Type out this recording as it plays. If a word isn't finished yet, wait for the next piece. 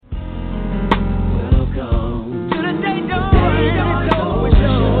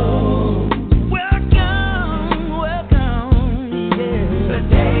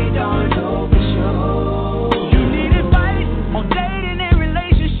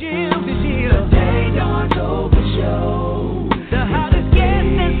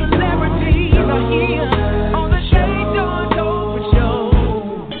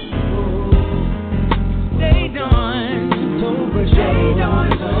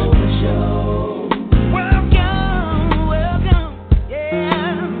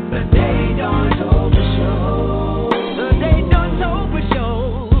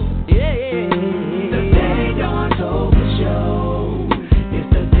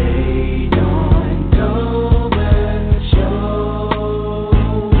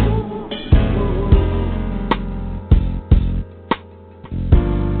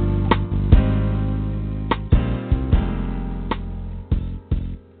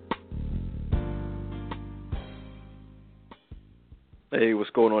Hey, what's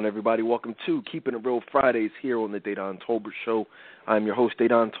going on, everybody? Welcome to Keeping It Real Fridays here on the Dedan Tolbert Show. I'm your host,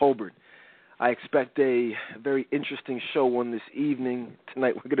 Dedan Tolbert. I expect a very interesting show on this evening.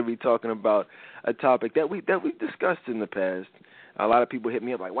 Tonight we're going to be talking about a topic that we've discussed in the past. A lot of people hit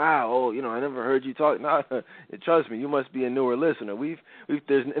me up like, "Wow, I never heard you talk." No, trust me, you must be a newer listener.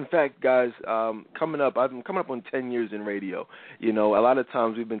 There's, in fact, guys, coming up. I've been coming up on 10 years in radio. A lot of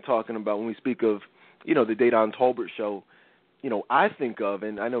times we've been talking about when we speak of, the Dedan Tolbert Show. I think of,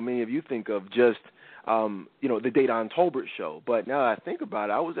 and I know many of you think of just, the Dedan Tolbert Show. But now that I think about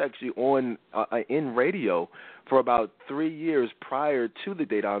it, I was actually on in radio for about 3 years prior to the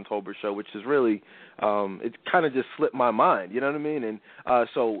Dedan Tolbert Show, which is really, it kind of just slipped my mind, you know what I mean? And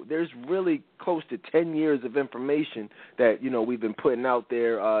so there's really close to 10 years of information that, we've been putting out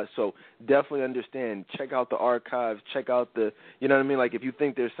there. So definitely understand, check out the archives, check out the, you know what I mean? Like if you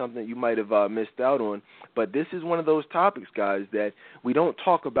think there's something that you might have missed out on. But this is one of those topics, guys, that we don't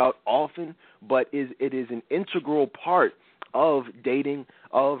talk about often, but it is an integral part of dating,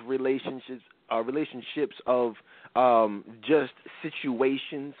 of relationships, of just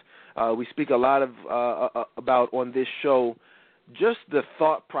situations. We speak a lot of about on this show just the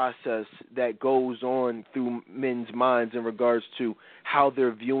thought process that goes on through men's minds in regards to how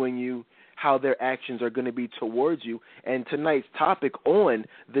they're viewing you, how their actions are going to be towards you. And tonight's topic on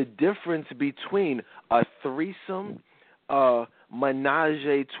the difference between a threesome, menage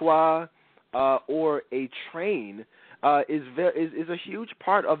a trois, or a train is a huge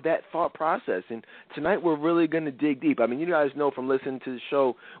part of that thought process. And tonight we're really going to dig deep. I mean, you guys know from listening to the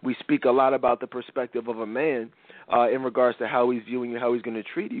show, we speak a lot about the perspective of a man in regards to how he's viewing you, how he's going to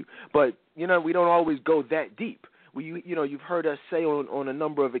treat you. But, we don't always go that deep. You've heard us say on a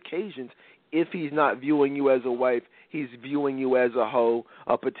number of occasions, if he's not viewing you as a wife, he's viewing you as a hoe,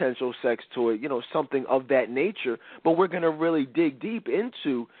 a potential sex toy, something of that nature. But we're going to really dig deep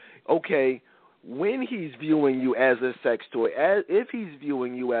into, okay, when he's viewing you as a sex toy, if he's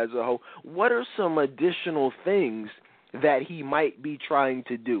viewing you as a hoe, what are some additional things that he might be trying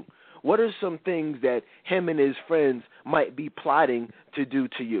to do? What are some things that him and his friends might be plotting to do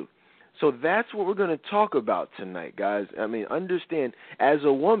to you? So that's what we're going to talk about tonight, guys. I mean, understand, as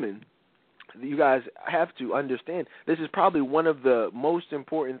a woman, you guys have to understand, this is probably one of the most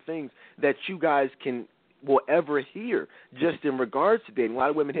important things that you guys will ever hear just in regards to dating. A lot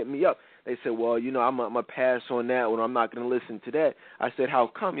of women hit me up. They said, well, I'm going to pass on that one. I'm not going to listen to that. I said, how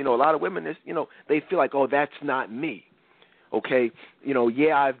come? A lot of women, they feel like, oh, that's not me. Okay,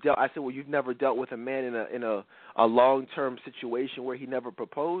 I said, well, you've never dealt with a man in a long-term situation where he never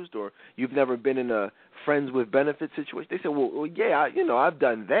proposed, or you've never been in a friends with benefits situation. They said, well yeah, I've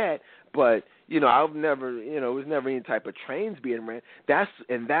done that, but I've never, it was never any type of trains being ran. That's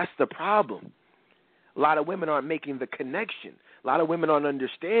the problem. A lot of women aren't making the connection. A lot of women aren't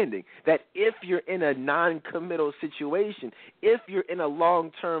understanding that if you're in a non-committal situation, if you're in a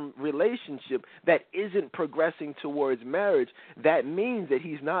long-term relationship that isn't progressing towards marriage, that means that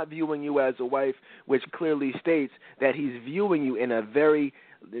he's not viewing you as a wife, which clearly states that he's viewing you in a very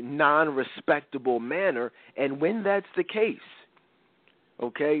non-respectable manner. And when that's the case,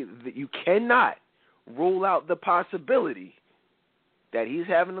 okay, you cannot rule out the possibility that he's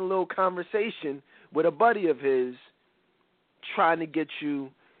having a little conversation with a buddy of his trying to get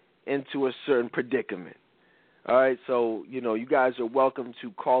you into a certain predicament. All right, so, you guys are welcome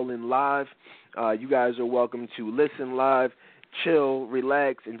to call in live. You guys are welcome to listen live, chill,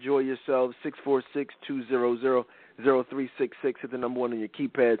 relax, enjoy yourselves. 646-200-0366 is the number one on your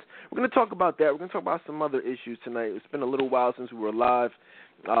keypads. We're going to talk about that. We're going to talk about some other issues tonight. It's been a little while since we were live.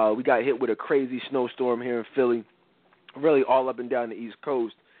 We got hit with a crazy snowstorm here in Philly, really all up and down the East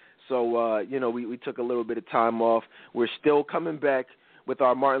Coast. So, we took a little bit of time off. We're still coming back with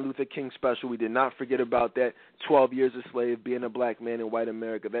our Martin Luther King special. We did not forget about that. 12 Years a Slave, Being a Black Man in White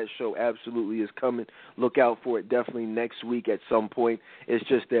America. That show absolutely is coming. Look out for it definitely next week at some point. It's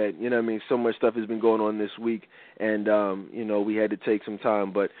just that, so much stuff has been going on this week, and, we had to take some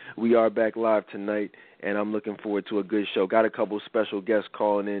time. But we are back live tonight, and I'm looking forward to a good show. Got a couple special guests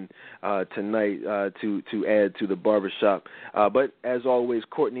calling in tonight to add to the barbershop. But as always,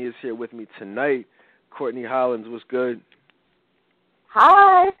 Courtney is here with me tonight. Courtney Hollins, what's good?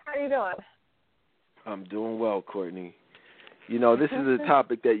 Hi, how are you doing? I'm doing well, Courtney. This is a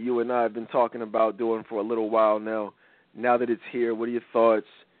topic that you and I have been talking about doing for a little while now. Now that it's here, what are your thoughts?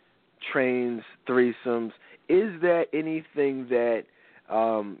 Trains, threesomes. Is there anything that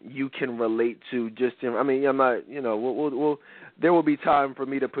you can relate to? I'm not, we'll there will be time for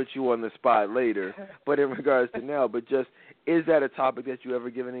me to put you on the spot later, but in regards to now, but just, is that a topic that you ever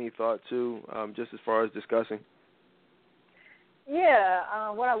given any thought to, just as far as discussing?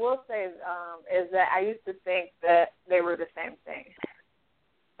 Yeah, what I will say is that I used to think that they were the same thing.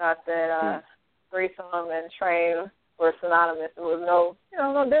 Thought that threesome and trade were synonymous. It was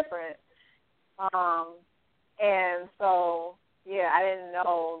no different. And so, yeah, I didn't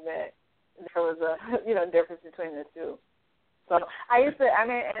know that there was a, difference between the two. So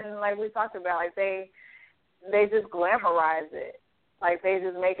and like we talked about, like they just glamorize it. Like they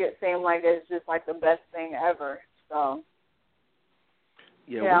just make it seem like it's just like the best thing ever. So,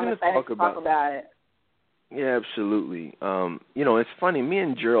 we're going to talk about it. Yeah, absolutely. It's funny. Me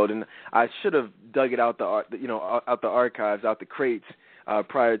and Gerald, and I should have dug it out out the archives, out the crates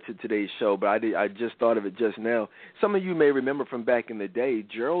prior to today's show, but I just thought of it just now. Some of you may remember from back in the day,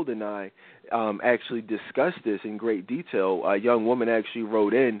 Gerald and I actually discussed this in great detail. A young woman actually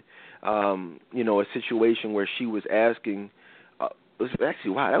wrote in, a situation where she was asking.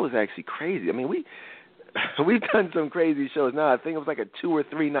 That was actually crazy. I mean, we've done some crazy shows now. I think it was like a 2 or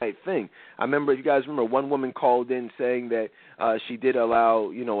 3 night thing. I remember, if you guys remember, one woman called in saying that she did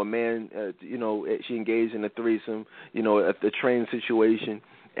allow, a man, she engaged in a threesome, at the train situation.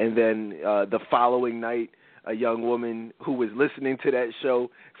 And then the following night, a young woman who was listening to that show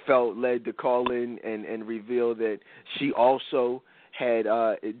felt led to call in and reveal that she also had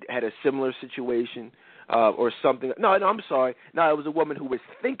a similar situation or something. No, I'm sorry. No, it was a woman who was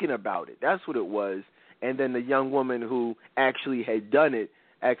thinking about it. That's what it was. And then the young woman who actually had done it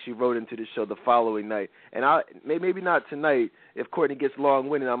actually wrote into the show the following night. And maybe not tonight. If Courtney gets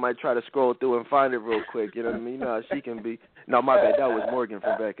long-winded, I might try to scroll through and find it real quick. You know what I mean? You know how she can be. No, my bad. That was Morgan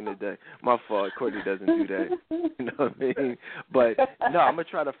from back in the day. My fault. Courtney doesn't do that. You know what I mean? But, no, I'm going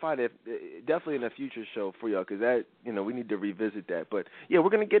to try to find it definitely in a future show for y'all, because that, we need to revisit that. But, yeah, we're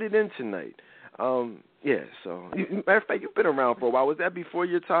going to get it in tonight. So, matter of fact, you've been around for a while. Was that before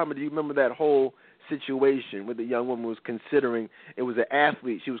your time, or do you remember that whole situation where the young woman was considering, it was an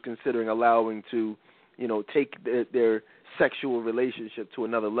athlete she was considering allowing to, take their sexual relationship to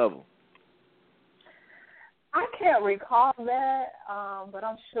another level? I can't recall that, but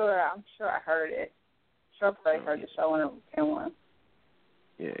I'm sure I heard it. I probably heard the show when it came on.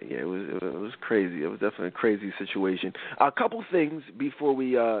 Yeah, it was crazy. It was definitely a crazy situation. A couple things before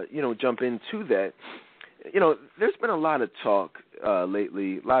we jump into that. There's been a lot of talk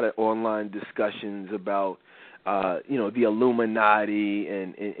lately, a lot of online discussions about the Illuminati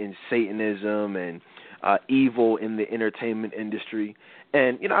and Satanism and evil in the entertainment industry.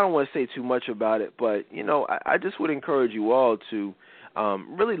 And I don't want to say too much about it, but I just would encourage you all to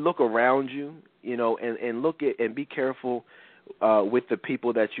really look around you, and look at and be careful with the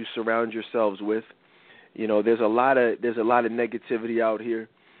people that you surround yourselves with. There's a lot of negativity out here.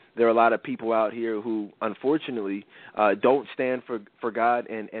 There are a lot of people out here who, unfortunately, don't stand for God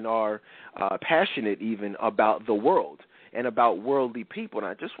and are passionate even about the world and about worldly people. And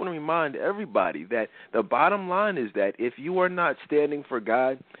I just want to remind everybody that the bottom line is that if you are not standing for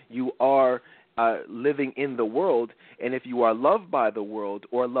God, you are living in the world, and if you are loved by the world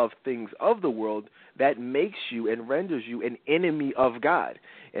or love things of the world, that makes you and renders you an enemy of God.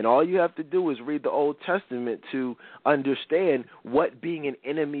 And all you have to do is read the Old Testament to understand what being an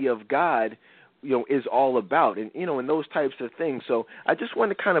enemy of God, is all about, and and those types of things. So I just want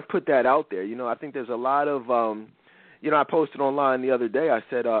to kind of put that out there. I think there's a lot of, I posted online the other day. I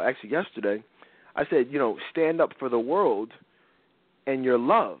said, actually yesterday, I said, stand up for the world, and you're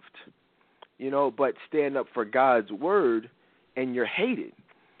loved. But stand up for God's word and you're hated.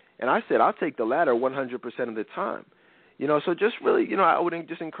 And I said, I'll take the latter 100% of the time. So just really, I would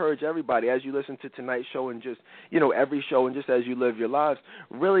just encourage everybody as you listen to tonight's show and just, every show and just as you live your lives,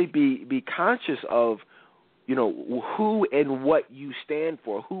 really be conscious of, who and what you stand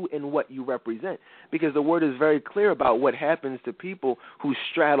for, who and what you represent. Because the word is very clear about what happens to people who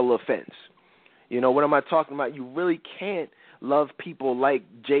straddle a fence. What am I talking about? You really can't love people like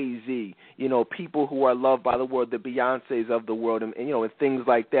Jay-Z, people who are loved by the world, the Beyoncés of the world, and things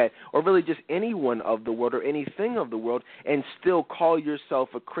like that, or really just anyone of the world or anything of the world, and still call yourself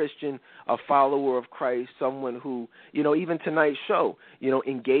a Christian, a follower of Christ, someone who, even tonight's show,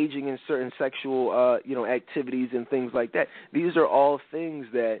 engaging in certain sexual, activities and things like that. These are all things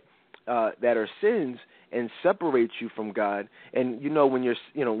that are sins and separates you from God. And when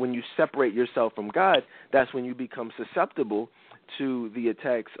you separate yourself from God, that's when you become susceptible to the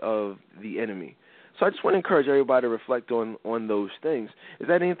attacks of the enemy. So I just want to encourage everybody to reflect on those things. Is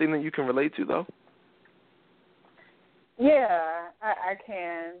that anything that you can relate to, though? Yeah, I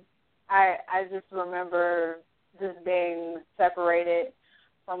can. I just remember just being separated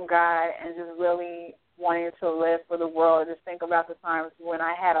from God and just really wanting to live for the world. Just think about the times when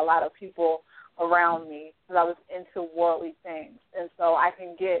I had a lot of people around me because I was into worldly things. And so I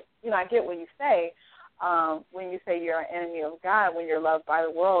can get, I get what you say when you say you're an enemy of God, when you're loved by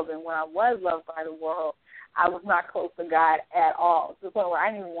the world. And when I was loved by the world, I was not close to God at all, to the point where I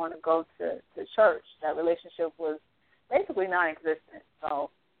didn't even want to go to church. That relationship was basically non-existent. So,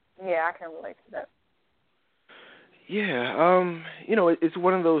 yeah, I can relate to that. Yeah, it's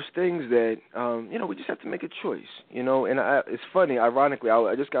one of those things that, we just have to make a choice, and it's funny, ironically,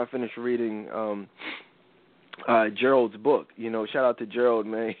 I just got finished reading Gerald's book. Shout out to Gerald,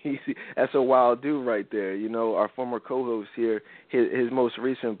 man. That's a wild dude right there. Our former co-host here, his most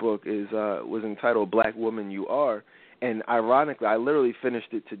recent book was entitled Black Woman You Are, and ironically, I literally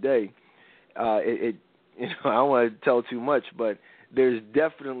finished it today. I don't want to tell too much, but there's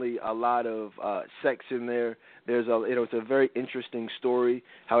definitely a lot of sex in there. There's it's a very interesting story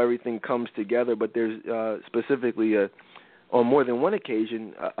how everything comes together, but there's specifically on more than one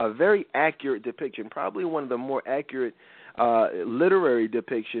occasion a very accurate depiction, probably one of the more accurate literary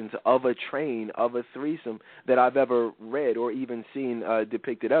depictions of a train, of a threesome that I've ever read or even seen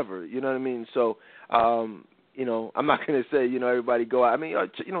depicted ever. You know what I mean? So, I'm not going to say, everybody go out. I mean,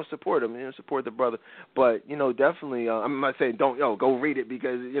 support him, support the brother. But, definitely, I'm not saying don't, go read it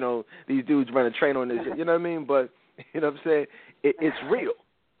because, these dudes run a train on this, you know what I mean? But, you know what I'm saying? It's real,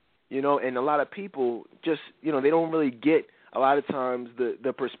 and a lot of people just, they don't really get a lot of times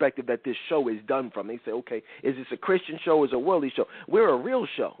the perspective that this show is done from. They say, okay, is this a Christian show or is it a worldly show? We're a real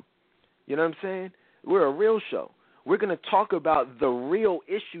show. You know what I'm saying? We're a real show. We're going to talk about the real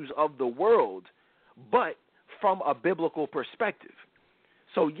issues of the world, but from a biblical perspective.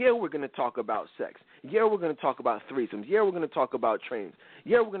 So, yeah, we're going to talk about sex. Yeah, we're going to talk about threesomes. Yeah, we're going to talk about trains.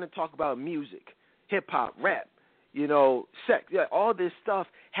 Yeah, we're going to talk about music, hip-hop, rap, sex. Yeah, all this stuff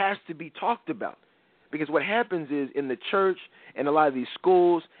has to be talked about. Because what happens is in the church and a lot of these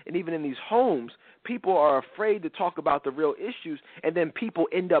schools and even in these homes, people are afraid to talk about the real issues, and then people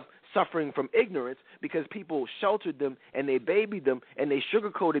end up suffering from ignorance because people sheltered them and they babied them and they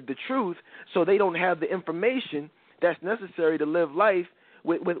sugarcoated the truth so they don't have the information that's necessary to live life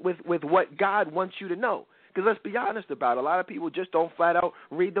with what God wants you to know. Because let's be honest about it, a lot of people just don't flat out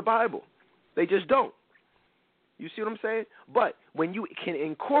read the Bible. They just don't. You see what I'm saying? But when you can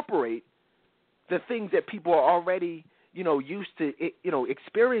incorporate the things that people are already, used to,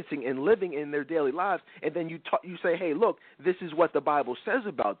 experiencing and living in their daily lives, and then you say, hey, look, this is what the Bible says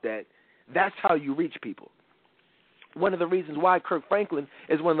about that. That's how you reach people. One of the reasons why Kirk Franklin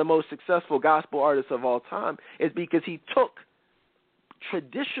is one of the most successful gospel artists of all time is because he took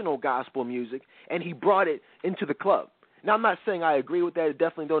traditional gospel music and he brought it into the club. Now, I'm not saying I agree with that. I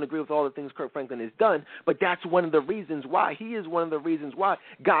definitely don't agree with all the things Kirk Franklin has done, but that's one of the reasons why. He is one of the reasons why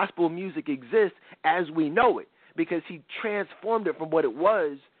gospel music exists as we know it, because he transformed it from what it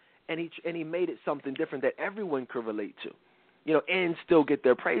was, and he made it something different that everyone could relate to, and still get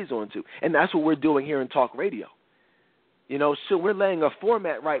their praise onto. And that's what we're doing here in talk radio. So we're laying a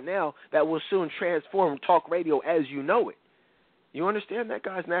format right now that will soon transform talk radio as you know it. You understand that,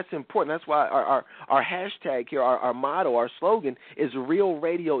 guys? And that's important. That's why our hashtag here, our motto, our slogan is Real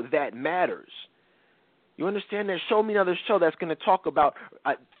Radio That Matters. You understand that? Show me another show that's going to talk about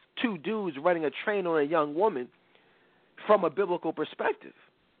two dudes running a train on a young woman from a biblical perspective.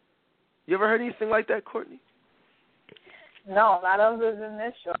 You ever heard anything like that, Courtney? No, not other than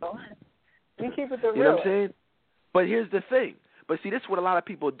this show. We keep it the real. You know what I'm saying? But here's the thing. But see, this is what a lot of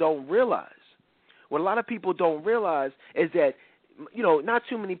people don't realize. What a lot of people don't realize is that, not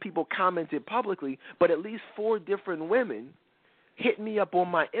too many people commented publicly, but at least 4 different women hit me up on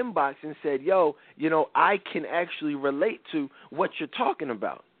my inbox and said, yo, I can actually relate to what you're talking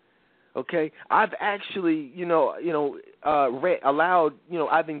about. Okay? I've actually, I've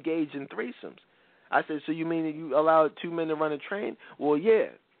engaged in threesomes. I said, so you mean that you allowed 2 men to run a train? Well, yeah.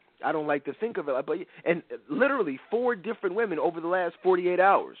 I don't like to think of it, but and literally 4 different women over the last 48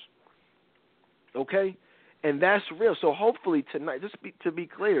 hours. Okay? And that's real. So hopefully tonight, to be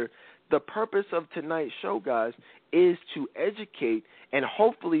clear, the purpose of tonight's show, guys, is to educate and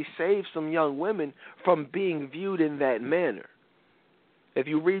hopefully save some young women from being viewed in that manner. If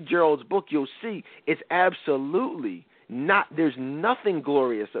you read Gerald's book, you'll see it's absolutely not, there's nothing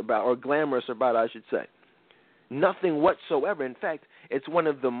glorious about, or glamorous about, I should say. Nothing whatsoever. In fact, it's one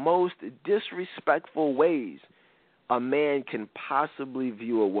of the most disrespectful ways a man can possibly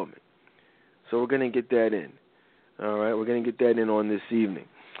view a woman. So we're going to get that in. All right, we're going to get that in on this evening.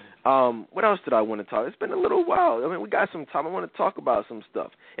 What else did I want to talk? It's been a little while. I mean, we got some time. I want to talk about some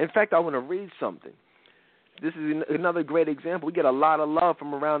stuff. In fact, I want to read something. This is another great example. We get a lot of love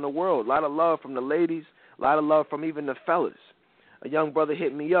from around the world, a lot of love from the ladies, a lot of love from even the fellas. A young brother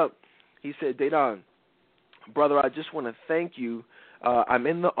hit me up. He said, Dedan, Brother, I just want to thank you. I'm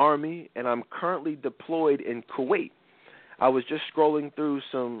in the Army, and I'm currently deployed in Kuwait. I was just scrolling through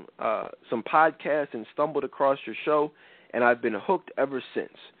some podcasts and stumbled across your show, and I've been hooked ever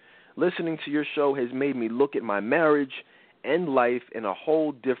since. Listening to your show has made me look at my marriage and life in a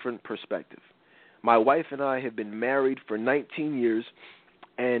whole different perspective. My wife and I have been married for 19 years,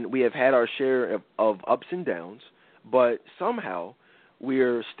 and we have had our share of ups and downs, but somehow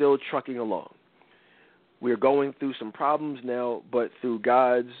we're still trucking along. We're going through some problems now, but through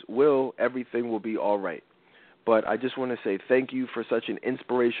God's will, everything will be all right. But I just want to say thank you for such an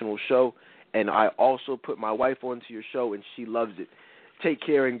inspirational show, and I also put my wife onto your show, and she loves it. Take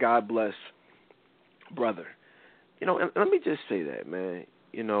care, and God bless, brother. You know, and let me just say that, man.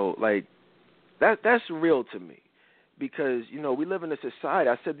 You know, like, that's real to me because, you know, we live in a society,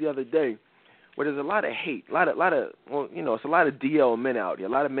 I said the other day, where there's a lot of hate, a lot of well, you know, it's a lot of DL men out here,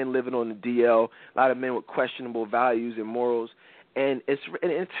 a lot of men living on the DL, a lot of men with questionable values and morals, and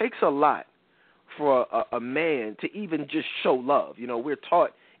it takes a lot for a man to even just show love. You know, we're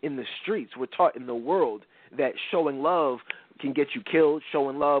taught in the streets, we're taught in the world that showing love can get you killed.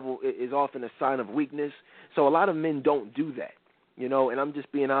 Showing love is often a sign of weakness. So a lot of men don't do that, you know, and I'm just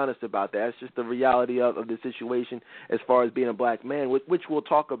being honest about that. It's just the reality of the situation as far as being a black man, which we'll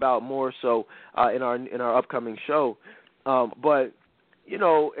talk about more so in our upcoming show. But you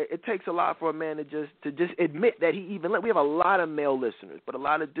know, it takes a lot for a man to just admit that he even. We have a lot of male listeners, but a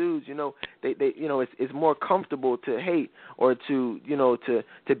lot of dudes, you know, they you know, it's more comfortable to hate or to, you know,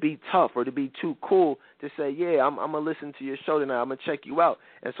 to be tough or to be too cool to say, yeah, I'm gonna listen to your show tonight. I'm gonna check you out.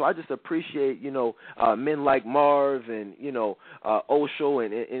 And so I just appreciate, you know, men like Marv and, you know, Osho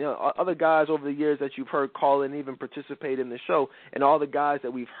and you know, other guys over the years that you've heard call and even participate in the show, and all the guys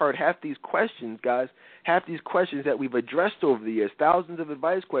that we've heard. Half these questions that we've addressed over the years, thousands of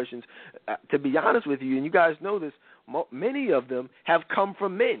advice questions, to be honest with you, and you guys know this, many of them have come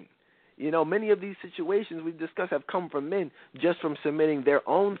from men. You know, many of these situations we've discussed have come from men just from submitting their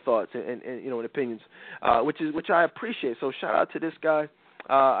own thoughts and you know, and opinions, which I appreciate. So shout out to this guy.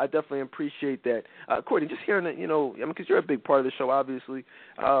 I definitely appreciate that. Courtney, just hearing it, you know, I mean, because you're a big part of the show, obviously.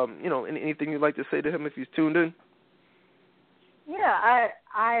 You know, anything you'd like to say to him if he's tuned in? Yeah,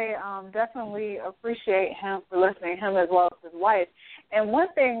 I definitely appreciate him for listening, him as well as his wife. And one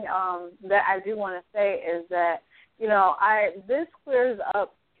thing that I do want to say is that, you know, this clears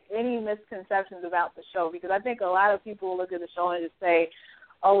up any misconceptions about the show, because I think a lot of people look at the show and just say,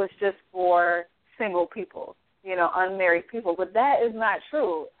 oh, it's just for single people, you know, unmarried people. But that is not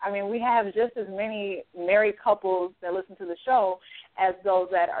true. I mean, we have just as many married couples that listen to the show as those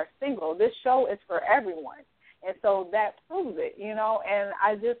that are single. This show is for everyone. And so that proves it, you know, and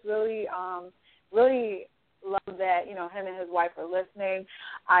I just really, really love that, you know, him and his wife are listening.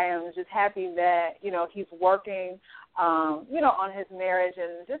 I am just happy that, you know, he's working, you know, on his marriage,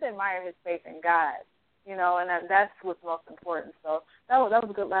 and just admire his faith in God, you know, and that's what's most important. So that was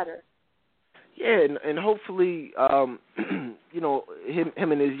a good letter. Yeah, and hopefully, you know,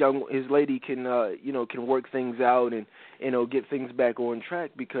 him and his lady can, you know, can work things out and, you know, get things back on track,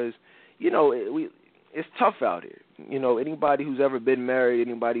 because, you know, it's tough out here. You know, anybody who's ever been married,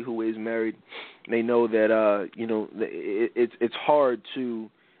 anybody who is married, they know that, you know, it's hard to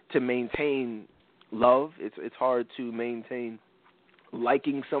maintain love. It's hard to maintain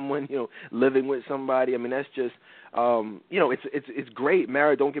liking someone, you know, living with somebody. I mean, that's just, you know, it's great.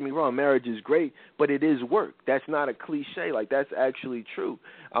 Marriage, don't get me wrong, marriage is great, but it is work. That's not a cliche. Like, that's actually true.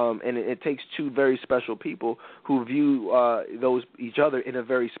 And it takes two very special people who view each other in a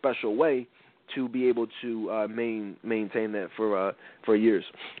very special way to be able to maintain that for years.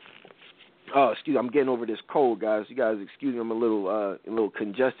 Excuse me, I'm getting over this cold, guys. You guys, excuse me, I'm a little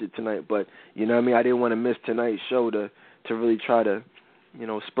congested tonight, but you know what I mean. I didn't want to miss tonight's show to really try to, you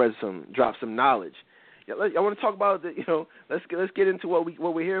know, drop some knowledge. Yeah, I want to talk about you know, let's get into what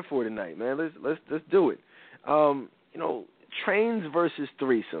we're here for tonight, man. Let's do it. You know, trains versus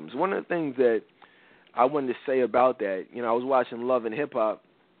threesomes. One of the things that I wanted to say about that, you know, I was watching Love and Hip Hop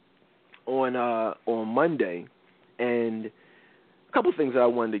on Monday, and a couple things that I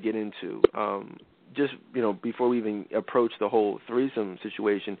wanted to get into, just, you know, before we even approach the whole threesome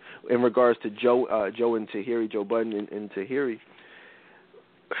situation in regards to Joe and Tahiri, Joe Budden and Tahiri,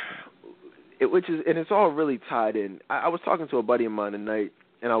 and it's all really tied in. I was talking to a buddy of mine tonight,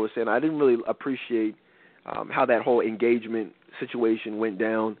 and I was saying I didn't really appreciate how that whole engagement situation went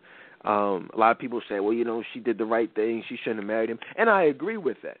down. A lot of people say, well, you know, she did the right thing, she shouldn't have married him, and I agree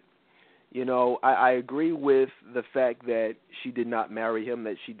with that. You know, I agree with the fact that she did not marry him,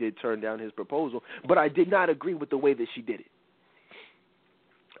 that she did turn down his proposal, but I did not agree with the way that she did it.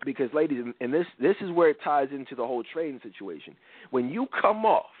 Because, ladies, and this is where it ties into the whole trading situation. When you come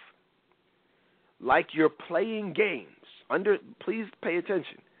off like you're playing games, please pay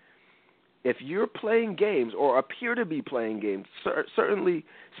attention. If you're playing games or appear to be playing games, certainly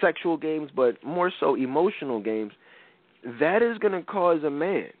sexual games, but more so emotional games, that is going to cause a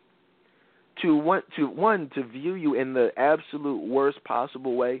man to want to view you in the absolute worst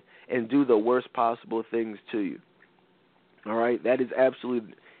possible way and do the worst possible things to you. All right? That is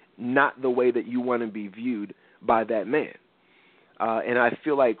absolutely not the way that you want to be viewed by that man. And I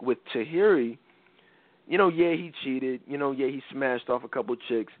feel like with Tahiri, yeah, he cheated. Yeah, he smashed off a couple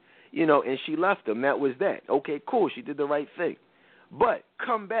chicks, and she left him. That was that. Okay, cool. She did the right thing. But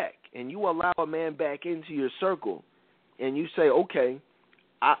come back and you allow a man back into your circle and you say, okay,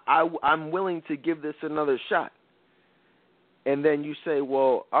 I'm willing to give this another shot. And then you say,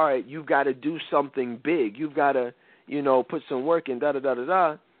 well, all right, you've got to do something big. You've got to, put some work in,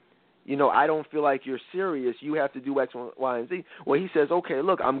 da-da-da-da-da. I don't feel like you're serious. You have to do X, Y, and Z. Well, he says, okay,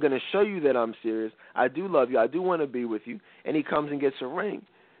 look, I'm going to show you that I'm serious. I do love you. I do want to be with you. And he comes and gets a ring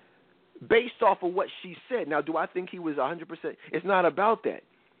based off of what she said. Now, do I think he was 100%? It's not about that.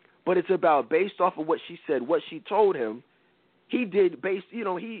 But it's about based off of what she said, what she told him, he did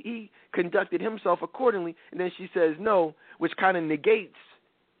he conducted himself accordingly. And then she says no, which kind of negates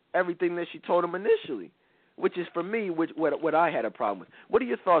everything that she told him initially. Which is, for me, what I had a problem with. What are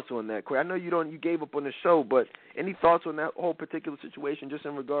your thoughts on that, Corey? I know you gave up on the show, but any thoughts on that whole particular situation, just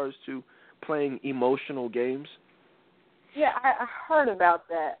in regards to playing emotional games? Yeah, I heard about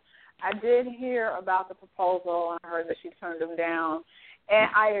that. I did hear about the proposal, and I heard that she turned him down.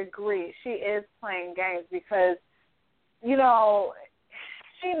 And I agree. She is playing games because,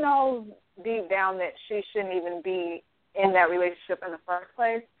 she knows deep down that she shouldn't even be in that relationship in the first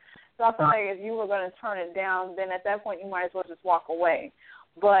place. So I feel like if you were going to turn it down, then at that point you might as well just walk away.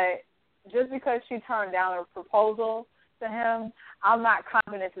 But just because she turned down a proposal to him, I'm not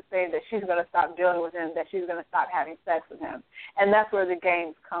confident to say that she's going to stop dealing with him, that she's going to stop having sex with him. And that's where the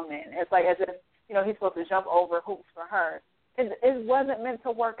games come in. It's like as if, he's supposed to jump over hoops for her. It wasn't meant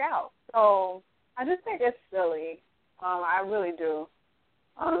to work out. So I just think it's silly. I really do.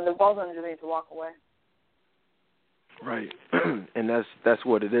 The both of them just need to walk away. Right, and that's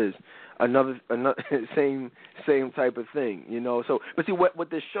what it is. Another same type of thing, So, but see, what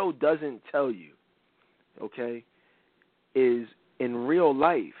the show doesn't tell you, okay, is in real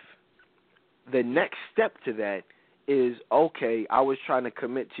life, the next step to that is, okay, I was trying to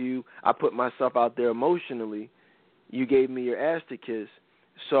commit to you. I put myself out there emotionally. You gave me your ass to kiss,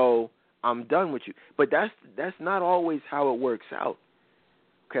 so I'm done with you. But that's not always how it works out,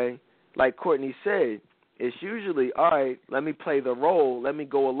 okay? Like Courtney said, it's usually, all right, let me play the role. Let me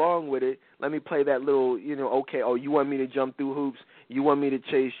go along with it. Let me play that little, okay, you want me to jump through hoops. You want me to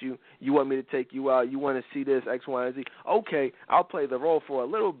chase you. You want me to take you out. You want to see this, X, Y, and Z. Okay, I'll play the role for a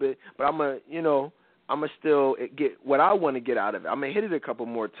little bit, but I'm going to still get what I want to get out of it. I'm going to hit it a couple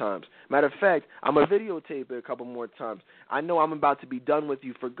more times. Matter of fact, I'm going to videotape it a couple more times. I know I'm about to be done with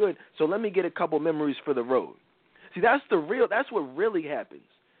you for good, so let me get a couple memories for the road. See, that's what really happens.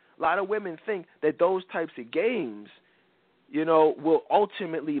 A lot of women think that those types of games, will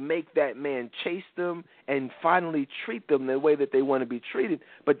ultimately make that man chase them and finally treat them the way that they want to be treated.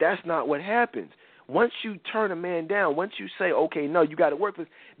 But that's not what happens. Once you turn a man down, once you say, okay, no, you got to work with,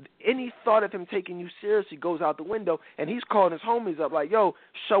 any thought of him taking you seriously goes out the window, and he's calling his homies up like, yo,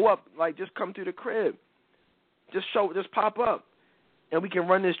 show up, like just come through the crib. Just pop up, and we can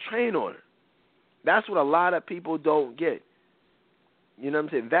run this train on her. That's what a lot of people don't get. You know what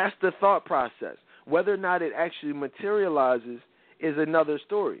I'm saying? That's the thought process. Whether or not it actually materializes is another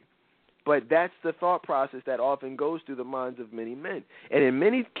story. But that's the thought process that often goes through the minds of many men. And in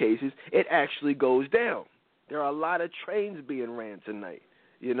many cases, it actually goes down. There are a lot of trains being ran tonight.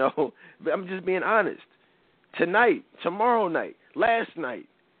 I'm just being honest. Tonight, tomorrow night, last night,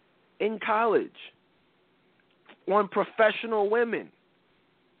 in college, on professional women.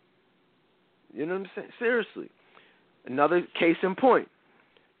 You know what I'm saying? Seriously. Another case in point.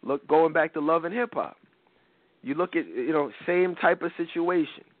 Look, going back to Love and Hip Hop. You look at, same type of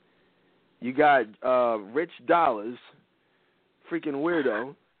situation. You got Rich Dollaz, freaking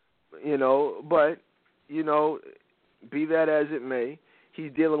weirdo, but, be that as it may,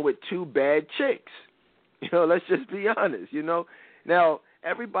 he's dealing with two bad chicks. Let's just be honest, Now,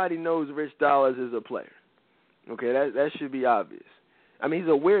 everybody knows Rich Dollaz is a player. Okay, that should be obvious. I mean, he's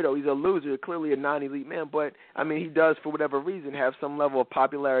a weirdo. He's a loser, clearly a non-elite man. But, I mean, he does, for whatever reason, have some level of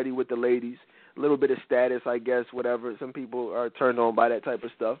popularity with the ladies, a little bit of status, I guess, whatever. Some people are turned on by that type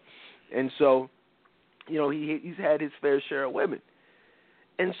of stuff. And so, he's had his fair share of women.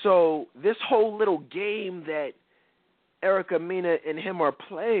 And so this whole little game that Erica Mena and him are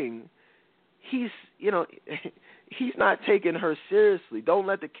playing, he's not taking her seriously. Don't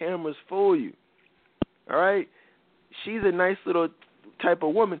let the cameras fool you. All right? She's a nice little type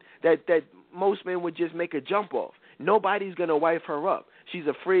of woman that most men would just make a jump off. Nobody's going to wife her up. She's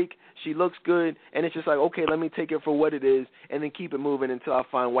a freak. She looks good. And it's just like, okay, let me take it for what it is and then keep it moving until I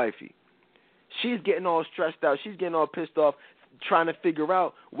find wifey. She's getting all stressed out. She's getting all pissed off trying to figure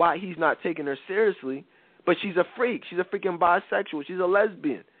out why he's not taking her seriously. But she's a freak. She's a freaking bisexual. She's a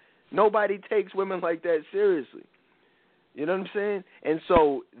lesbian. Nobody takes women like that seriously. You know what I'm saying? And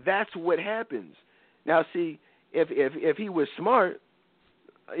so that's what happens. Now, see, if he was smart,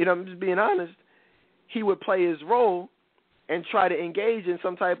 I'm just being honest, he would play his role and try to engage in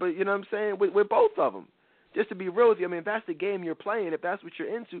some type of, with both of them. Just to be real with you, I mean, if that's the game you're playing, if that's what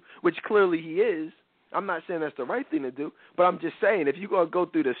you're into, which clearly he is, I'm not saying that's the right thing to do, but I'm just saying if you're going to go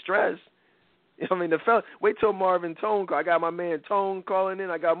through the stress, the fella, wait till Marvin Tone call. I got my man Tone calling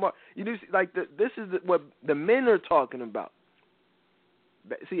in. I got this is what the men are talking about.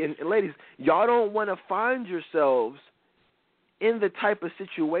 See, and ladies, y'all don't want to find yourselves in the type of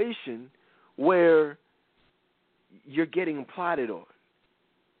situation where you're getting plotted on,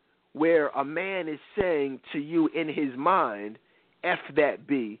 where a man is saying to you in his mind, F that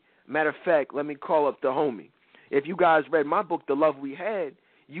B. Matter of fact, let me call up the homie. If you guys read my book, The Love We Had,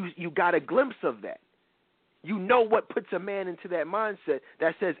 you got a glimpse of that. You know what puts a man into that mindset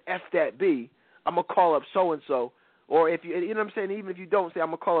that says, F that B, I'm going to call up so-and-so. Or if you know what I'm saying, even if you don't say, I'm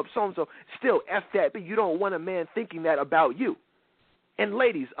going to call up so-and-so, still, F that B. You don't want a man thinking that about you. And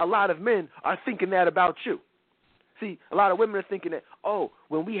ladies, a lot of men are thinking that about you. See, a lot of women are thinking that, oh,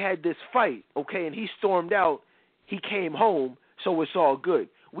 when we had this fight, okay, and he stormed out, he came home, so it's all good.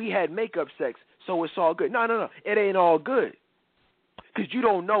 We had makeup sex, so it's all good. No, it ain't all good. Because you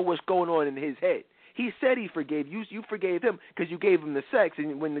don't know what's going on in his head. He said he forgave you. You forgave him because you gave him the sex.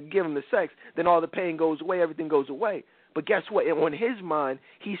 And when you give him the sex, then all the pain goes away. Everything goes away. But guess what? On his mind,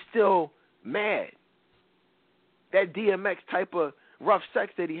 he's still mad. That DMX type of rough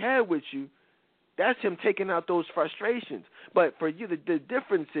sex that he had with you, that's him taking out those frustrations. But for you, the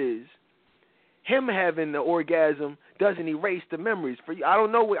difference is him having the orgasm doesn't erase the memories. For you, I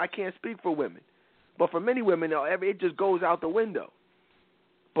don't know. I can't speak for women. But for many women, it just goes out the window.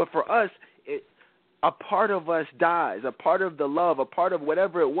 But for us, a part of us dies, a part of the love, a part of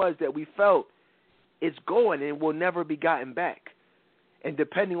whatever it was that we felt, it's going and will never be gotten back. And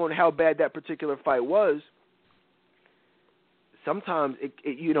depending on how bad that particular fight was, sometimes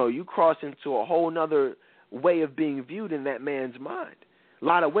you cross into a whole other way of being viewed in that man's mind. A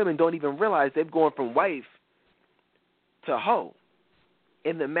lot of women don't even realize they've gone from wife to hoe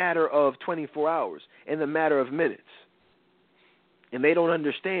in the matter of 24 hours, in the matter of minutes. And they don't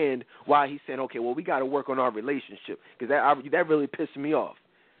understand why he's saying, okay, well, we got to work on our relationship because that really pissed me off.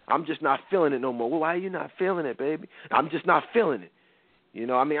 I'm just not feeling it no more. Well, why are you not feeling it, baby? I'm just not feeling it.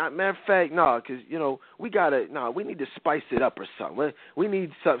 Matter of fact, no, because, we need to spice it up or something. We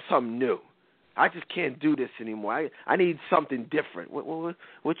need something new. I just can't do this anymore. I need something different.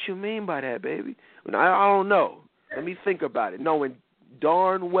 What you mean by that, baby? I don't know. Let me think about it, knowing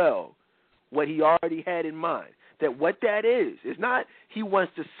darn well what he already had in mind. That what that is not he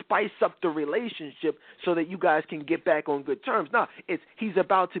wants to spice up the relationship so that you guys can get back on good terms. No, it's he's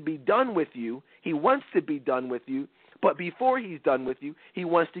about to be done with you. He wants to be done with you, but before he's done with you, he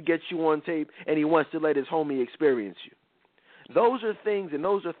wants to get you on tape and he wants to let his homie experience you. Those are things and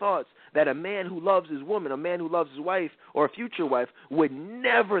those are thoughts that a man who loves his woman, a man who loves his wife or a future wife would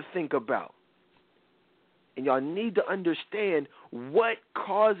never think about. And y'all need to understand what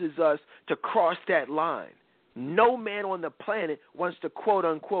causes us to cross that line. No man on the planet wants to, quote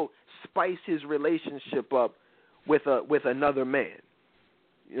unquote, spice his relationship up with another man.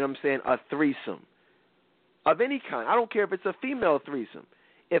 You know what I'm saying? A threesome of any kind. I don't care if it's a female threesome.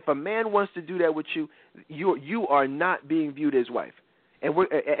 If a man wants to do that with you, you are not being viewed as wife. And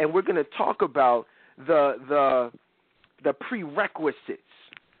we're going to talk about the prerequisites.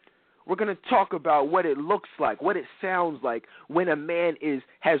 We're going to talk about what it looks like, what it sounds like when a man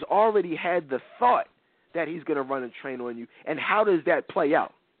has already had the thought that he's going to run a train on you, and how does that play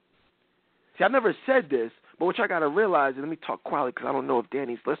out? See, I've never said this, but what I got to realize, and let me talk quietly because I don't know if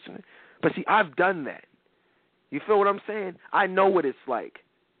Danny's listening, but see, I've done that. You feel what I'm saying? I know what it's like,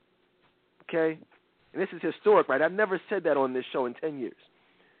 okay? And this is historic, right? I've never said that on this show in 10 years,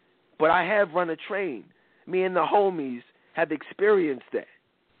 but I have run a train. Me and the homies have experienced that,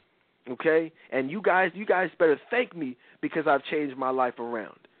 okay? And you guys better thank me because I've changed my life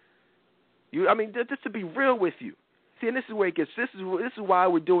around. Just to be real with you. See, and this is where it gets. This is why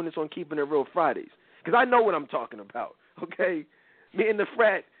we're doing this on Keeping It Real Fridays, because I know what I'm talking about. Okay, me and the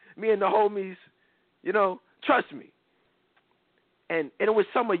homies, you know, trust me. And it was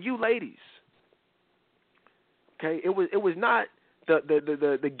some of you ladies. Okay, it was not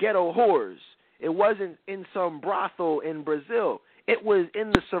the ghetto whores. It wasn't in some brothel in Brazil. It was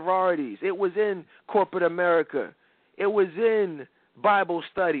in the sororities. It was in corporate America. It was in Bible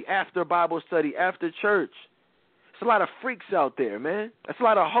study after church. It's a lot of freaks out there, man. It's a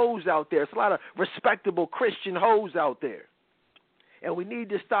lot of hoes out there. It's a lot of respectable Christian hoes out there. And we need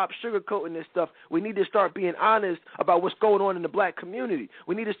to stop sugarcoating this stuff. We need to start being honest about what's going on in the black community.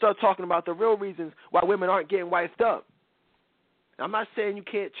 We need to start talking about the real reasons why women aren't getting wifed up. I'm not saying you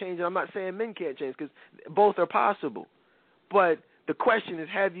can't change, and I'm not saying men can't change, because both are possible. But the question is,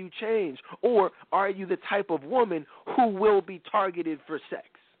 have you changed? Or are you the type of woman who will be targeted for sex?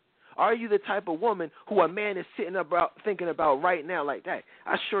 Are you the type of woman who a man is thinking about right now, like, that?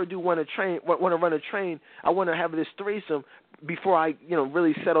 I sure do want to run a train. I want to have this threesome before I,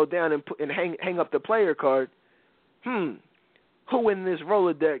 really settle down and hang up the player card. Who in this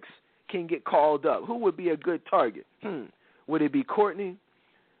Rolodex can get called up? Who would be a good target? Would it be Courtney?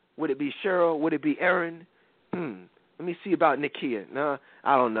 Would it be Cheryl? Would it be Erin? Let me see about Nakia. Nah,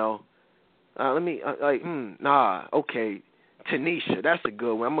 I don't know. Okay. Tanisha, that's a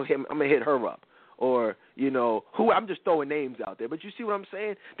good one. I'm gonna hit her up. Or, who, I'm just throwing names out there. But you see what I'm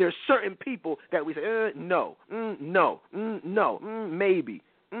saying? There's certain people that we say, no, maybe,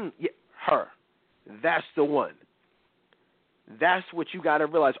 yeah, her. That's the one. That's what you got to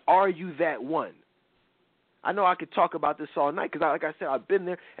realize. Are you that one? I know I could talk about this all night because, like I said, I've been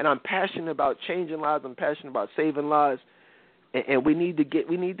there, and I'm passionate about changing lives. I'm passionate about saving lives, and we need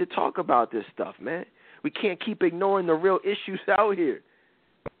to talk about this stuff, man. We can't keep ignoring the real issues out here.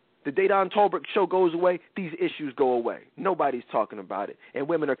 The day Don Tolbert show goes away, these issues go away. Nobody's talking about it. And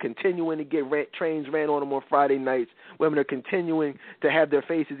women are continuing to get trains ran on them on Friday nights. Women are continuing to have their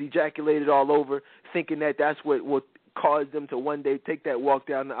faces ejaculated all over, thinking that that's what will cause them to one day take that walk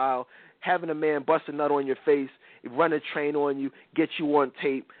down the aisle, having a man bust a nut on your face, run a train on you, get you on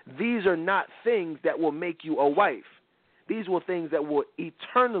tape. These are not things that will make you a wife. These were things that will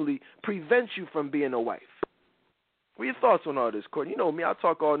eternally prevent you from being a wife. What are your thoughts on all this, Courtney? You know me, I'll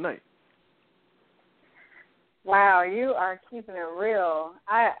talk all night. Wow, you are keeping it real.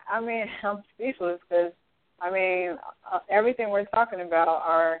 I mean, I'm speechless because, everything we're talking about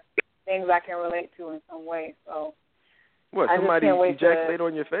are things I can relate to in some way. So, what, somebody ejaculate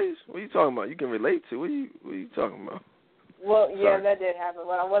on your face? What are you talking about? You can relate to? What are you talking about? Well, yeah, that did happen,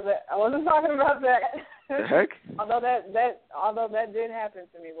 but I wasn't talking about that. The heck? although that did happen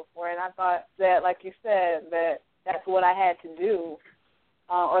to me before, and I thought that, like you said, that's what I had to do,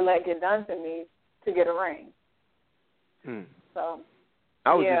 or let get done to me to get a ring. So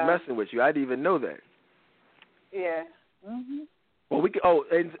I was just messing with you. I didn't even know that. Yeah. Well,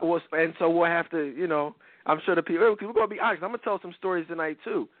 and so we'll have to, I'm sure the people, because we're going to be honest, I'm going to tell some stories tonight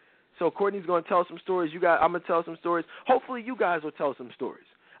too. So Courtney's going to tell some stories. I'm going to tell some stories. Hopefully you guys will tell some stories.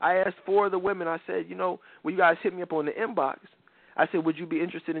 I asked 4 of the women, I said, when you guys hit me up on the inbox, I said, would you be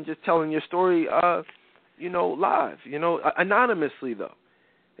interested in just telling your story, live, anonymously though?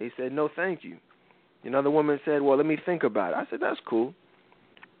 They said, no, thank you. Another woman said, well, let me think about it. I said, that's cool.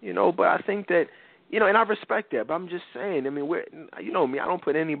 But I think that, and I respect that, but I'm just saying, me, I don't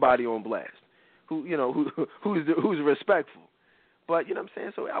put anybody on blast who's respectful. But, you know what I'm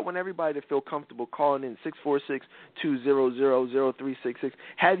saying? So I want everybody to feel comfortable calling in 646-200-0366.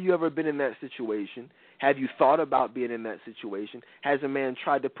 Have you ever been in that situation? Have you thought about being in that situation? Has a man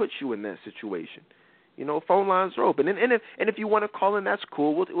tried to put you in that situation? Phone lines are open. And if you want to call in, that's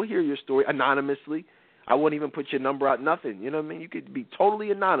cool. We'll hear your story anonymously. I won't even put your number out, nothing. You know what I mean? You could be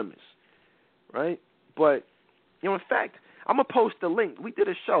totally anonymous, right? But, in fact, I'm going to post the link. We did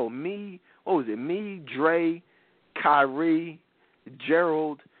a show. Me, Dre, Kyrie,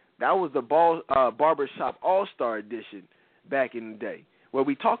 Gerald. That was the Barbershop All-Star Edition back in the day, where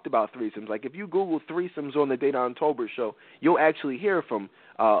we talked about threesomes. Like, if you Google threesomes on the Dayton Tolbert show, you'll actually hear from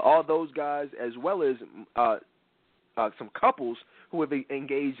all those guys, as well as some couples who have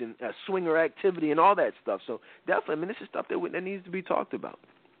engaged in swinger activity and all that stuff. So definitely, this is stuff that needs to be talked about.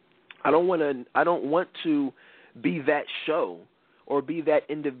 I don't want to be that show or be that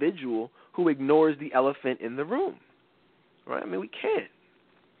individual who ignores the elephant in the room. Right? We can't.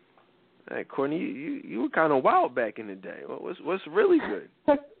 Hey, Courtney, you were kind of wild back in the day. What's really good?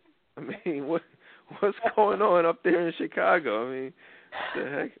 What's going on up there in Chicago? What the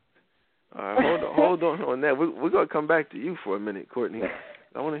heck? All right, hold on that. We're going to come back to you for a minute, Courtney.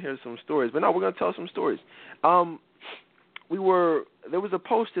 I want to hear some stories. But no, we're going to tell some stories. there was a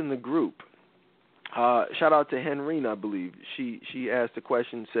post in the group. Shout out to Henrina, I believe. She asked the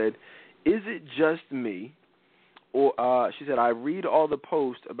question, said, "Is it just me?" Or she said, "I read all the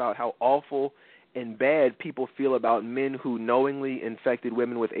posts about how awful and bad people feel about men who knowingly infected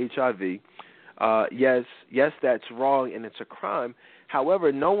women with HIV. Yes, that's wrong and it's a crime.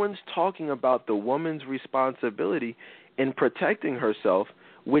 However, no one's talking about the woman's responsibility in protecting herself,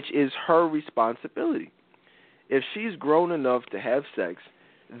 which is her responsibility. If she's grown enough to have sex,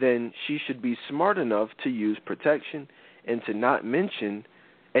 then she should be smart enough to use protection and not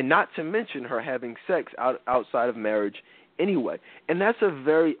to mention her having sex outside of marriage anyway." And that's a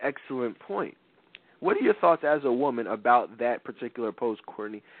very excellent point. What are your thoughts as a woman about that particular post,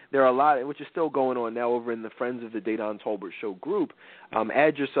 Courtney? There are a lot, which is still going on now over in the Friends of the Dedan Tolbert Show group.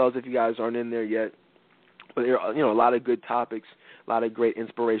 Add yourselves if you guys aren't in there yet. But there are, a lot of good topics, a lot of great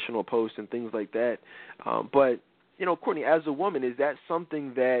inspirational posts and things like that. But Courtney, as a woman, is that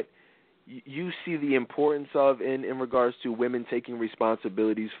something that you see the importance of in regards to women taking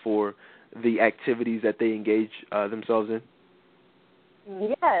responsibilities for the activities that they engage themselves in?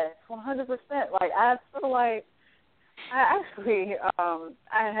 Yes, 100%. Like, I feel like I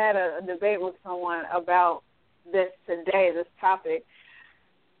had a debate with someone about this today, this topic.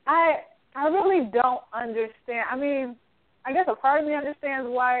 I really don't understand. I mean, I guess a part of me understands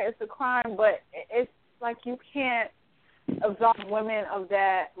why it's a crime, but it's like you can't absolve women of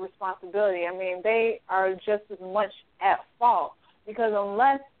that responsibility. I mean, they are just as much at fault because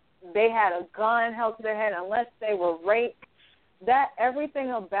unless they had a gun held to their head, unless they were raped, that everything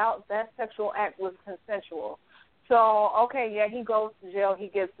about that sexual act was consensual. So, okay, yeah, he goes to jail, he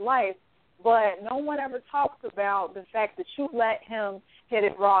gets life, but no one ever talks about the fact that you let him hit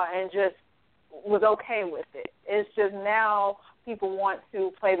it raw and just was okay with it. It's just now people want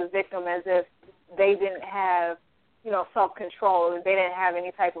to play the victim as if they didn't have, self-control, and they didn't have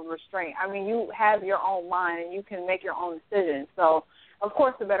any type of restraint. I mean, you have your own mind and you can make your own decisions. So, of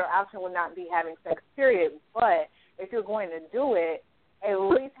course, the better option would not be having sex, period, but if you're going to do it, at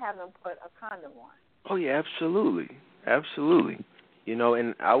least have them put a condom on. Oh, yeah, absolutely. Absolutely.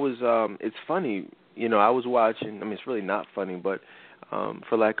 And I was, it's funny, I was watching, I mean, it's really not funny, but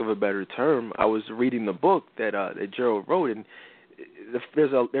for lack of a better term, I was reading the book that Gerald wrote, and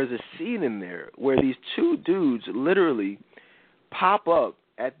there's a scene in there where these two dudes literally pop up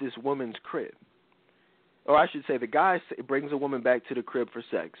at this woman's crib. Or I should say the guy brings a woman back to the crib for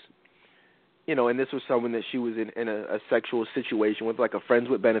sex. And this was someone that she was in a sexual situation with, like a friends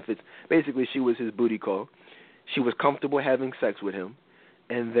with benefits. Basically, she was his booty call. She was comfortable having sex with him.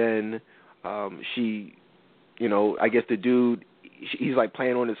 And then she, I guess the dude, he's like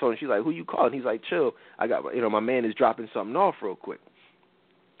playing on his phone. She's like, "Who you calling?" He's like, "Chill. I got, my man is dropping something off real quick."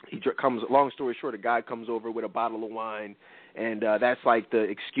 Long story short, a guy comes over with a bottle of wine, and that's like the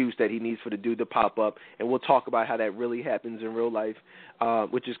excuse that he needs for the dude to pop up. And we'll talk about how that really happens in real life,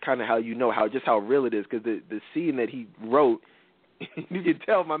 which is kind of how how real it is, because the scene that he wrote, you can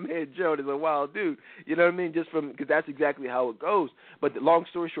tell my man Joe is a wild dude. You know what I mean? Just because that's exactly how it goes. But long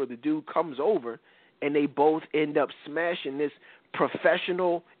story short, the dude comes over, and they both end up smashing this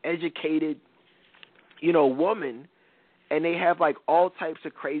professional, educated, woman. And they have, like, all types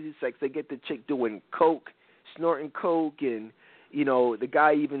of crazy sex. They get the chick doing coke, snorting coke, and, the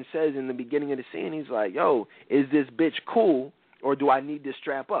guy even says in the beginning of the scene, he's like, "Yo, is this bitch cool, or do I need to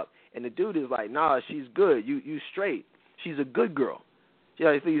strap up?" And the dude is like, "Nah, she's good. You straight. She's a good girl.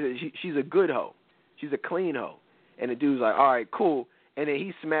 She's a good hoe. She's a clean hoe." And the dude's like, "All right, cool." And then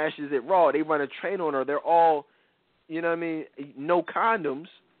he smashes it raw. They run a train on her. They're all, no condoms.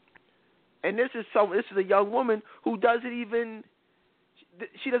 And this is a young woman who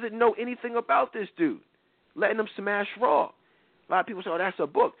she doesn't know anything about this dude, letting him smash raw. A lot of people say, "Oh, that's a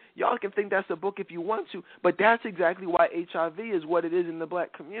book." Y'all can think that's a book if you want to, but that's exactly why HIV is what it is in the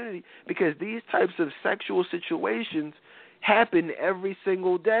black community, because these types of sexual situations happen every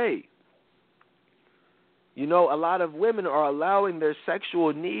single day. A lot of women are allowing their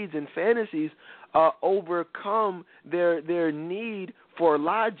sexual needs and fantasies overcome their need for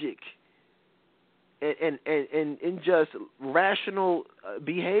logic and just rational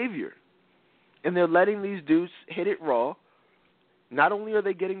behavior. And they're letting these dudes hit it raw. Not only are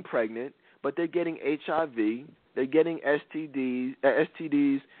they getting pregnant, but they're getting HIV, they're getting STDs,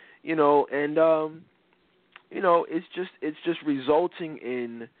 it's just resulting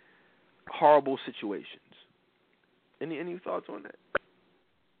in horrible situations. Any thoughts on that?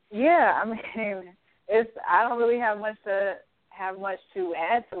 Yeah, I mean, I don't really have much to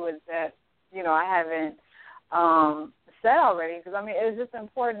add to it that I haven't said already, because I mean it's just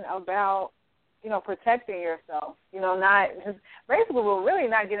important about protecting yourself. Not just basically we're really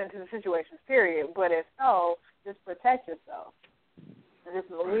not getting into the situation, period. But if so, just protect yourself.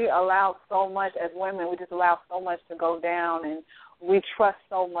 We allow so much as women. We just allow so much to go down, and we trust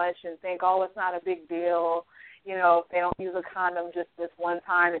so much and think, oh, it's not a big deal. If they don't use a condom just this one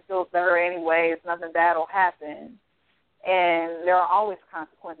time, it feels better anyway. It's nothing bad will happen. And there are always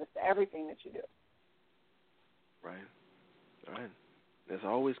consequences to everything that you do. Right. There's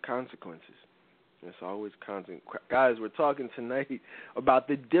always consequences. Guys, we're talking tonight about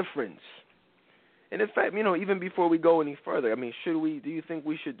the difference. And in fact, even before we go any further, do you think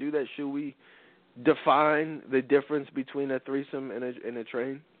we should do that? Should we define the difference between a threesome and a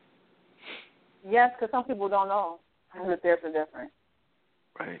train? Yes, because some people don't know that there's a difference.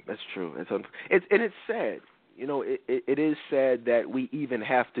 Right, that's true. It's sad. It is sad that we even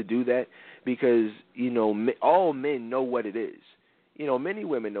have to do that because, all men know what it is. Many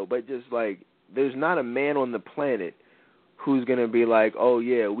women know, but just like there's not a man on the planet who's going to be like, oh,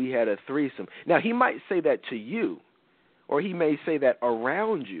 yeah, we had a threesome. Now, he might say that to you, or he may say that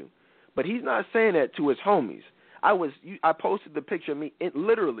around you, but he's not saying that to his homies. I posted the picture of me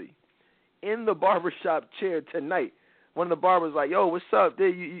literally in the barbershop chair tonight. One of the barbers like, yo, what's up,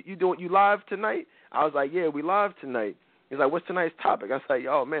 dude? You live tonight? I was like, yeah, we live tonight. He's like, what's tonight's topic? I was like,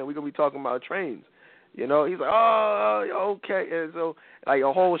 oh, man, we're going to be talking about trains. He's like, oh, okay. And so, like,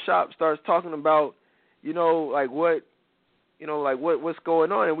 a whole shop starts talking about, what's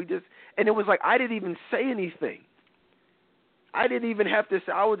going on. And it was like, I didn't even say anything. I didn't even have to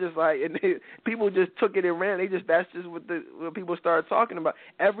say, I was just like, and people just took it and ran. That's just what people started talking about.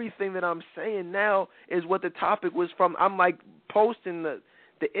 Everything that I'm saying now is what the topic was from. I'm like posting the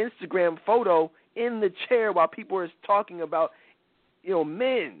Instagram photo in the chair while people are talking about,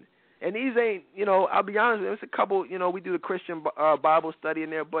 men. And these ain't, I'll be honest, there's a couple, we do the Christian Bible study in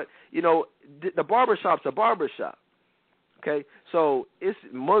there, but, the barbershop's a barbershop. Okay, so it's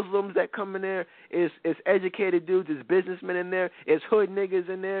Muslims that come in there, it's educated dudes, it's businessmen in there, it's hood niggas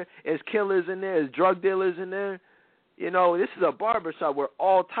in there, it's killers in there, it's drug dealers in there. This is a barbershop where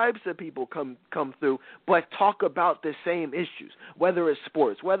all types of people come through, but talk about the same issues, whether it's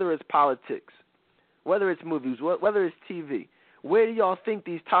sports, whether it's politics, whether it's movies, whether it's TV. Where do y'all think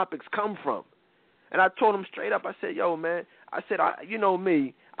these topics come from? And I told them straight up, I said, yo, man, I said, I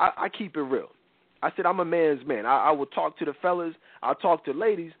keep it real. I said, I'm a man's man. I will talk to the fellas. I'll talk to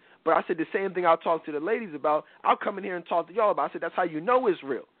ladies. But I said the same thing I'll talk to the ladies about, I'll come in here and talk to y'all about. I said, that's how you know it's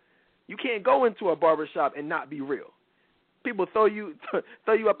real. You can't go into a barbershop and not be real. People throw you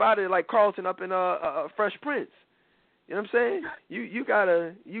up out of it like Carlton up in Fresh Prince. You know what I'm saying? You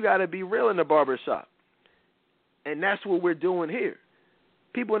gotta be real in the barbershop. And that's what we're doing here.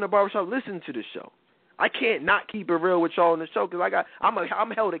 People in the barbershop listen to the show. I can't not keep it real with y'all on the show because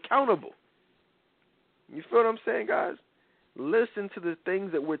I'm held accountable. You feel what I'm saying, guys? Listen to the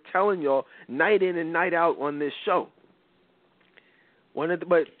things that we're telling y'all night in and night out on this show.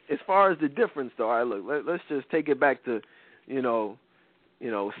 But as far as the difference, though, all right, let's just take it back to,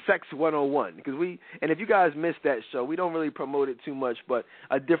 Sex 101. And if you guys missed that show, we don't really promote it too much, but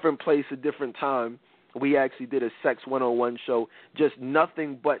a different place, a different time, we actually did a Sex 101 show, just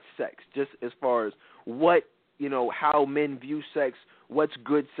nothing but sex, just as far as what, how men view sex, what's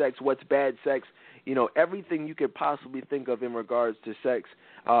good sex, what's bad sex. Everything you could possibly think of in regards to sex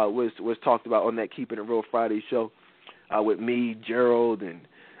was talked about on that Keeping It Real Friday show with me, Gerald, and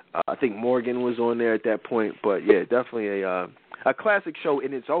I think Morgan was on there at that point. But, yeah, definitely a classic show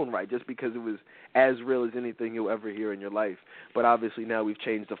in its own right, just because it was as real as anything you'll ever hear in your life. But obviously now we've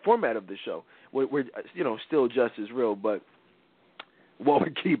changed the format of the show. We're still just as real, but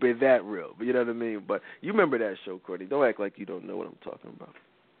won't keep it that real. But you know what I mean? But you remember that show, Courtney. Don't act like you don't know what I'm talking about.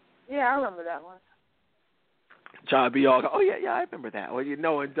 Yeah, I remember that one. Trying to be all, oh, yeah, I remember that. Well,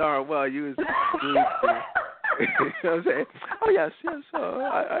 and darn well you was you know what I'm saying? Oh, yes,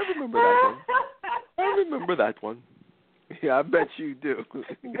 I remember that one. I remember that one. Yeah, I bet you do.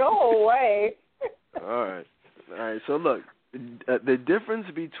 Go away. All right. So, look, the difference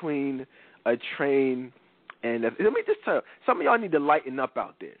between a train and let me just tell you, some of y'all need to lighten up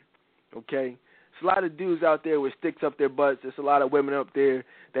out there, okay? There's a lot of dudes out there with sticks up their butts. There's a lot of women up there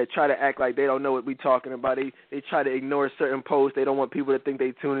that try to act like they don't know what we're talking about. They try to ignore certain posts. They don't want people to think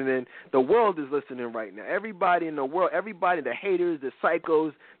they're tuning in. The world is listening right now. Everybody in the world, the haters, the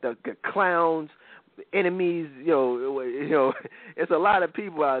psychos, the clowns, the enemies, it's a lot of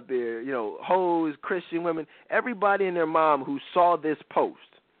people out there, hoes, Christian women. Everybody and their mom who saw this post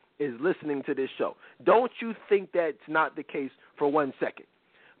is listening to this show. Don't you think that's not the case for 1 second.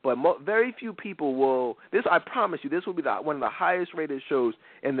 But very few people will. This, I promise you, this will be one of the highest rated shows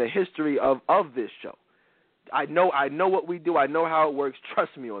in the history of this show. I know what we do. I know how it works.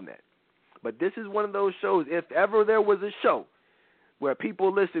 Trust me on that. But this is one of those shows. If ever there was a show where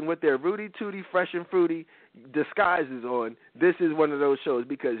people listen with their Rudy Tooty Fresh and Fruity disguises on, this is one of those shows,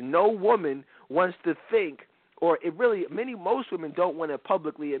 because no woman wants to think, or most women don't want to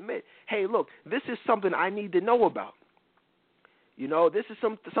publicly admit, hey, look, this is something I need to know about. You know, this is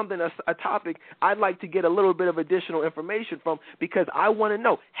something, a topic I'd like to get a little bit of additional information from, because I want to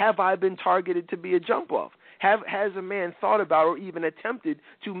know, have I been targeted to be a jump-off? Has a man thought about or even attempted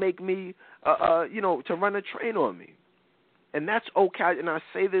to make me, to run a train on me? And that's okay. And I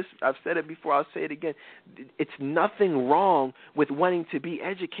say this, I've said it before, I'll say it again. It's nothing wrong with wanting to be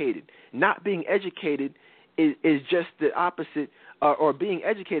educated. Not being educated is just the opposite, or being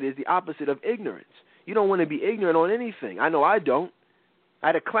educated is the opposite of ignorance. You don't want to be ignorant on anything. I know I don't. I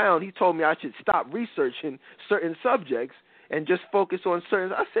had a clown, he told me I should stop researching certain subjects and just focus on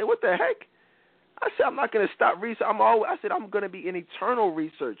certain. I said, what the heck? I said, I'm not going to stop research. I said, I'm going to be an eternal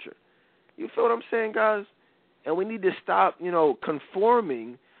researcher. You feel what I'm saying, guys? And we need to stop,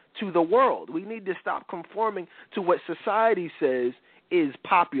 conforming to the world. We need to stop conforming to what society says is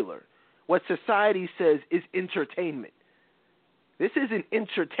popular, what society says is entertainment. This isn't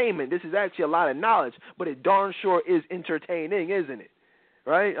entertainment. This is actually a lot of knowledge, but it darn sure is entertaining, isn't it?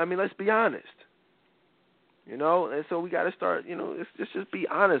 Right? I mean, let's be honest. And so we got to start, let's just be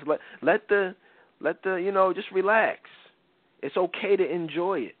honest. Let the just relax. It's okay to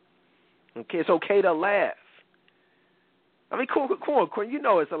enjoy it. Okay, it's okay to laugh. I mean, cool.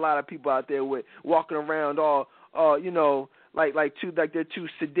 It's a lot of people out there walking around all, like they're too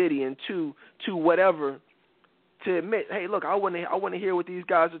sedity and too whatever to admit, hey, look, I want to hear what these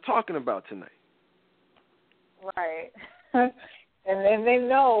guys are talking about tonight. Right, and then they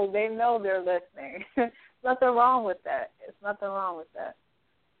know they're listening. Nothing wrong with that. It's nothing wrong with that.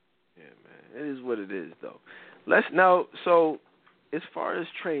 Yeah, man, it is what it is, though. So as far as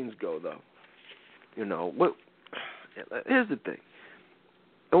trains go, though, here's the thing,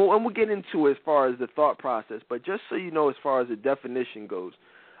 and we'll get into it as far as the thought process, but just so you know, as far as the definition goes,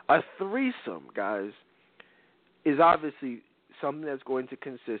 a threesome, guys, is obviously something that's going to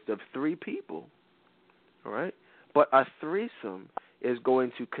consist of 3 people, all right? But a threesome is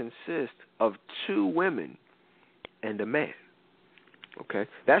going to consist of 2 women and a man, okay?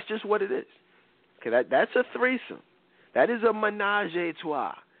 That's just what it is. Okay, that's a threesome. That is a menage a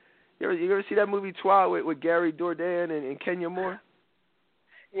trois. You ever see that movie Trois with Gary Dourdan and Kenya Moore?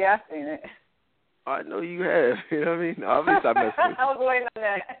 Yeah, I've seen it. I know you have. You know what I mean? Obviously, I messed with you. I was waiting on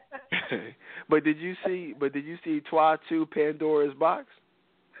that. But did you see Trois 2, Pandora's Box?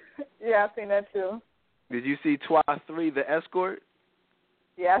 Yeah, I've seen that too. Did you see Trois 3, The Escort?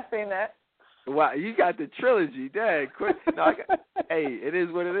 Yeah, I've seen that. Wow, you got the trilogy, Dad. No, hey, it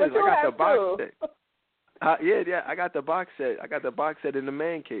is what it is. But I got the box set. Yeah, I got the box set. I got the box set in the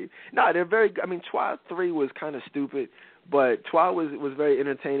man cave. No, they're very. I mean, Trois 3 was kind of stupid, but Trois was very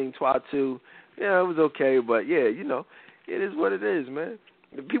entertaining. Trois 2, yeah, it was okay, but yeah, it is what it is, man.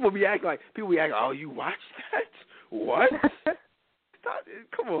 People be acting, oh, you watched that? What?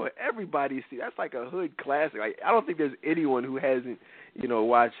 Come on, everybody see. That's like a hood classic. Like, I don't think there's anyone who hasn't,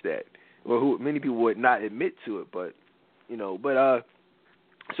 watched that, or who many people would not admit to it. But,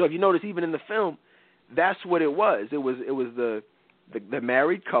 so if you notice, even in the film, that's what it was. It was the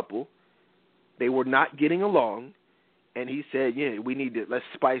married couple. They were not getting along, and he said, yeah, let's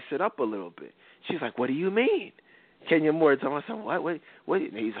spice it up a little bit. She's like, what do you mean? Kenya Moore telling myself, what?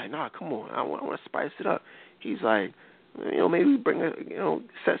 And he's like, nah, come on, I want to spice it up. He's like, maybe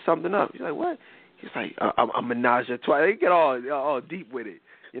set something up. He's like, what? He's like, a menage a trois. They get all deep with it.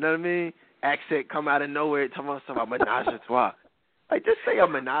 You know what I mean? Accent come out of nowhere, talking about something, a menage a trois. Like, just say a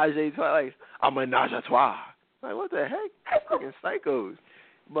menage a trois, like a menage a trois. Like, what the heck? Fucking psychos.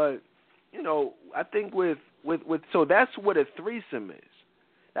 But I think with so that's what a threesome is.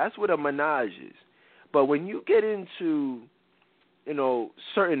 That's what a menage is. But when you get into,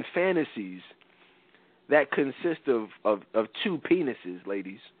 certain fantasies that consist of 2 penises,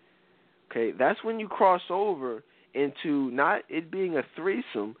 ladies, okay, that's when you cross over into not it being a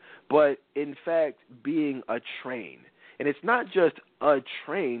threesome, but in fact being a train. And it's not just a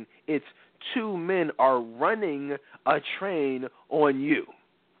train, it's 2 men are running a train on you.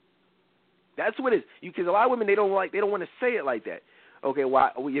 That's what it is. Because a lot of women, they don't want to say it like that. Okay,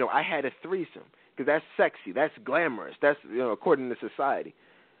 well, I had a threesome. Because that's sexy, that's glamorous, that's according to society.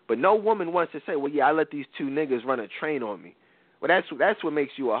 But no woman wants to say, well, yeah, I let these 2 niggas run a train on me. Well, that's what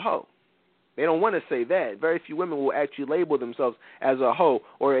makes you a hoe. They don't want to say that. Very few women will actually label themselves as a hoe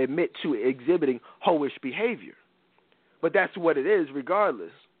or admit to exhibiting hoish behavior. But that's what it is,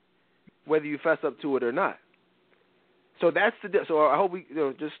 regardless, whether you fess up to it or not. So that's so I hope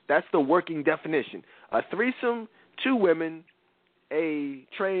that's the working definition: a threesome, 2 women, a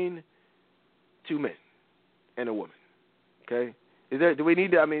train, 2 men, and a woman. Okay. Do we need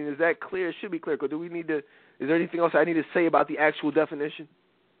to? I mean, is that clear? It should be clear. Do we need to? Is there anything else I need to say about the actual definition?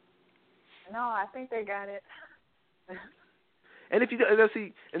 No, I think they got it. And if you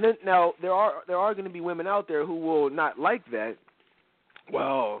see, and then now there are going to be women out there who will not like that.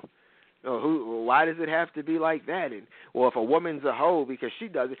 Well, why does it have to be like that? And well, if a woman's a hoe because she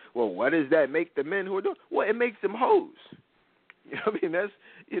does it, well, what does that make the men who are doing? Well, it makes them hoes. You know what I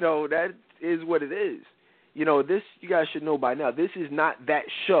mean? That is what it is. This, you guys should know by now, this is not that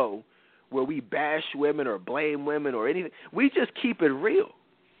show where we bash women or blame women or anything. We just keep it real.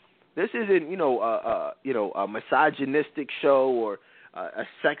 This isn't, a misogynistic show or a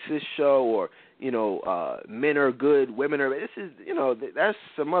sexist show or, men are good, women are. This is, that's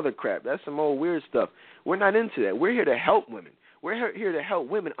some other crap. That's some old weird stuff. We're not into that. We're here to help women. We're here to help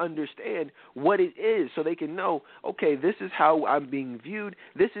women understand what it is so they can know, okay, this is how I'm being viewed.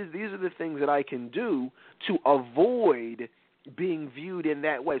 These are the things that I can do to avoid being viewed in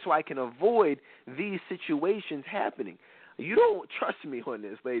that way, so I can avoid these situations happening. You don't trust me on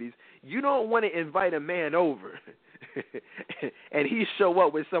this, ladies. You don't want to invite a man over and he show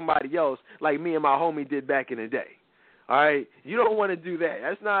up with somebody else like me and my homie did back in the day. All right? You don't want to do that.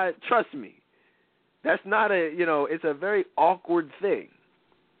 That's not, trust me. That's not it's a very awkward thing.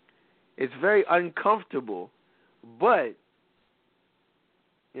 It's very uncomfortable, but,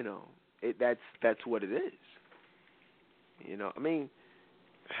 that's what it is.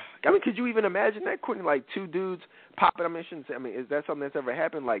 Could you even imagine that, Courtney? Like 2 dudes popping. Is that something that's ever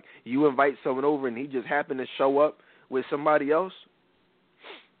happened? Like you invite someone over and he just happened to show up with somebody else?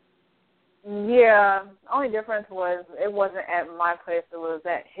 Yeah. Only difference was it wasn't at my place. It was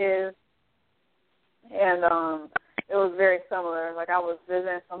at his. And it was very similar. Like I was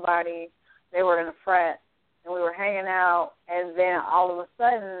visiting somebody. They were in a frat. And we were hanging out. And then all of a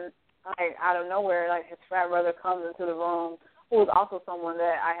sudden, like out of nowhere, like his frat brother comes into the room, who was also someone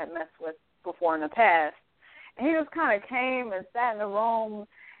that I had messed with before in the past. And he just kind of came and sat in the room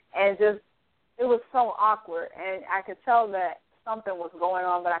and it was so awkward. And I could tell that something was going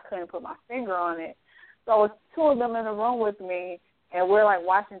on, but I couldn't put my finger on it. So it was 2 of them in the room with me, and we're, like,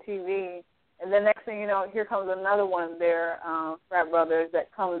 watching TV. And the next thing you know, here comes another one of their frat brothers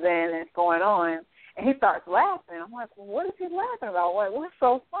that comes in and it's going on. And he starts laughing. I'm like, well, what is he laughing about? What's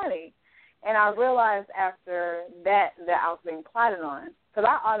so funny? And I realized after that I was being plotted on because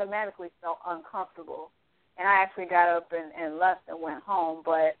I automatically felt uncomfortable. And I actually got up and left and went home.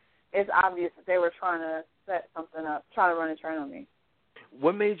 But it's obvious that they were trying to set something up, trying to run a train on me.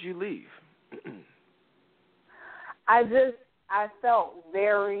 What made you leave? I felt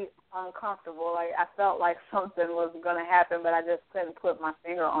very uncomfortable. Like I felt like something was going to happen, but I just couldn't put my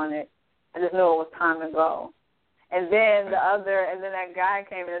finger on it. I just knew it was time to go. And then that guy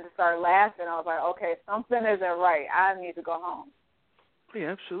came in and started laughing. I was like, okay, something isn't right. I need to go home.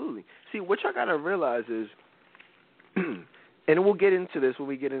 Yeah, absolutely. See, what y'all got to realize is, and we'll get into this when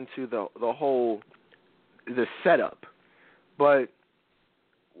we get into the setup, but,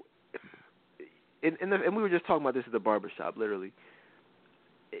 and we were just talking about this at the barbershop, literally.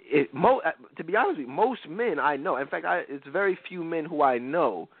 To be honest with you, most men I know, in fact, it's very few men who I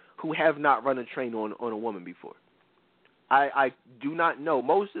know who have not run a train on a woman before. I do not know.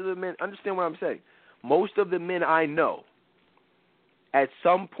 Most of the men, understand what I'm saying, most of the men I know at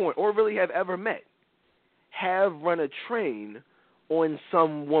some point, or really have ever met, have run a train on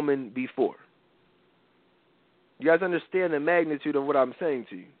some woman before. You guys understand the magnitude of what I'm saying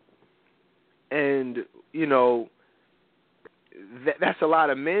to you? And, that's a lot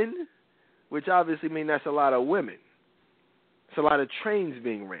of men, which obviously means that's a lot of women. It's a lot of trains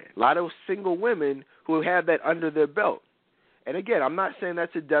being ran. A lot of single women who have that under their belt. And again, I'm not saying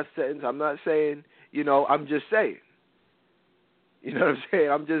that's a death sentence. I'm not saying, I'm just saying. You know what I'm saying?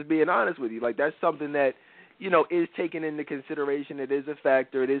 I'm just being honest with you. Like, that's something that, is taken into consideration. It is a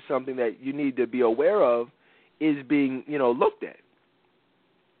factor. It is something that you need to be aware of is being, looked at.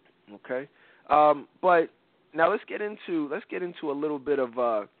 Okay? But now let's get into a little bit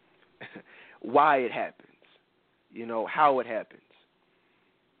of why it happens. How it happens.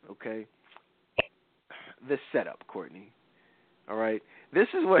 Okay? The setup, Courtney. All right? This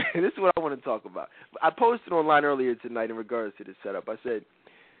is what I want to talk about. I posted online earlier tonight in regards to the setup. I said,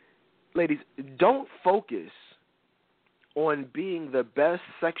 ladies, don't focus on being the best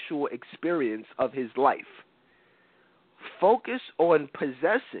sexual experience of his life. Focus on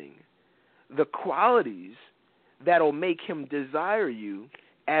possessing the qualities that'll make him desire you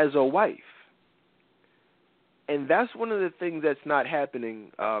as a wife. And that's one of the things that's not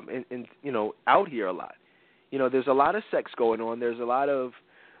happening in out here a lot. There's a lot of sex going on. There's a lot of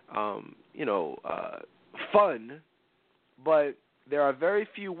fun, but there are very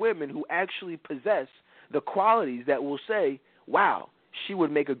few women who actually possess the qualities that will say, wow, she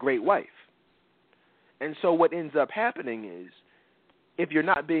would make a great wife. And so what ends up happening is, if you're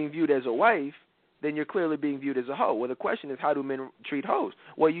not being viewed as a wife, then you're clearly being viewed as a hoe. Well, the question is, how do men treat hoes?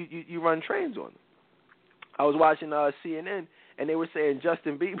 Well, you run trains on them. I was watching CNN, and they were saying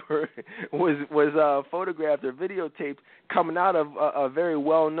Justin Bieber was photographed or videotaped coming out of a very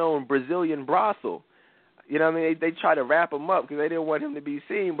well-known Brazilian brothel. You know what I mean? They tried to wrap him up because they didn't want him to be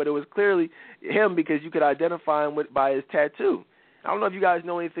seen, but it was clearly him because you could identify him by his tattoo. I don't know if you guys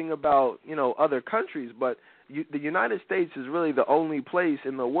know anything about, other countries, but the United States is really the only place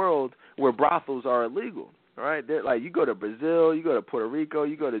in the world where brothels are illegal. All right? They're, like, you go to Brazil, you go to Puerto Rico,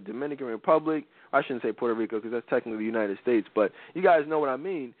 you go to Dominican Republic. I shouldn't say Puerto Rico because that's technically the United States, but you guys know what I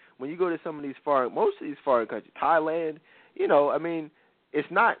mean. When you go to some of these most of these foreign countries, Thailand, it's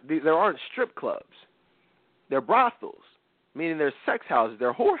not, there aren't strip clubs. They're brothels, meaning they're sex houses,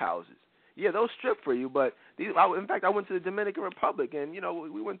 they're whore houses. Yeah, they'll strip for you, but in fact, I went to the Dominican Republic, and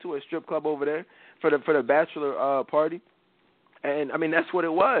we went to a strip club over there for the bachelor party, and I mean that's what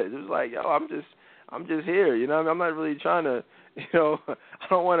it was. It was like, yo, I'm just here, I'm not really trying to, I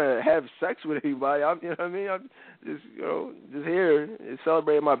don't want to have sex with anybody. I'm just just here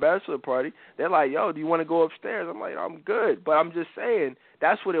celebrating my bachelor party. They're like, yo, do you want to go upstairs? I'm like, I'm good, but I'm just saying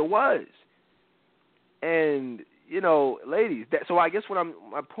that's what it was. And, ladies, so I guess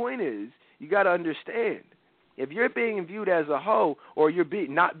my point is, you got to understand, if you're being viewed as a hoe or you're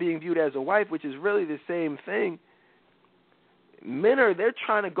not being viewed as a wife, which is really the same thing, they're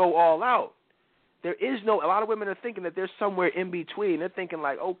trying to go all out. There is a lot of women are thinking that there's somewhere in between. They're thinking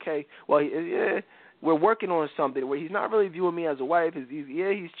like, okay, well, yeah, we're working on something where he's not really viewing me as a wife.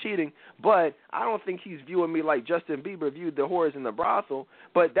 He's cheating, but I don't think he's viewing me like Justin Bieber viewed the whores in the brothel.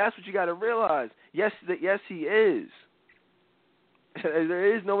 But that's what you got to realize. Yes, he is.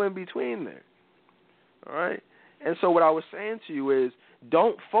 There is no in between there. All right? And so what I was saying to you is,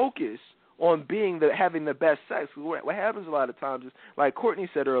 don't focus on having the best sex. What happens a lot of times is, like Courtney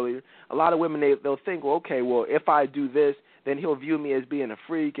said earlier, a lot of women, they'll think, well, okay, well, if I do this, then he'll view me as being a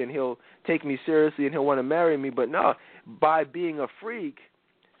freak and he'll take me seriously and he'll want to marry me. But no, by being a freak,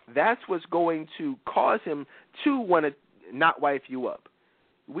 that's what's going to cause him to want to not wife you up.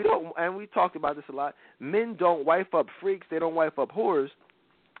 We talked about this a lot. Men don't wife up freaks. They don't wife up whores.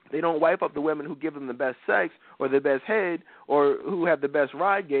 They don't wife up the women who give them the best sex or the best head or who have the best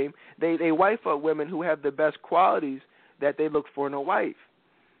ride game. They wife up women who have the best qualities that they look for in a wife.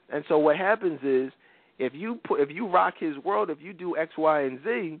 And so what happens is, if you rock his world, if you do X, Y, and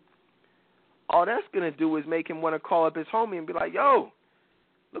Z, all that's going to do is make him want to call up his homie and be like, yo,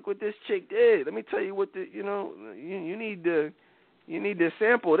 look what this chick did. Let me tell you what you need to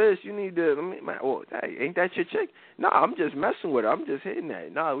sample this. You need to, hey, ain't that your chick? No, I'm just messing with her. I'm just hitting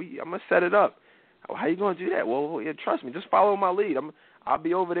that. No, I'm going to set it up. How you going to do that? Well, yeah, trust me. Just follow my lead. I'll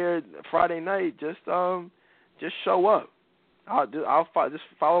be over there Friday night. Just show up. I'll just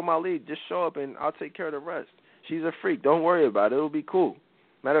follow my lead. Just show up, and I'll take care of the rest. She's a freak. Don't worry about it. It'll be cool.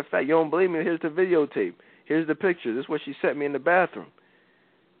 Matter of fact, you don't believe me? Here's the videotape. Here's the picture. This is what she sent me in the bathroom.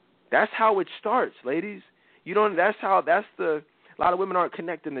 That's how it starts, ladies. A lot of women aren't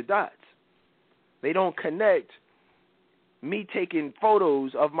connecting the dots. They don't connect me taking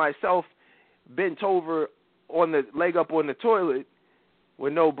photos of myself bent over on the leg up on the toilet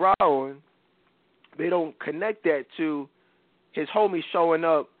with no bra on. They don't connect that to his homie showing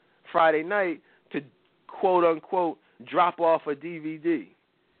up Friday night to, quote unquote, drop off a DVD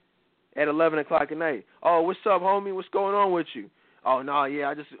at 11 o'clock at night. Oh, what's up, homie? What's going on with you? Oh, no, yeah,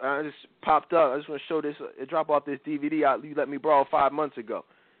 I just popped up. I just want to show this, drop off this DVD you let me borrow 5 months ago.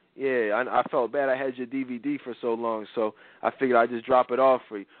 Yeah, I felt bad I had your DVD for so long, so I figured I'd just drop it off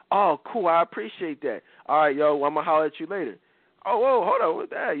for you. Oh, cool, I appreciate that. All right, yo, I'm going to holler at you later. Oh, whoa, hold on with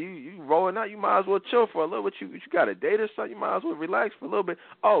that. You rolling out, you might as well chill for a little bit. You got a date or something? You might as well relax for a little bit.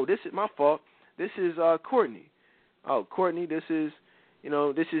 Oh, this is my fault. This is Courtney. Oh, Courtney, this is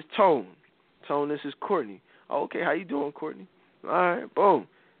Tone. Tone, this is Courtney. Oh, okay, how you doing, Courtney? All right, boom.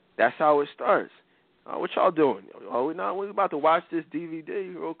 That's how it starts. What y'all doing? Oh, we're about to watch this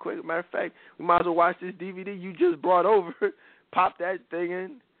DVD real quick. Matter of fact, we might as well watch this DVD you just brought over. Pop that thing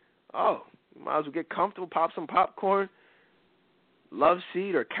in. Oh, you might as well get comfortable, pop some popcorn. love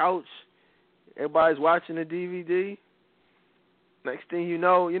seat or couch. Everybody's watching the DVD. Next thing you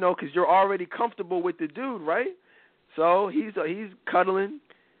know, because you're already comfortable with the dude, right? So he's cuddling.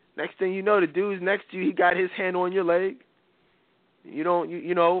 Next thing you know, the dude's next to you. He got his hand on your leg. You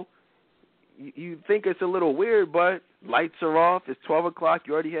think it's a little weird, but lights are off. It's 12 o'clock.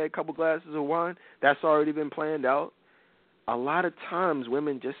 You already had a couple glasses of wine. That's already been planned out. A lot of times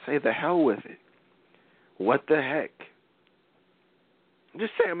women just say the hell with it. What the heck? I'm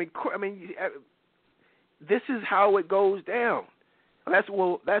just saying. I mean, this is how it goes down. That's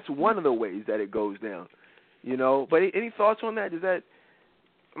one of the ways that it goes down. But any thoughts on that? Is that,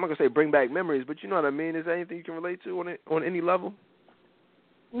 I'm not gonna say bring back memories, but you know what I mean? Is there anything you can relate to on any level?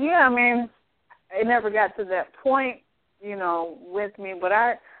 Yeah, I mean, it never got to that point, with me. But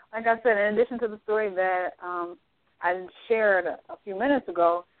like I said, in addition to the story that I shared a few minutes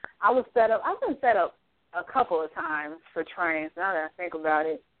ago, I've been set up a couple of times for trains, now that I think about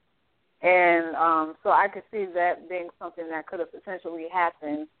it. And so I could see that being something that could have potentially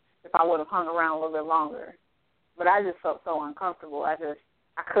happened if I would have hung around a little bit longer. But I just felt so uncomfortable. I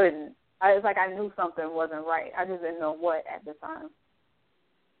couldn't. It's like I knew something wasn't right. I just didn't know what at the time.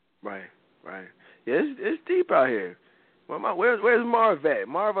 Right. Yeah, it's deep out here. Well, where's Marv at?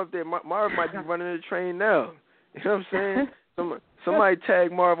 Marv up there. Marv might be running the train now. You know what I'm saying? Somebody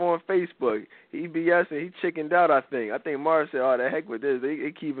tag Marv on Facebook. He BSing. He chickened out, I think. I think Marv said, oh, the heck with this.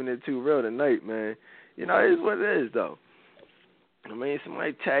 They keeping it too real tonight, man. It is what it is, though. I mean,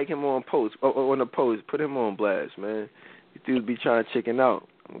 somebody tag him on the post. Put him on blast, man. These dudes be trying to chicken out.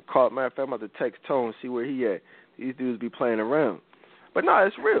 Matter of fact, I'm about to text Tone, see where he at. These dudes be playing around. But no,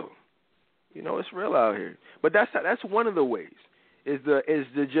 it's real. It's real out here. But that's one of the ways is to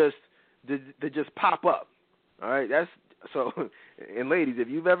just pop up. All right, so. And ladies, if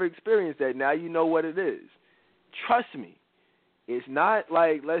you've ever experienced that, now you know what it is. Trust me, it's not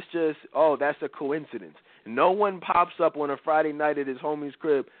like that's a coincidence. No one pops up on a Friday night at his homie's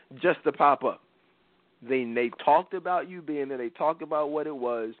crib just to pop up. They talked about you being there. They talked about what it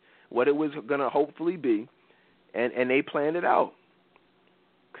was going to hopefully be, and they planned it out.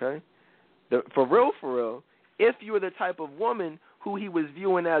 Okay? For real, if you were the type of woman who he was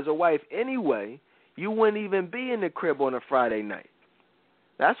viewing as a wife anyway, you wouldn't even be in the crib on a Friday night.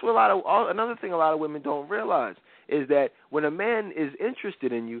 That's what another thing a lot of women don't realize is that when a man is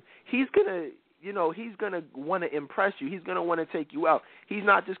interested in you, he's gonna want to impress you. He's gonna want to take you out. He's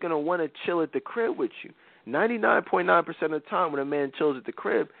not just gonna want to chill at the crib with you. 99.9% of the time, when a man chills at the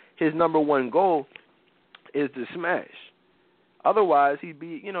crib, his number one goal is to smash. Otherwise, he'd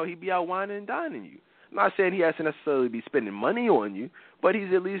be out whining and dining you. I'm not saying he has to necessarily be spending money on you, but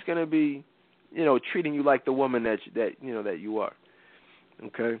he's at least gonna be, treating you like the woman that you are.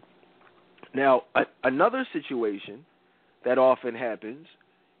 Okay. Now, another situation that often happens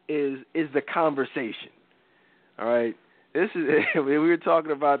is the conversation. All right. This is we were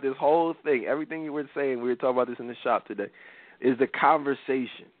talking about this whole thing. Everything you were saying, we were talking about this in the shop today. Is the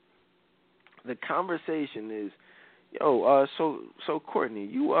conversation. The conversation is, so Courtney,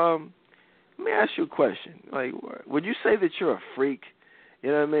 you let me ask you a question. Like, would you say that you're a freak? You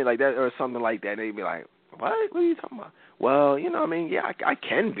know what I mean? Like that or something like that. And they'd be like, what are you talking about? Well, yeah, I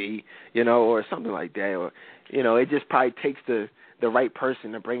can be, or something like that. Or, it just probably takes the right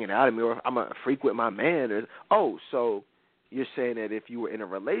person to bring it out of me. Or I'm a freak with my man. Or, so you're saying that if you were in a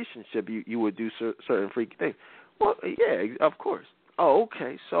relationship, you would do certain freaky things. Well, yeah, of course. Oh,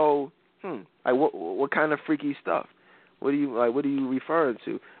 okay. So, like what kind of freaky stuff? What are you referring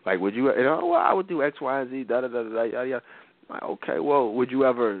to? Like, would you, well, I would do X, Y, and Z, da da da da da. Yeah. Okay, well, would you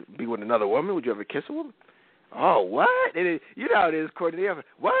ever be with another woman? Would you ever kiss a woman? Oh, what? You know how it is, Courtney.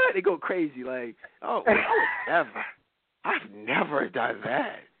 What? They go crazy. Like, oh, I would never. I've never done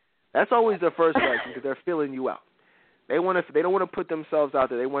that. That's always the first question because they're feeling you out. They don't want to put themselves out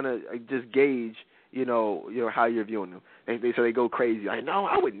there. They want to just gauge, how you're viewing them. So they go crazy. Like, no,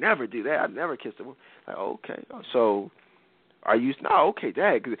 I would never do that. I'd never kiss a woman. Like, okay, so are you? No, okay,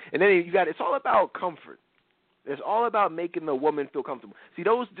 Dad. And then it's all about comfort. It's all about making the woman feel comfortable. See,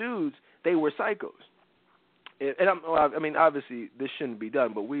 those dudes, they were psychos. And I mean, obviously, this shouldn't be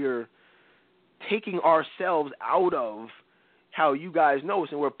done, but we are taking ourselves out of how you guys know us,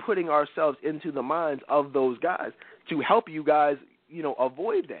 and we're putting ourselves into the minds of those guys to help you guys,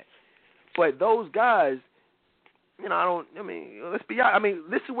 avoid that. But those guys, let's be honest. I mean,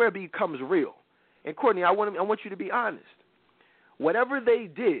 this is where it becomes real. And Courtney, I want you to be honest. Whatever they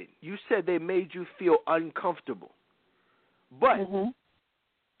did, you said they made you feel uncomfortable. But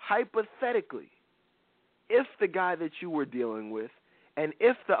hypothetically, if the guy that you were dealing with and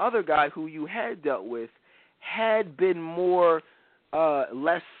if the other guy who you had dealt with had been more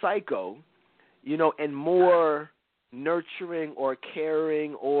less psycho, and more nurturing or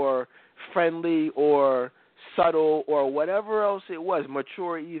caring or friendly or subtle or whatever else it was,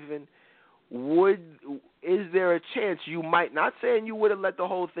 mature even, is there a chance you might, not saying you would have let the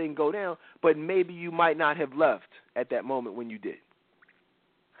whole thing go down, but maybe you might not have left at that moment when you did?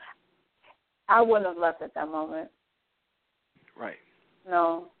 I wouldn't have left at that moment. Right.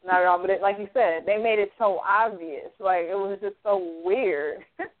 No, not at all. But like you said, they made it so obvious. Like, it was just so weird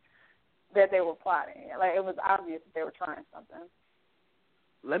that they were plotting. Like, it was obvious that they were trying something.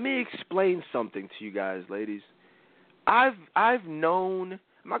 Let me explain something to you guys, ladies. I've known,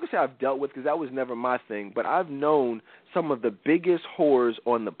 I'm not going to say I've dealt with, because that was never my thing, but I've known some of the biggest whores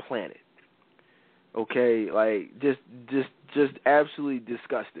on the planet. Okay? Like, just absolutely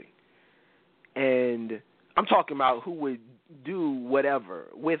disgusting. And I'm talking about who would do whatever,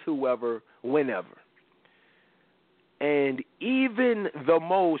 with whoever, whenever. And even the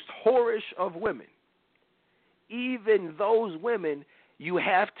most whorish of women, even those women, you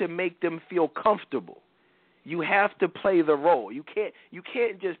have to make them feel comfortable. You have to play the role. You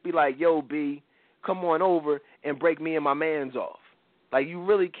can't just be like, yo, B, come on over and break me and my mans off. Like, you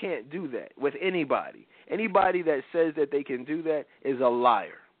really can't do that with anybody. Anybody that says that they can do that is a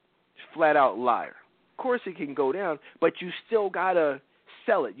liar, flat out liar. Of course it can go down, but you still got to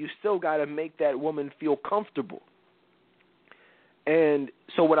sell it. You still got to make that woman feel comfortable. And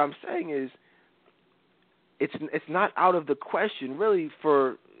so what I'm saying is, it's not out of the question, really,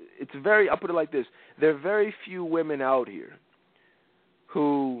 I'll put it like this. There are very few women out here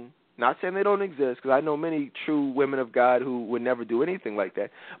who, not saying they don't exist, because I know many true women of God who would never do anything like that,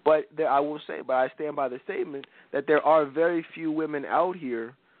 but I stand by the statement that there are very few women out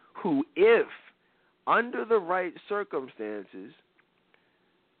here who, if under the right circumstances,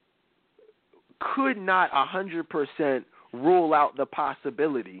 could not 100% rule out the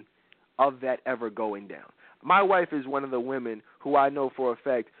possibility of that ever going down. My wife is one of the women who I know for a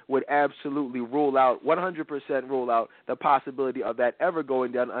fact would absolutely 100% rule out the possibility of that ever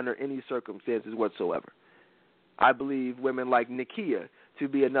going down under any circumstances whatsoever. I believe women like Nakia to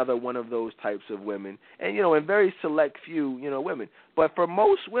be another one of those types of women, and, and very select few, women. But for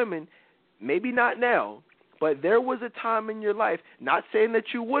most women, maybe not now, but there was a time in your life, not saying that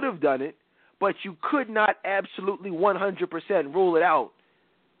you would have done it, but you could not absolutely 100% rule it out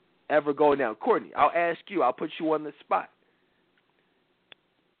ever going down. Courtney, I'll ask you, I'll put you on the spot.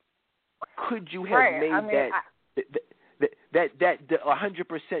 Could you have made that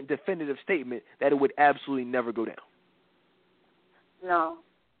 100% definitive statement that it would absolutely never go down? No.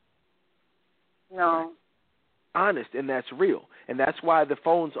 No. Honest, and that's real. And that's why the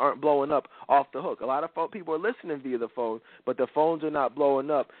phones aren't blowing up off the hook. A lot of people are listening via the phone, but the phones are not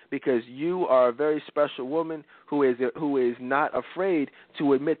blowing up because you are a very special woman who is not afraid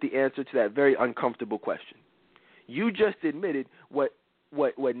to admit the answer to that very uncomfortable question. You just admitted what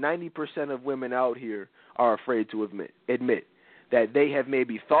 90% of women out here are afraid to admit, that they have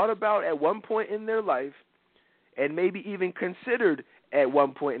maybe thought about at one point in their life and maybe even considered at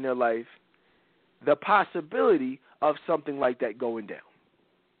one point in their life the possibility of something like that going down.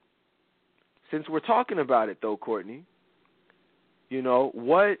 Since we're talking about it, though, Courtney,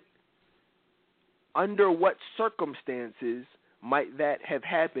 under what circumstances might that have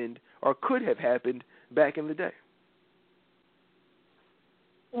happened or could have happened back in the day?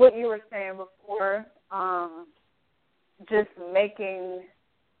 What you were saying before, just making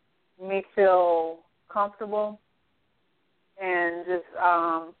me feel comfortable and just,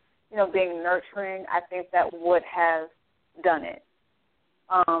 being nurturing, I think that would have done it.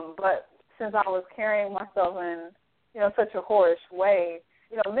 But since I was carrying myself in, such a whorish way,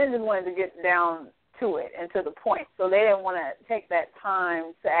 men just wanted to get down to it and to the point. So they didn't want to take that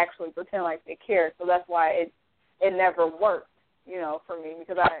time to actually pretend like they cared. So that's why it never worked, for me,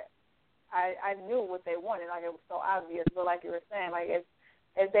 because I knew what they wanted. Like, it was so obvious. But like you were saying, like,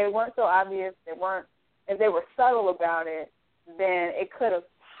 if they weren't so obvious, if they were subtle about it, then it could have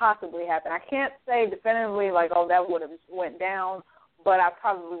possibly happened. I can't say definitively, like, oh, that would have went down, but I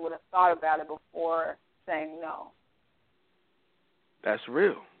probably would have thought about it before saying no. That's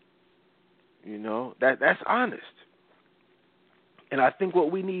real. That's honest. And I think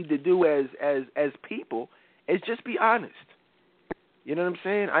what we need to do as people is just be honest. You know what I'm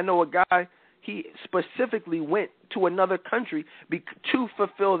saying? I know a guy, he specifically went to another country to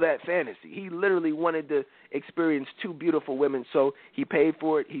fulfill that fantasy. He literally wanted to experience two beautiful women, so he paid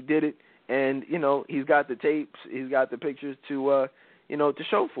for it, he did it, and, he's got the tapes, he's got the pictures to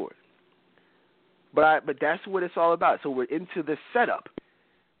show for it. But that's what it's all about. So we're into the setup.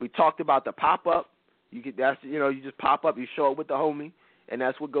 We talked about the pop-up, You just pop up, you show up with the homie, and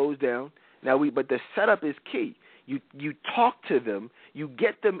that's what goes down. But the setup is key. You talk to them, you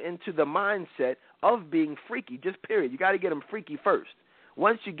get them into the mindset of being freaky, just period. You got to get them freaky first.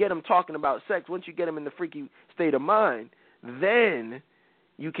 Once you get them talking about sex, once you get them in the freaky state of mind, then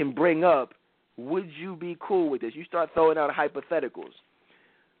you can bring up, would you be cool with this? You start throwing out hypotheticals.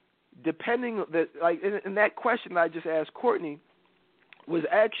 And that question that I just asked Courtney was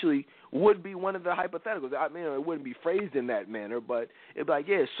actually would be one of the hypotheticals. I mean, it wouldn't be phrased in that manner, but it'd be like,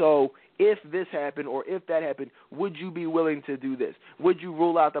 yeah, so if this happened or if that happened, would you be willing to do this? Would you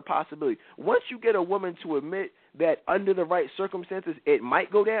rule out the possibility? Once you get a woman to admit that under the right circumstances it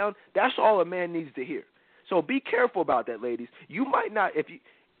might go down, that's all a man needs to hear. So be careful about that, ladies. You might not, if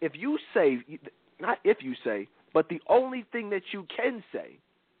you say, but the only thing that you can say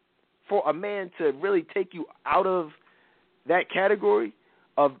for a man to really take you out of that category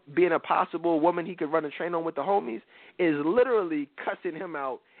of being a possible woman he could run a train on with the homies is literally cussing him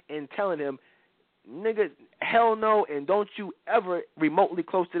out and telling him, nigga, hell no, and don't you ever remotely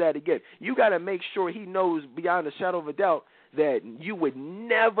close to that again. You got to make sure he knows beyond a shadow of a doubt that you would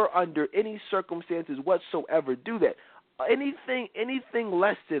never under any circumstances whatsoever do that. Anything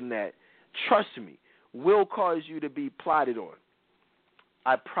less than that, trust me, will cause you to be plotted on.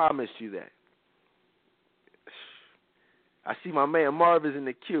 I promise you that. I see my man Marv is in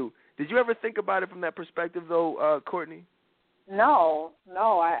the queue. Did you ever think about it from that perspective, though, Courtney? No,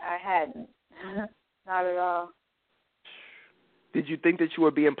 I hadn't. Not at all. Did you think that you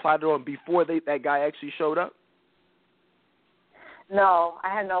were being plotted on before that guy actually showed up? No,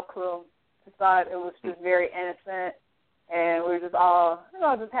 I had no clue. I thought it was just very innocent, and we were just all,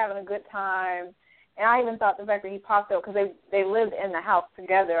 just having a good time. And I even thought the fact that he popped up, because they lived in the house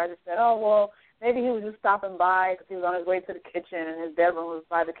together, I just said, oh, well, maybe he was just stopping by because he was on his way to the kitchen and his bedroom was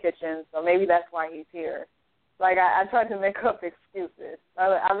by the kitchen, so maybe that's why he's here. Like, I tried to make up excuses.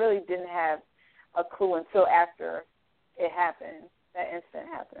 I really didn't have a clue until after it happened, that incident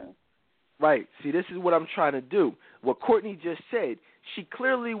happened. Right. See, this is what I'm trying to do. What Courtney just said, she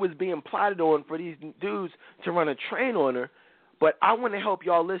clearly was being plotted on for these dudes to run a train on her, but I want to help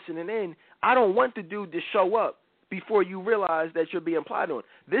y'all listening in. I don't want the dude to show up before you realize that you're being plotted on.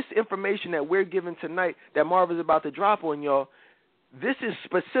 This information that we're giving tonight that Marv is about to drop on y'all, this is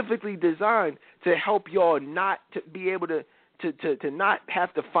specifically designed to help y'all not to be able to not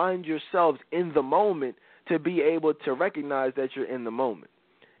have to find yourselves in the moment, to be able to recognize that you're in the moment.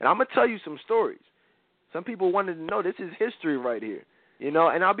 And I'm going to tell you some stories. Some people wanted to know this is history right here, and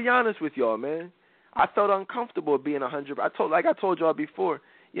I'll be honest with y'all, man. I felt uncomfortable being 100. I told y'all before,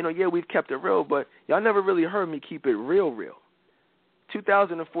 yeah, we've kept it real, but y'all never really heard me keep it real.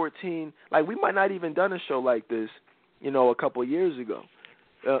 2014, we might not even done a show like this, a couple of years ago.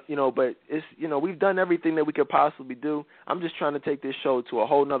 But it's, we've done everything that we could possibly do. I'm just trying to take this show to a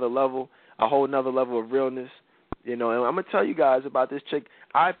whole nother level of realness, and I'm going to tell you guys about this chick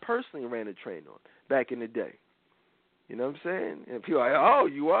I personally ran a train on back in the day. You know what I'm saying? And people are like, oh,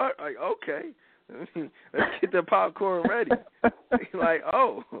 you are? Like, okay. Let's get the popcorn ready. He's like,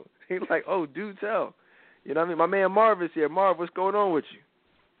 oh, do tell. You know what I mean? My man Marv is here. Marv, what's going on with you?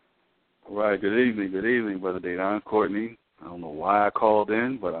 All right, good evening, Brother Dedan, Courtney. I don't know why I called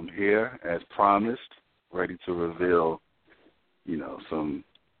in, but I'm here as promised, ready to reveal, some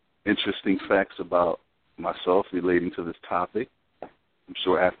interesting facts about myself relating to this topic. I'm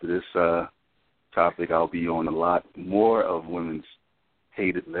sure after this topic I'll be on a lot more of women's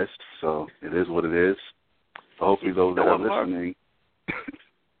hated list, so it is what it is. So hopefully those that are listening.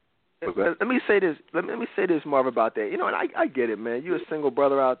 Let me say this, Marv, about that. And I get it, man. You're a single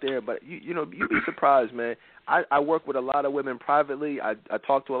brother out there, but you'd be surprised, man. I work with a lot of women privately. I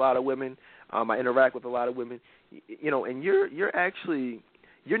talk to a lot of women. I interact with a lot of women. And you're actually,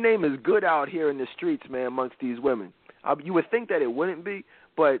 your name is good out here in the streets, man, amongst these women. You would think that it wouldn't be,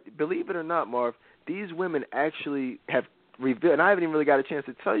 but believe it or not, Marv, these women actually have revealed, and I haven't even really got a chance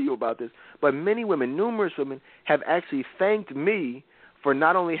to tell you about this, but many women, numerous women, have actually thanked me for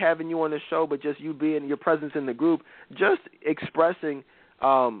not only having you on the show, but just you being, your presence in the group, just expressing,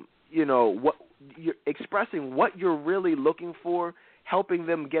 expressing what you're really looking for, helping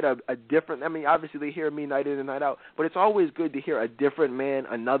them get a different, obviously they hear me night in and night out, but it's always good to hear a different man,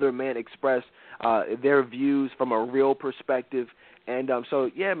 another man express their views from a real perspective. And so,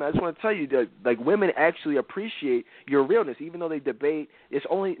 yeah, man, I just want to tell you that, women actually appreciate your realness, even though they debate. It's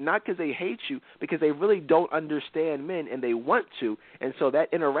only not because they hate you, because they really don't understand men, and they want to. And so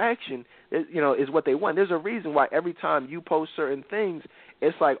that interaction, is what they want. There's a reason why every time you post certain things,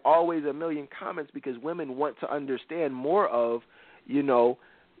 it's always a million comments, because women want to understand more of,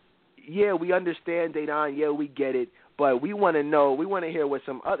 yeah, we understand, Dedan, yeah, we get it, but we want to know, we want to hear what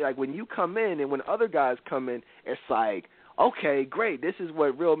some other, like when you come in and when other guys come in, it's like, okay, great, this is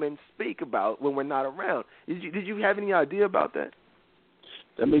what real men speak about when we're not around. Did you have any idea about that?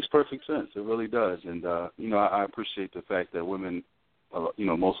 That makes perfect sense. It really does. And, I appreciate the fact that women,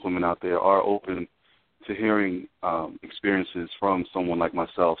 most women out there are open to hearing experiences from someone like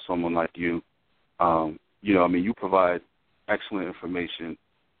myself, someone like you. You provide excellent information,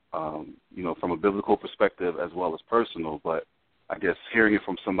 from a biblical perspective as well as personal, but I guess hearing it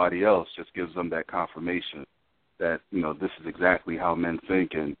from somebody else just gives them that confirmation that, this is exactly how men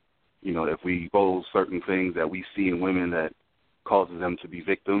think. And, if we expose certain things that we see in women that causes them to be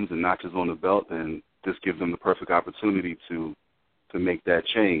victims and notches on the belt, then this gives them the perfect opportunity to make that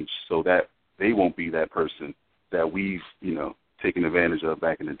change so that they won't be that person that we've, taken advantage of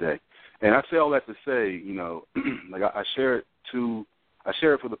back in the day. And I say all that to say, like I share it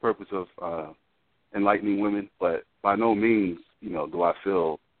for the purpose of enlightening women, but by no means, do I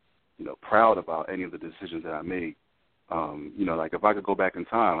feel, proud about any of the decisions that I made. Like if I could go back in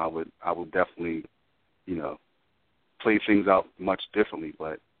time, I would definitely, play things out much differently,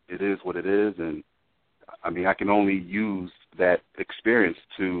 but it is what it is. And I can only use that experience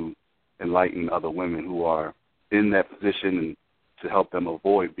to enlighten other women who are in that position and to help them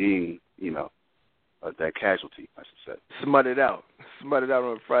avoid being, that casualty, I should say. Smut it out on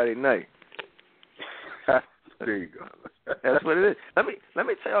a Friday night. There you go. That's what it is. Let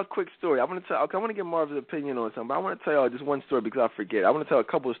me tell you a quick story. I want to get Marv's opinion on something, but I want to tell y'all just one story because I forget. I want to tell a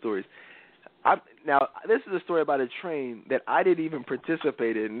couple of stories. Now, this is a story about a train that I didn't even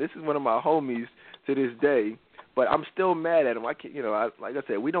participate in. This is one of my homies to this day, but I'm still mad at him. I can't, like I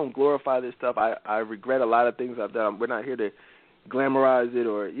said, we don't glorify this stuff. I regret a lot of things I've done. We're not here to glamorize it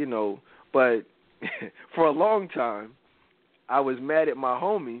or, but for a long time, I was mad at my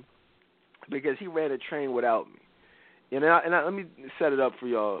homie because he ran a train without me. And let me set it up for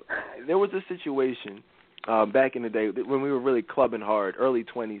y'all. There was a situation back in the day when we were really clubbing hard, early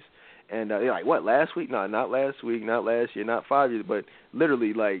 20s. And they're like, what, last week? No, not last week, not last year, not 5 years, but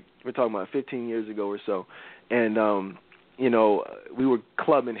literally, like, we're talking about 15 years ago or so. And, we were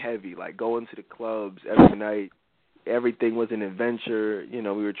clubbing heavy, like going to the clubs every night. Everything was an adventure. We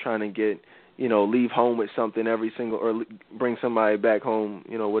were trying to get, leave home with something or bring somebody back home,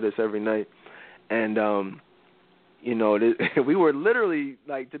 with us every night. And, we were literally,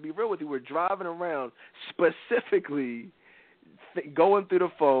 like, to be real with you, we're driving around specifically going through the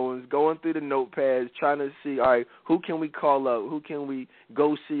phones, going through the notepads, trying to see, all right, who can we call up? Who can we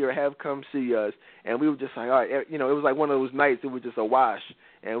go see or have come see us? And we were just like, all right, it was like one of those nights. It was just a wash.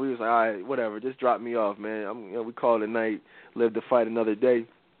 And we was like, all right, whatever, just drop me off, man. We call it a night, live to fight another day.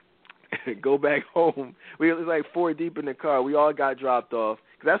 Go back home. It was like 4 deep in the car. We all got dropped off.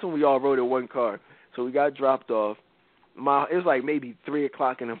 Because that's when we all rode in one car. So we got dropped off. It was like maybe 3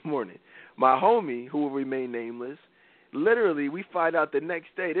 o'clock in the morning. My homie, who will remain nameless, literally, we find out the next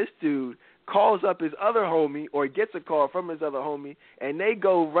day, this dude calls up his other homie or gets a call from his other homie, and they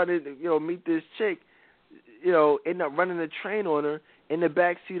go running, meet this chick, end up running the train on her in the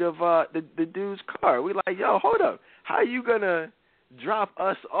backseat of the dude's car. We like, yo, hold up. How are you going to drop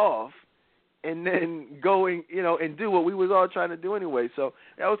us off and then going, and do what we was all trying to do anyway? So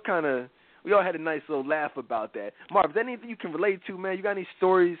that was kind of, we all had a nice little laugh about that. Marv, is there anything you can relate to, man? You got any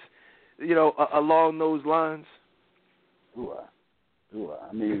stories, along those lines? Do I?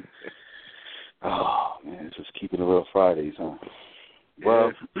 I mean, oh man, it's just keeping it real Fridays, huh? Yeah.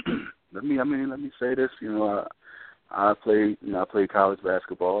 Well, let me say this. I played college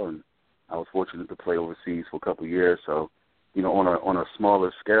basketball, and I was fortunate to play overseas for a couple of years. So, on a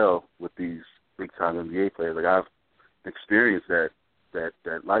smaller scale with these big time NBA players, like I've experienced that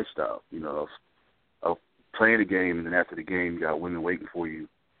lifestyle, of playing a game, and then after the game, you got women waiting for you,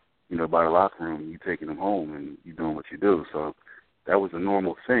 by the locker room, you taking them home, and you doing what you do. So that was a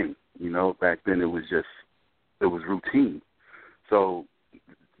normal thing. Back then it was routine. So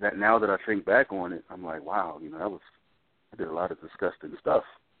that now that I think back on it, I'm like, wow, I did a lot of disgusting stuff.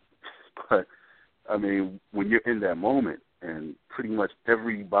 But I mean, when you're in that moment and pretty much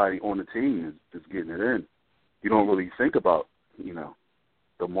everybody on the team is getting it in, you don't really think about,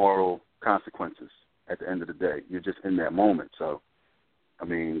 the moral consequences at the end of the day. You're just in that moment. So, I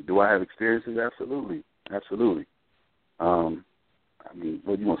mean, do I have experiences? Absolutely.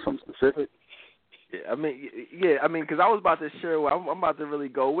 What, you want something specific? Yeah, because I was about to share. I'm about to really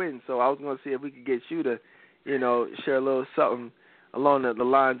go in, so I was going to see if we could get you to, share a little something along the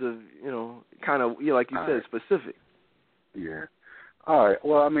lines of, kind of, like you All said, right. specific. Yeah. All right.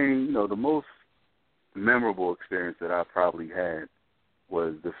 Well, I mean, the most memorable experience that I probably had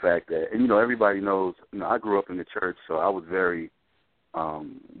was the fact that, and, you know, everybody knows, you know, I grew up in the church, so I was very,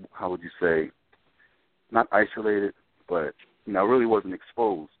 how would you say, not isolated, but, you know, I really wasn't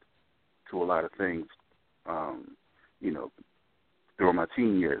exposed to a lot of things, you know, during my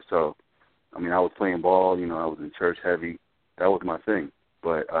teen years. So, I mean, I was playing ball, you know, I was in church heavy. That was my thing.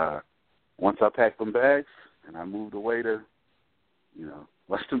 But once I packed them bags and I moved away to, you know,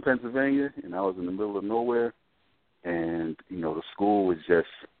 Western Pennsylvania, and I was in the middle of nowhere, and, you know, the school was just,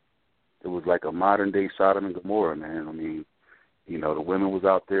 it was like a modern-day Sodom and Gomorrah, man. I mean, you know, the women was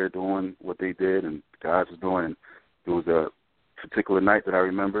out there doing what they did, and the guys was doing, and there was a particular night that I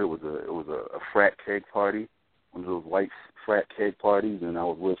remember. It was a frat keg party, one of those white frat keg parties, and I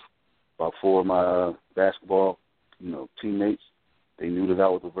was with about 4 of my basketball, you know, teammates. They knew that I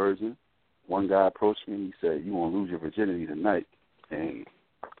was a virgin. One guy approached me and he said, "You won't lose your virginity tonight." And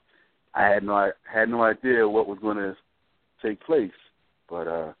I had no idea what was going to take place. But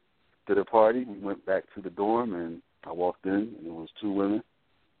to the party, we went back to the dorm, and I walked in, and there was 2 women.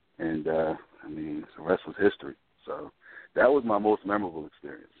 And, I mean, the rest was history. So that was my most memorable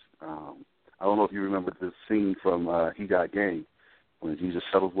experience. I don't know if you remember this scene from He Got Game, when Jesus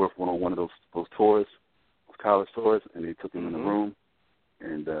Shuttlesworth went on one of those tours, those college tours, and they took him in the room.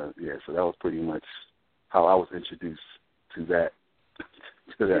 And, yeah, so that was pretty much how I was introduced to that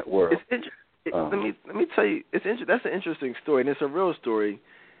world. Let me tell you, that's an interesting story, and it's a real story.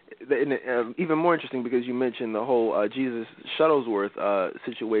 And, even more interesting because you mentioned the whole Jesus Shuttlesworth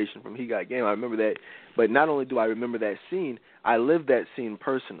situation from He Got Game. I remember that, but not only do I remember that scene, I lived that scene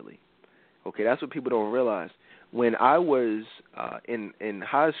personally. Okay, that's what people don't realize. When I was in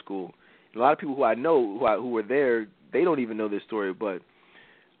high school, a lot of people who I know who were there, they don't even know this story, but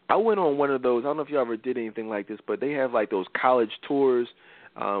I went on one of those, I don't know if you ever did anything like this, but they have like those college tours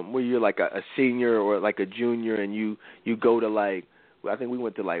where you're like a senior or like a junior, and you go to like, I think we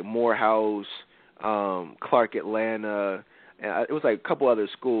went to like Morehouse, Clark Atlanta, and it was like a couple other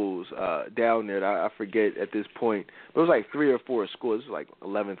schools down there that I forget at this point. But it was like 3 or 4 schools. It was like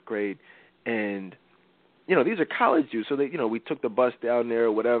 11th grade, and you know, these are college youth, so they, you know, we took the bus down there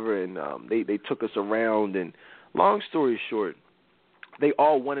or whatever, and they took us around. And long story short, they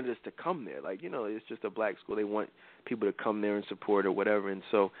all wanted us to come there. Like, you know, it's just a black school. They want people to come there and support or whatever. And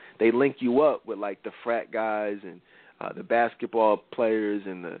so they link you up with like the frat guys and the basketball players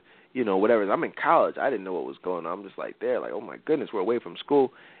and the, you know, whatever. I'm in college. I didn't know what was going on. I'm just like there, like, oh my goodness, we're away from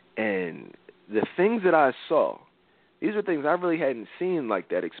school. And the things that I saw, these are things I really hadn't seen like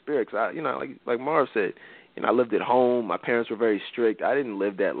that experience. I, you know, like Marv said, you know, I lived at home. My parents were very strict. I didn't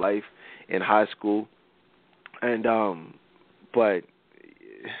live that life in high school. And but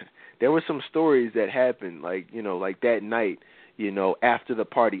there were some stories that happened, like, you know, like that night, you know, after the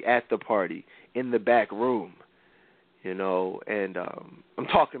party, at the party, in the back room, you know, and I'm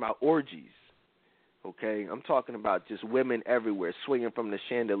talking about orgies, okay? I'm talking about just women everywhere swinging from the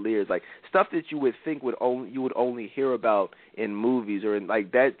chandeliers, like stuff that you would think you would only hear about in movies, or in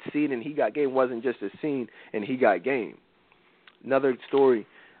like that scene in He Got Game wasn't just a scene in He Got Game. Another story,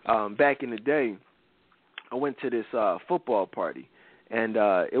 back in the day, I went to this football party, and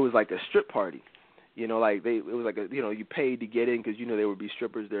it was like a strip party. You know, like it was like a, you know, you paid to get in because, you know, there would be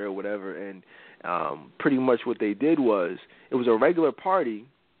strippers there or whatever. And pretty much what they did was, it was a regular party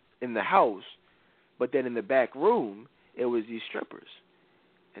in the house, but then in the back room, it was these strippers.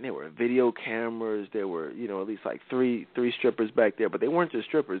 And there were video cameras. There were, you know, at least like three strippers back there. But they weren't just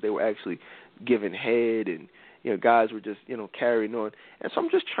strippers. They were actually giving head, and, you know, guys were just, you know, carrying on. And so I'm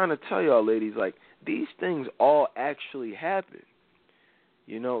just trying to tell y'all, ladies, like, these things all actually happen.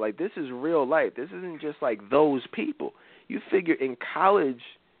 You know, like, this is real life. This isn't just like those people. You figure in college,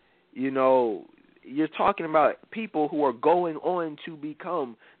 you know, you're talking about people who are going on to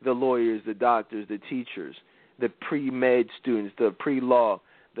become the lawyers, the doctors, the teachers, the pre-med students, the pre-law,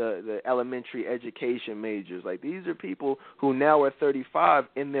 the elementary education majors. Like, these are people who now are 35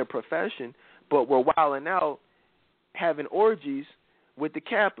 in their profession, but were wilding out, having orgies with the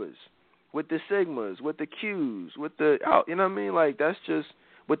Kappas, with the Sigmas, with the Qs, with the, you know what I mean? Like, that's just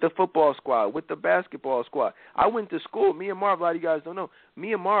with the football squad, with the basketball squad. I went to school. Me and Marv, a lot of you guys don't know,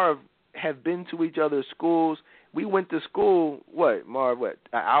 me and Marv have been to each other's schools. We went to school, Marv, an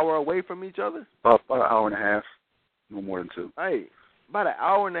hour away from each other? About an hour and a half, no more than 2. Hey, about an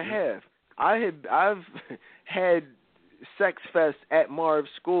hour and a half. I've had sex fest at Marv's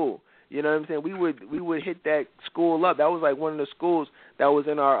school. You know what I'm saying? We would hit that school up. That was like one of the schools that was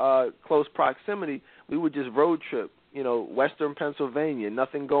in our close proximity. We would just road trip, you know, Western Pennsylvania,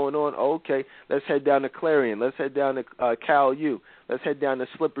 nothing going on. Oh, okay, let's head down to Clarion. Let's head down to Cal U. Let's head down to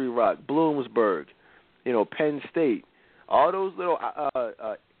Slippery Rock, Bloomsburg, you know, Penn State. all those little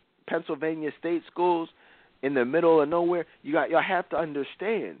Pennsylvania state schools in the middle of nowhere, y'all have to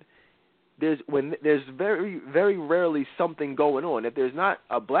understand. There's very, very rarely something going on. If there's not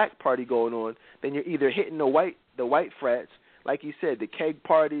a black party going on, then you're either hitting the white frats, like you said, the keg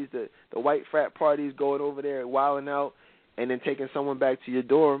parties, the white frat parties going over there and wilding out, and then taking someone back to your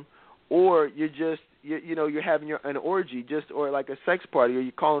dorm, or you're having an orgy, or like a sex party, or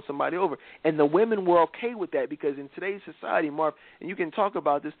you're calling somebody over. And the women were okay with that because in today's society, Marv, and you can talk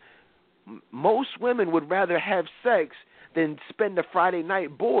about this, most women would rather have sex than spend a Friday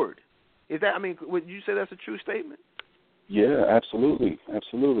night bored. Would you say that's a true statement? Yeah, absolutely.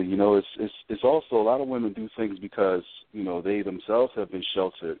 You know, it's also a lot of women do things because, you know, they themselves have been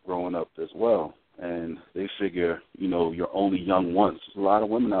sheltered growing up as well. And they figure, you know, you're only young once. There's a lot of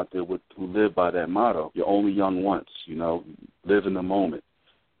women out there who live by that motto. You're only young once, you know, live in the moment.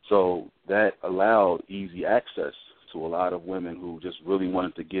 So that allowed easy access to a lot of women who just really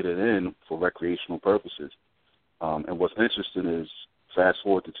wanted to get it in for recreational purposes. And what's interesting is, fast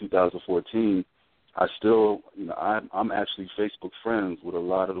forward to 2014, I still, you know, I'm actually Facebook friends with a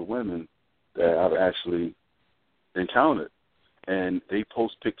lot of the women that I've actually encountered. And they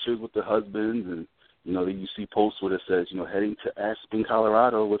post pictures with their husbands, and, you know, you see posts where it says, you know, heading to Aspen,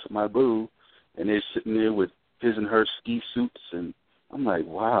 Colorado with my boo, and they're sitting there with his and her ski suits, and I'm like,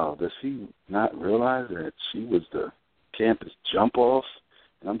 wow, does he not realize that she was the campus jump-off?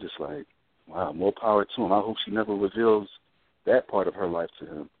 And I'm just like, wow, more power to him. I hope she never reveals that part of her life to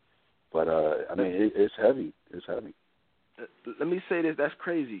him. But, it's heavy. It's heavy. Let me say this. That's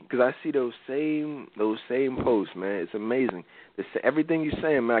crazy because I see those same posts, man. It's amazing. Everything you're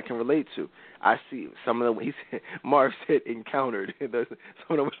saying, man, I can relate to. I see some of them. Marv said encountered. Some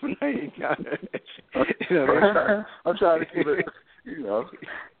of the women I encountered. You know what I mean? I'm trying to keep it, you know,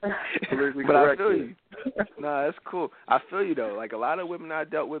 politically but correct. I feel you. Nah, that's cool. I feel you, though. Like, a lot of women I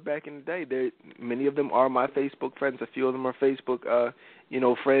dealt with back in the day, many of them are my Facebook friends. A few of them are Facebook,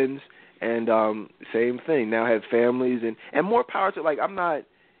 friends. And same thing. Now have families and more power to. Like, I'm not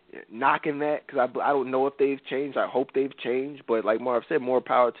knocking that because I don't know if they've changed. I hope they've changed. But like Marv said, more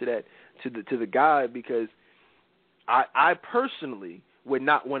power to that to the guy because I personally would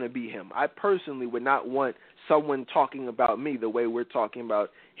not want to be him. I personally would not want someone talking about me the way we're talking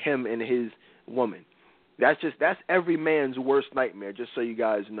about him and his woman. That's every man's worst nightmare. Just so you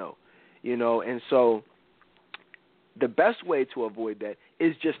guys know, you know. And so the best way to avoid that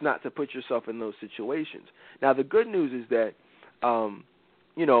is just not to put yourself in those situations. Now, the good news is that,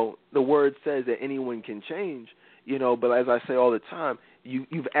 the word says that anyone can change, but as I say all the time,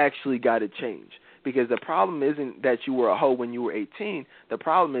 you've actually got to change because the problem isn't that you were a hoe when you were 18. The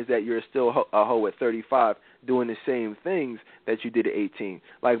problem is that you're still a hoe at 35 doing the same things that you did at 18.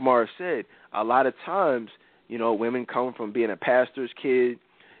 Like Marv said, a lot of times, women come from being a pastor's kid,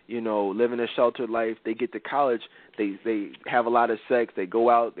 living a sheltered life. They get to college, they have a lot of sex, they go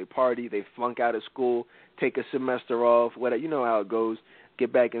out, they party, they flunk out of school, take a semester off, whatever. You know how it goes.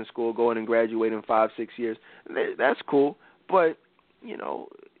 Get back in school, go in and graduate in 5-6 years. That's cool, but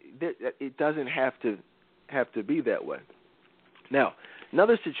it doesn't have to be that way. Now,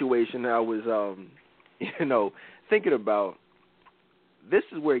 another situation I was thinking about. This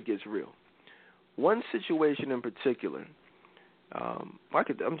is where it gets real. One situation in particular. I'm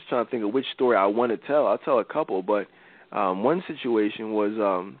just trying to think of which story I want to tell. I'll tell a couple, but one situation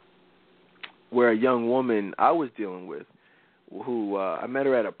was where a young woman I was dealing with, who I met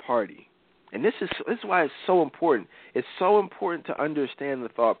her at a party, and this is why it's so important. It's so important to understand the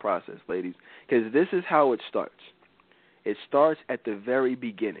thought process, ladies, because this is how it starts. It starts at the very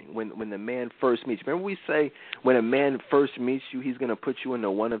beginning when the man first meets. Remember we say when a man first meets you, he's going to put you into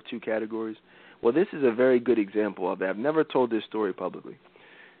one of two categories. Well, this is a very good example of that. I've never told this story publicly.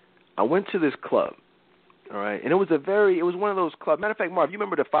 I went to this club, all right, and it was one of those clubs. Matter of fact, Marv, you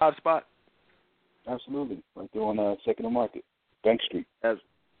remember the 5 Spot? Absolutely, right there on 2nd and Market, Bank Street.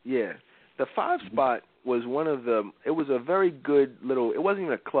 Yeah, the 5 Spot was one of the. It was a very good little. It wasn't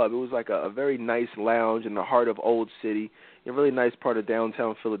even a club. It was like a very nice lounge in the heart of Old City, a really nice part of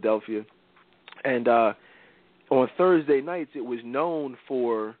downtown Philadelphia. And on Thursday nights, it was known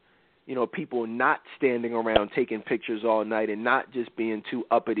for people not standing around taking pictures all night and not just being too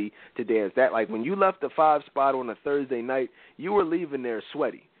uppity to dance. That, like, when you left the 5 Spot on a Thursday night, you were leaving there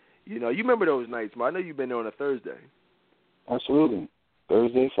sweaty. You remember those nights, man. I know you've been there on a Thursday. Absolutely.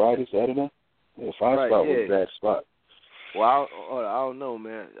 Thursday, Friday, Saturday. Yeah, 5 Spot was that spot. Well, I don't know,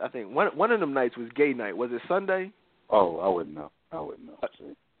 man. I think one of them nights was gay night. Was it Sunday? Oh, I wouldn't know.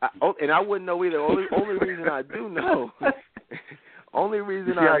 And I wouldn't know either. Only reason I do know only reason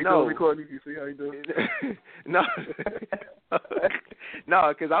you see how I you know. do, Courtney? You see how you do? No,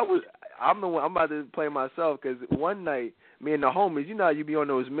 no, because I'm the one. I'm about to play myself. Because one night, me and the homies, you know, how you be on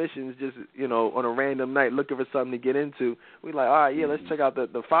those missions, just on a random night looking for something to get into. We like, all right, yeah, let's check out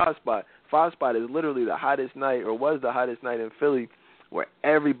the Five Spot. Five Spot is literally the hottest night, or was the hottest night in Philly, where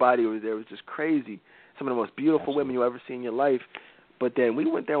everybody was there. It was just crazy. Some of the most beautiful women you ever see in your life. But then we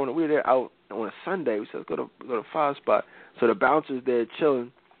went there when we were there out on a Sunday. We said, let's go to Five Spot. So the bouncer's there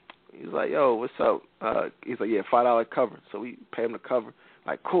chilling. He's like, yo, what's up? He's like, yeah, $5 cover. So we pay him the cover.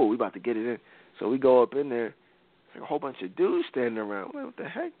 Like, cool, we about to get it in. So we go up in there. It's like a whole bunch of dudes standing around. What the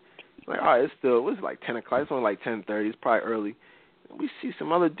heck? It's like, all right, it's like 10 o'clock. It's only like 10:30. It's probably early. We see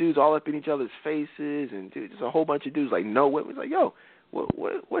some other dudes all up in each other's faces, and dude, just a whole bunch of dudes like, no women. He's like, yo,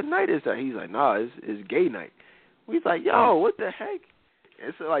 what night is that? He's like, nah, it's gay night. We like, yo, what the heck?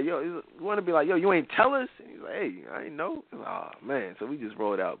 And so like, yo, you want to be like, yo, you ain't tell us? And he's like, hey, I ain't know. Oh man, so we just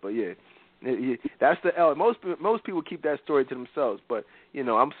rolled out. But yeah, that's the L. Most people keep that story to themselves. But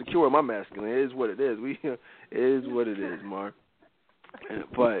I'm secure in my masculine. It is what it is. It is what it is, Mark.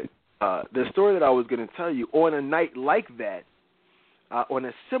 But the story that I was going to tell you, on a night like that, on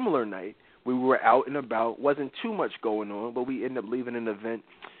a similar night, we were out and about. Wasn't too much going on, but we ended up leaving an event.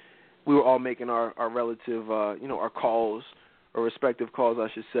 We were all making our relative, our calls, or respective calls, I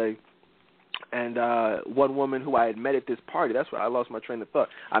should say. And one woman who I had met at this party, that's where I lost my train of thought.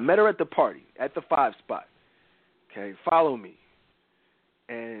 I met her at the party, at the Five Spot. Okay, follow me.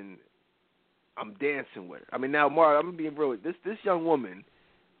 And I'm dancing with her. I mean, now, Mark, I'm going to be real. This young woman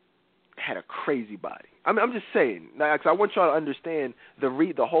had a crazy body. I mean, I'm just saying. Now, 'cause I want y'all to understand the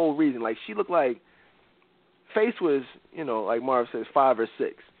whole reason. Like, she looked like, face was, like Marv says, 5 or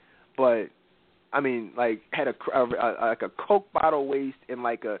 6. But I mean, like, had like a Coke bottle waist and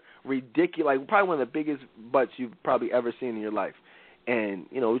like a ridiculous, like probably one of the biggest butts you've probably ever seen in your life. And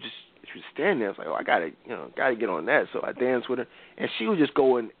she was standing there. I was like, oh, I gotta get on that. So I danced with her, and she was just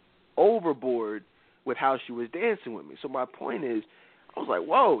going overboard with how she was dancing with me. So my point is, I was like,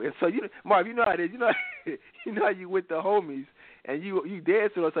 whoa. And so Marv, you know how it is. You know how you with the homies. And you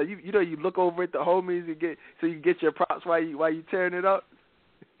dance with us. So you look over at the homies and you get your props while you tearing it up.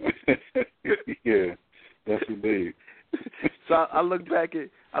 Yeah, that's indeed. So I look back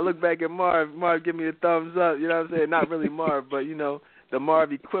at Marv. Marv give me a thumbs up. You know what I'm saying? Not really Marv, but the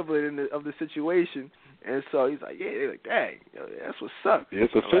Marv equivalent of the situation. And so he's like, yeah, like, dang, that's what's up. Yeah,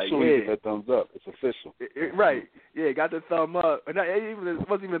 it's official. Like, you get that thumbs up. It's official. Right. Yeah, got the thumb up. And it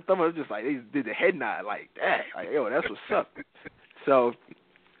wasn't even a thumb up. It was just like they did the head nod, like, dang, like, yo, that's what's up. So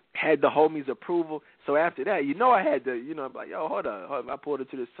had the homies' approval. So after that, I had to, I'm like, yo, hold on. I pulled her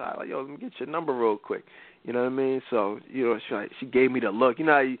to the side, like, yo, let me get your number real quick. You know what I mean? So, she gave me the look. You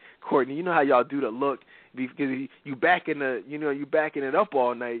know how Courtney, you know how y'all do the look, because you backing it up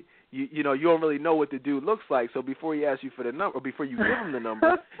all night. You don't really know what the dude looks like. So before he asks you for the number, or before you give him the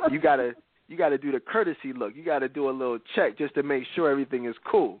number, you gotta do the courtesy look. You gotta do a little check just to make sure everything is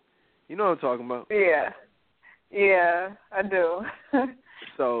cool. You know what I'm talking about? Yeah, I do.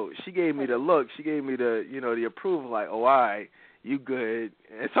 So she gave me the look. She gave me the, the approval, like, oh, all right, you good.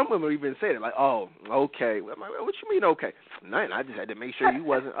 And some women even say that, like, oh, okay. I'm like, what you mean, okay? Nothing. I just had to make sure you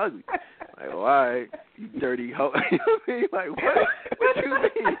wasn't ugly. Like, oh, all right, you dirty hoe. You know what I mean? Like, what you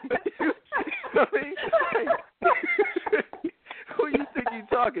mean? You know what I mean? Like, who you think you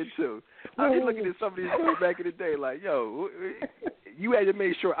talking to? I be looking at some of these girls back in the day, like, yo, you had to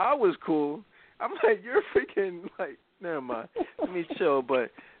make sure I was cool. I'm like, you're freaking, like, never mind. Let me chill.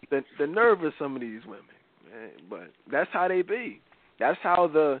 But the nerve of some of these women, man. But that's how they be. That's how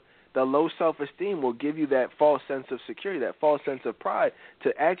the low self-esteem will give you that false sense of security, that false sense of pride,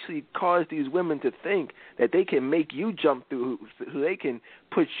 to actually cause these women to think that they can make you jump through, they can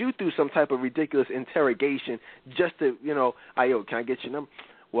put you through some type of ridiculous interrogation just to, yo, can I get your number?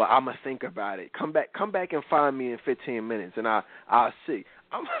 Well, I'm going to think about it. Come back and find me in 15 minutes, and I'll see.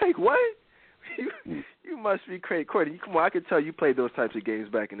 I'm like, what? You must be crazy. Courtney, come on, I can tell you played those types of games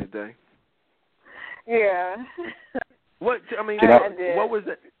back in the day. Yeah. What was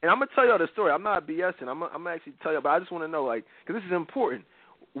that? And I'm going to tell y'all the story. I'm not BSing. I'm going to actually tell you, but I just want to know, like, because this is important.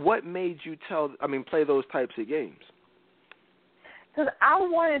 What made you play those types of games? Because I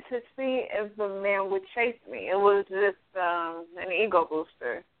wanted to see if the man would chase me. It was just an ego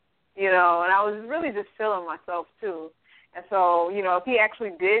booster, and I was really just feeling myself, too. And so, if he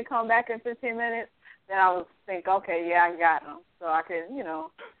actually did come back in 15 minutes, then I would think, okay, yeah, I got him. So I could,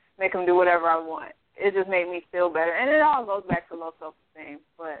 make him do whatever I want. It just made me feel better. And it all goes back to low self-esteem.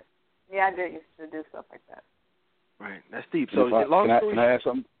 But, yeah, I did used to do stuff like that. Right. That's deep. So, can I ask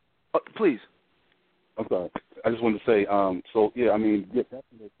something? Please. I'm sorry. I just wanted to say, so yeah, I mean, yeah, that's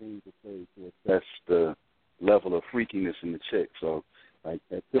the thing to say to assess the level of freakiness in the chick. So, like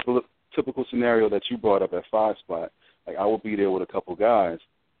that typical scenario that you brought up at 5 Spot, like I would be there with a couple guys,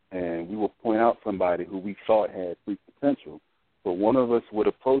 and we would point out somebody who we thought had freak potential. But one of us would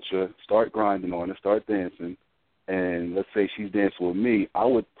approach her, start grinding on her, start dancing, and let's say she's dancing with me. I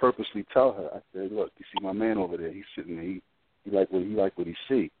would purposely tell her, I said, look, you see my man over there? He's sitting there. He like what he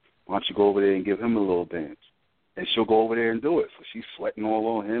see. Why don't you go over there and give him a little dance? And she'll go over there and do it. So she's sweating all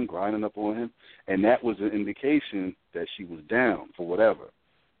on him, grinding up on him, and that was an indication that she was down for whatever.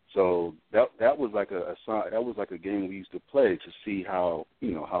 So that was like a sign. That was like a game we used to play to see how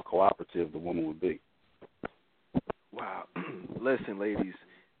cooperative the woman would be. Wow. Listen, ladies,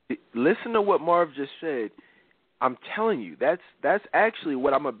 listen to what Marv just said. I'm telling you, that's actually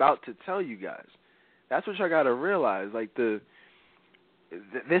what I'm about to tell you guys. That's what y'all got to realize. Like this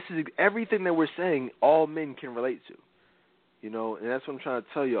is everything that we're saying. All men can relate to, and that's what I'm trying to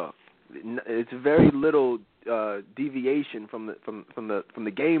tell y'all. It's very little deviation from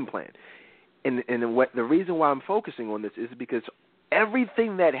the game plan, and what the reason why I'm focusing on this is because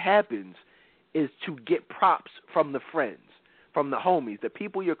everything that happens is to get props from the friends, from the homies, the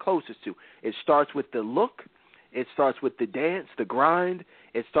people you're closest to. It starts with the look. It starts with the dance, the grind.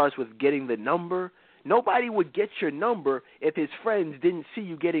 It starts with getting the number. Nobody would get your number if his friends didn't see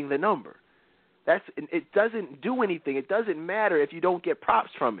you getting the number. It doesn't do anything. It doesn't matter if you don't get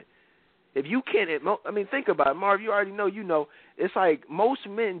props from it. If you can't, think about it, Marv. You already know. It's like most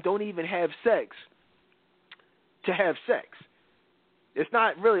men don't even have sex to have sex. It's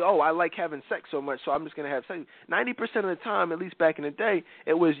not really, I like having sex so much, so I'm just going to have sex. 90% of the time, at least back in the day,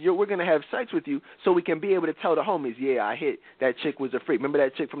 it was we're going to have sex with you so we can be able to tell the homies, yeah, I hit. That chick was a freak. Remember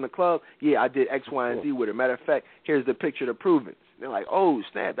that chick from the club? Yeah, I did X, Y, and Z with her. Matter of fact, here's the picture to prove it. They're like, oh,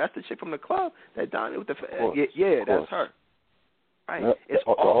 snap, that's the chick from the club? That Donnie with the yeah, that's her. Right. Yep. It's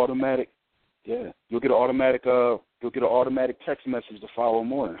automatic. Yeah. You'll get an automatic text message the following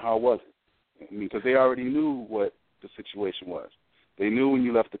morning. How was it? I mean, because they already knew what the situation was. They knew when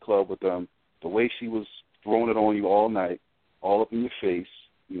you left the club with them, the way she was throwing it on you all night, all up in your face.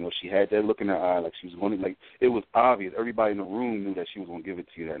 She had that look in her eye like she was going to, like, it was obvious. Everybody in the room knew that she was going to give it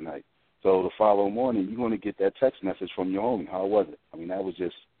to you that night. So the following morning, you're going to get that text message from your homie. How was it? I mean, that was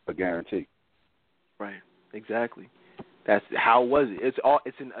just a guarantee. Right. Exactly. That's how was it.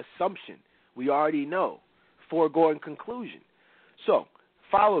 It's an assumption. We already know. Foregone conclusion. So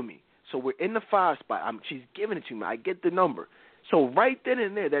follow me. So we're in the 5 Spot. She's giving it to me. I get the number. So right then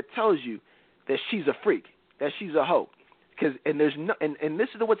and there, that tells you that she's a freak, that she's a hoe. And this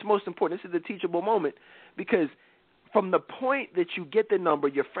is what's most important. This is the teachable moment, because from the point that you get the number,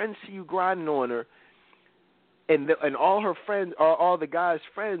 your friends see you grinding on her, and all her friends, or all the guys'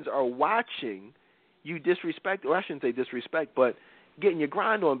 friends, are watching you disrespect, or I shouldn't say disrespect, but getting your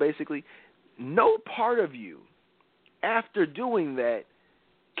grind on, basically. No part of you, after doing that,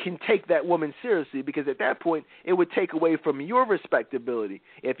 can take that woman seriously, because at that point it would take away from your respectability.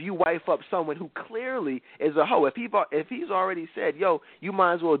 If you wife up someone who clearly is a hoe, if he's already said, yo, you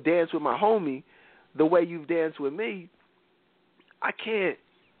might as well dance with my homie the way you've danced with me, I can't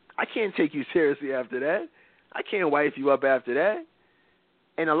take you seriously after that. I can't wife you up after that.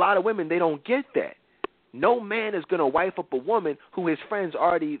 And a lot of women, they don't get that. No man is going to wife up a woman who his friends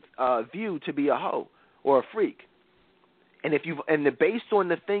already view to be a hoe or a freak. And based on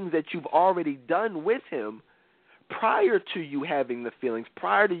the things that you've already done with him prior to you having the feelings,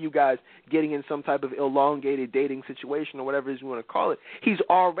 prior to you guys getting in some type of elongated dating situation or whatever it is you want to call it, he's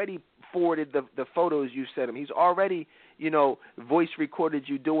already forwarded the photos you sent him. He's already, voice recorded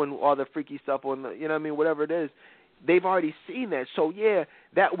you doing all the freaky stuff on the, whatever it is. They've already seen that. So, yeah,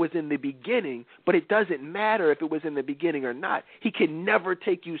 that was in the beginning, but it doesn't matter if it was in the beginning or not. He can never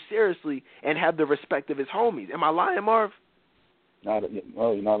take you seriously and have the respect of his homies. Am I lying, Marv? No,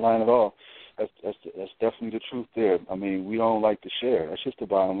 you're not lying at all. That's definitely the truth there. I mean, we don't like to share. That's just the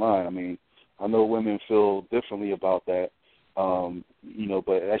bottom line. I mean, I know women feel differently about that, but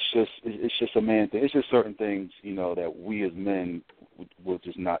it's just a man thing. It's just certain things, that we as men would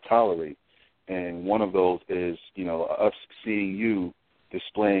just not tolerate. And one of those is, us seeing you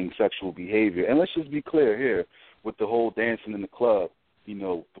displaying sexual behavior. And let's just be clear here with the whole dancing in the club.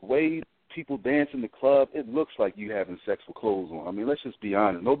 The way people dance in the club, it looks like you having sex with clothes on. I mean, let's just be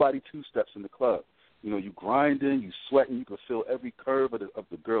honest. Nobody two-steps in the club. You grinding, you sweating, you can feel every curve of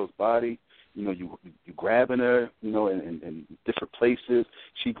the girl's body. You grabbing her, in different places.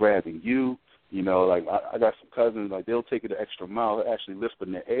 She grabbing you. Like I got some cousins, like they'll take it the extra mile. They'll actually lift her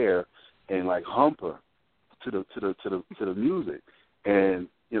in the air and like hump her to the music. And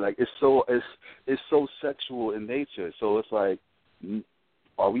like it's it's so sexual in nature. So it's like,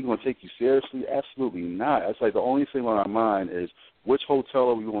 are we going to take you seriously? Absolutely not. It's like the only thing on our mind is which hotel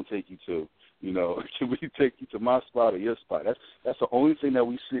are we going to take you to? You know, should we take you to my spot or your spot? That's the only thing that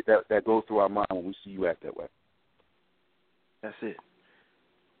we see that goes through our mind when we see you act that way. That's it.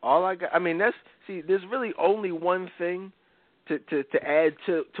 All I got. I mean, there's really only one thing to add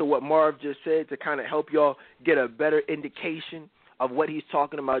to what Marv just said to kind of help y'all get a better indication of what he's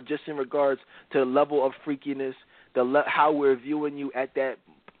talking about, just in regards to the level of freakiness, how we're viewing you at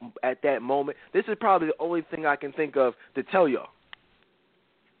that moment. This is probably the only thing I can think of to tell y'all.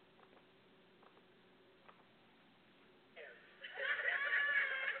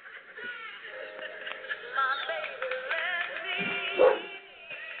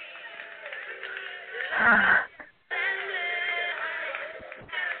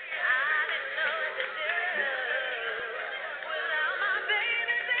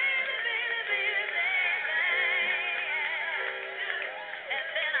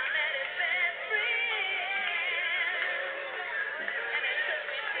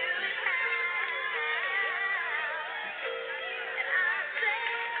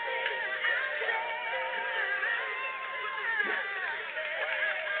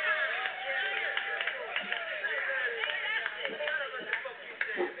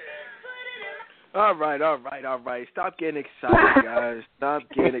 All right. Stop getting excited, guys. Stop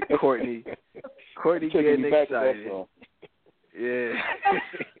getting Courtney. Courtney getting excited. Yeah.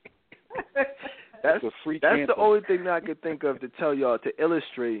 That's the only thing that I could think of to tell y'all to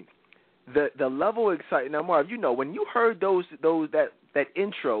illustrate the level of excitement. Now, Marv, you know, when you heard that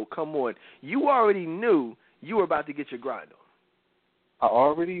intro come on, you already knew you were about to get your grind on. I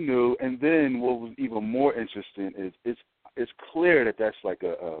already knew, and then what was even more interesting is it's clear that that's like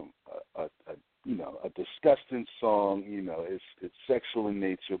a disgusting song. You know, it's sexual in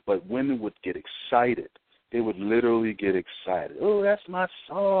nature, but women would get excited. They would literally get excited. Oh, that's my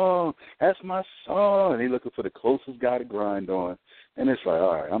song. That's my song. And they looking for the closest guy to grind on. And it's like,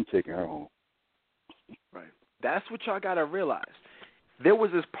 all right, I'm taking her home. Right. That's what y'all got to realize. There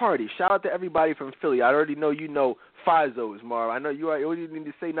was this party. Shout out to everybody from Philly. I already know you know Fizzo's, Marv. I know you already didn't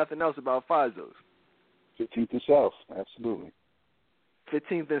need to say nothing else about Fizzo's. 15th and South, absolutely.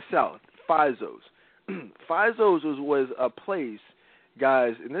 15th and South, Fizzo's. Fizzo's was a place,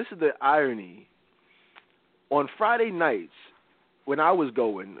 guys, and this is the irony. On Friday nights, when I was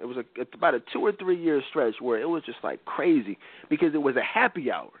going, it was about a 2 or 3 year stretch where it was just like crazy because it was a happy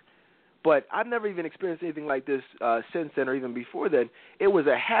hour. But I've never even experienced anything like this since then or even before then. It was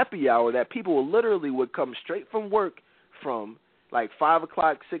a happy hour that people literally would come straight from work from like 5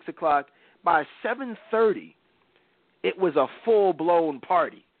 o'clock, 6 o'clock. By 7:30, it was a full-blown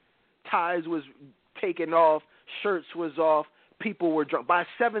party. Ties was taken off, shirts was off, people were drunk. By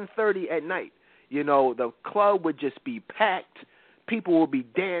 7:30 at night, you know, the club would just be packed. People would be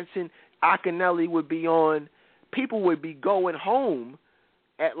dancing. Akinelli would be on. People would be going home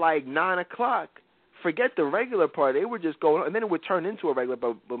at like 9 o'clock. Forget the regular party. They were just going, and then it would turn into a regular,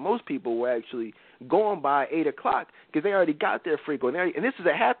 but most people were actually going by 8 o'clock because they already got their freak on. And this is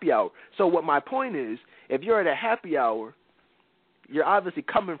a happy hour. So what my point is, if you're at a happy hour, you're obviously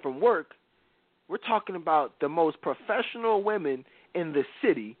coming from work. We're talking about the most professional women in the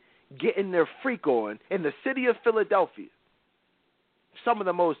city getting their freak on in the city of Philadelphia. Some of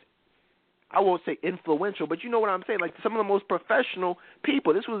the most, I won't say influential, but you know what I'm saying, like some of the most professional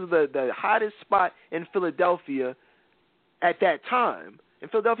people. This was the hottest spot in Philadelphia at that time.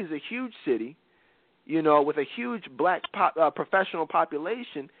 And Philadelphia is a huge city, you know, with a huge black professional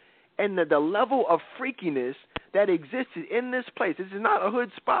population, and the level of freakiness that existed in this place. This is not a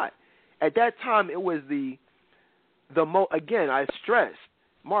hood spot. At that time, it was again, I stress,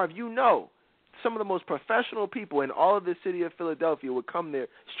 Marv, you know, some of the most professional people in all of the city of Philadelphia would come there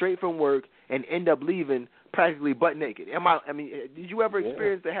straight from work and end up leaving practically butt naked. Did you ever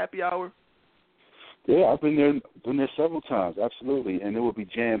experience the happy hour? Yeah, I've been there several times, absolutely, and it would be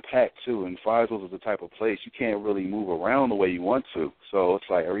jam-packed, too, and Fizzo's is the type of place you can't really move around the way you want to, so it's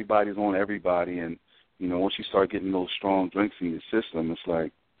like everybody's on everybody, and, you know, once you start getting those strong drinks in your system, it's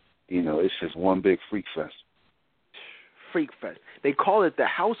like, you know, it's just one big freak fest. Freak fest. They call it the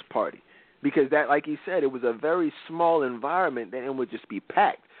house party because that, like he said, it was a very small environment and it would just be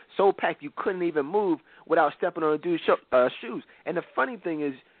packed. So packed you couldn't even move without stepping on a dude's shoes. And the funny thing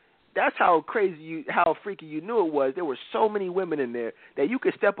is, that's how how freaky you knew it was. There were so many women in there that you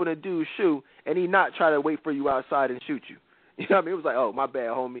could step on a dude's shoe and he not try to wait for you outside and shoot you. You know what I mean? It was like, oh, my bad,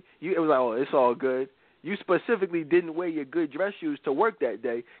 homie. It was like, oh, it's all good. You specifically didn't wear your good dress shoes to work that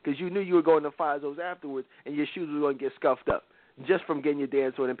day because you knew you were going to Fizzo's afterwards and your shoes were going to get scuffed up. just from getting your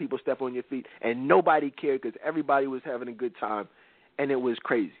dance on and people step on your feet, and nobody cared because everybody was having a good time, and it was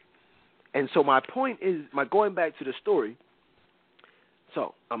crazy. And so my point is, going back to the story,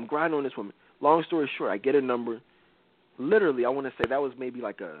 so I'm grinding on this woman. Long story short, I get a number. Literally, I want to say that was maybe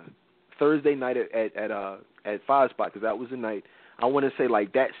like a Thursday night at 5 Spot, because that was the night. I want to say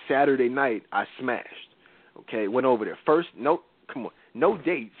like that Saturday night, I smashed. Okay, went over there. First, no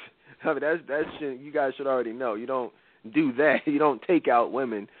dates. I mean, that's you guys should already know. You don't do that. You don't take out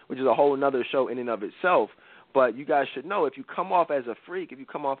women, which is a whole another show in and of itself. But you guys should know, if you come off as a freak, if you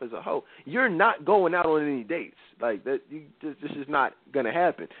come off as a hoe, you're not going out on any dates. Like that, this is not going to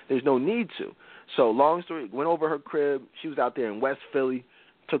happen. There's no need to. So long story, went over her crib. She was out there in West Philly.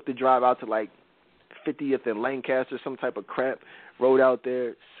 Took the drive out to like 50th and Lancaster, some type of crap. Rode out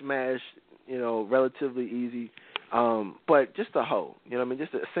there, smashed, relatively easy. But just a hoe, you know what I mean?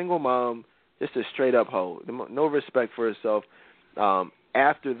 Just a single mom, just a straight up hoe. No respect for herself.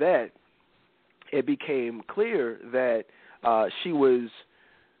 After that, it became clear that she was,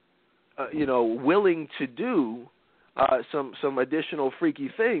 willing to do some additional freaky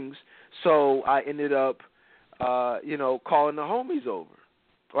things. So I ended up, calling the homies over,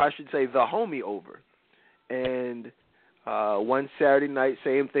 or I should say the homie over. And one Saturday night,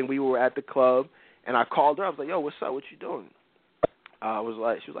 same thing. We were at the club, and I called her. I was like, "Yo, what's up? What you doing?" She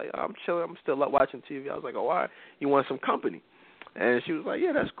was like, "I'm chilling. I'm still up watching TV." I was like, "Oh, why? You want some company?" And she was like,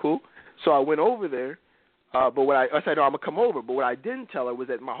 "Yeah, that's cool." So I went over there, but I said, "No, I'm gonna come over." But what I didn't tell her was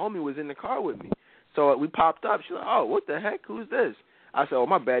that my homie was in the car with me. So we popped up. She's like, "Oh, what the heck? Who's this?" I said, "Oh,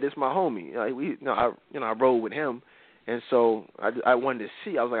 my bad. It's my homie. I rode with him, and so I wanted to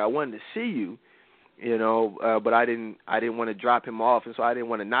see. I was like, I wanted to see you, but I didn't want to drop him off, and so I didn't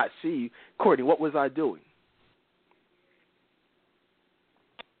want to not see you." Courtney, what was I doing?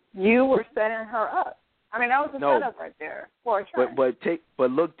 You were setting her up. I mean, that was a setup right there for a turn.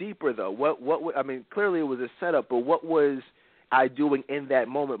 But look deeper though. What I mean, clearly it was a setup, but what was I doing in that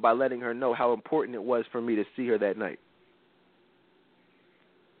moment by letting her know how important it was for me to see her that night?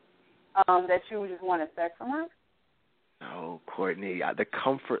 That you just wanted sex from her? No, Courtney, the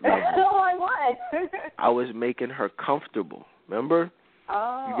comfort level. Like what? I was making her comfortable. Remember?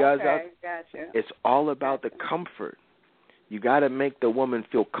 Oh, you guys okay, gotcha. It's all about the comfort. You got to make the woman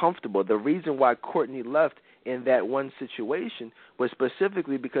feel comfortable. The reason why Courtney left in that one situation was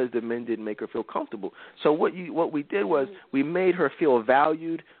specifically because the men didn't make her feel comfortable. So what we did was we made her feel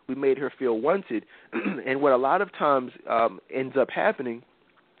valued, we made her feel wanted, and what a lot of times ends up happening,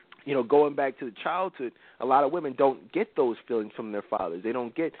 going back to the childhood, a lot of women don't get those feelings from their fathers. They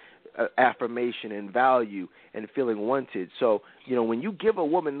don't get affirmation and value and feeling wanted. So, when you give a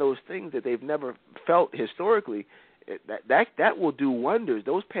woman those things that they've never felt historically, that will do wonders.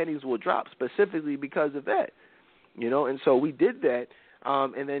 Those panties will drop specifically because of that, And so we did that,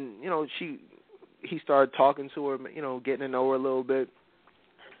 and then he started talking to her, getting to know her a little bit.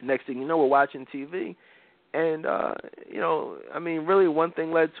 Next thing you know, we're watching TV, and really one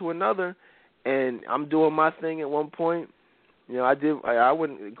thing led to another, and I'm doing my thing at one point. I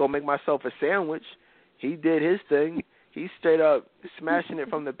wouldn't go make myself a sandwich. He did his thing. He's straight up smashing it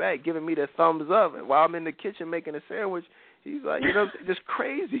from the back, giving me the thumbs up. And while I'm in the kitchen making a sandwich, he's like, just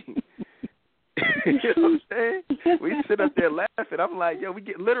crazy. You know what I'm saying? We sit up there laughing. I'm like, yo, he's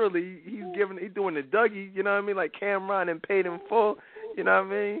doing the Dougie, you know what I mean? Like Cameron and Paid in Full, you know what I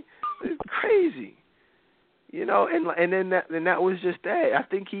mean? It's crazy. And then that was just that. I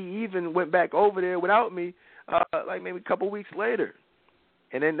think he even went back over there without me, like maybe a couple weeks later.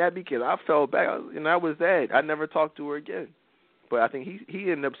 And then that because I fell back, and that was that. I never talked to her again. But I think he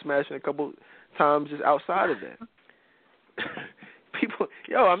ended up smashing a couple times just outside of that. People,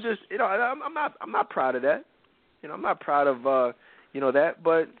 I'm just, I'm not proud of that. I'm not proud of, that.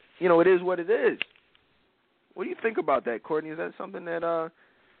 But it is what it is. What do you think about that, Courtney? Is that something that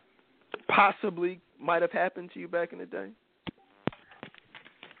possibly might have happened to you back in the day?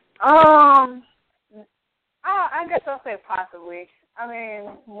 I guess I'll say possibly. I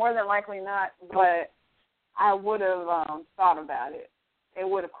mean, more than likely not, but I would have thought about it. It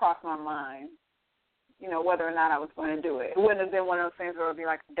would have crossed my mind, whether or not I was going to do it. It wouldn't have been one of those things where it would be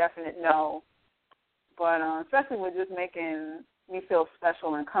like a definite no. But especially with just making me feel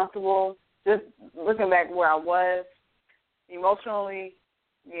special and comfortable, just looking back where I was emotionally,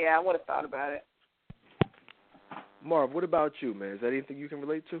 yeah, I would have thought about it. Marv, what about you, man? Is that anything you can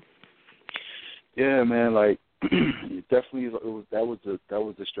relate to? Yeah, man, like, it definitely that was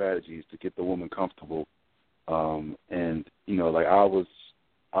the strategy, is to get the woman comfortable, and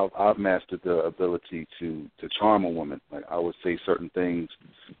I've mastered the ability to charm a woman. Like I would say certain things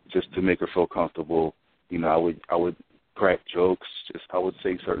just to make her feel comfortable. I would crack jokes. Just I would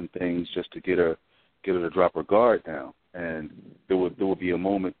say certain things just to get her to drop her guard down. And there would be a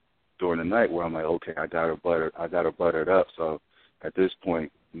moment during the night where I'm like, okay, I got her buttered up. So at this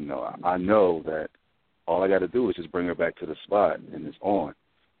point, I know that all I got to do is just bring her back to the spot, and it's on.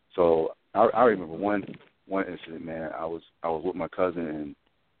 So I remember one incident, man. I was with my cousin, and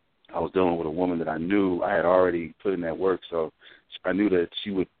I was dealing with a woman that I knew I had already put in that work, so I knew that she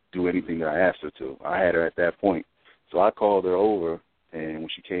would do anything that I asked her to. I had her at that point. So I called her over, and when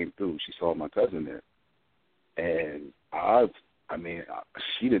she came through, she saw my cousin there. And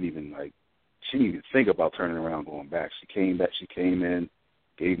she didn't even think about turning around and going back. She came back, she came in,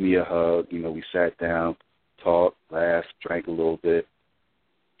 gave me a hug, we sat down, talked, laughed, drank a little bit.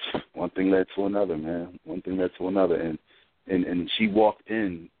 One thing led to another, man. One thing led to another. And she walked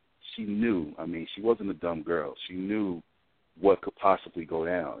in, she knew, she wasn't a dumb girl. She knew what could possibly go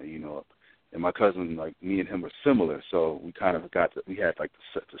down, And my cousin, me and him are similar, so we kind of we had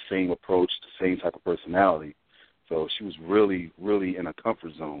the same approach, the same type of personality. So she was really, really in a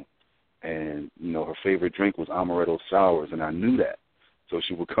comfort zone. And, her favorite drink was amaretto sours, and I knew that. So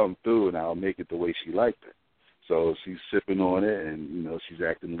she would come through, and I'll make it the way she liked it. So she's sipping on it, and, she's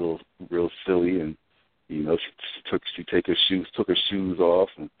acting a little real silly, and, she took her shoes off,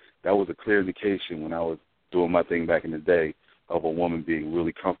 and that was a clear indication when I was doing my thing back in the day of a woman being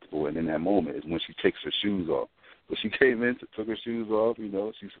really comfortable, and in that moment is when she takes her shoes off. So she came in, took her shoes off,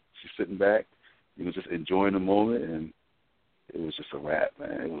 she's sitting back, just enjoying the moment, and it was just a wrap,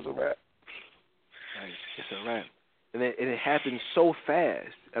 man. It was a wrap. Right. It's a wrap. And it happened so fast.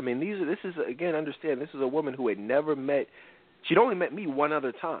 This is a woman who had never met, she'd only met me one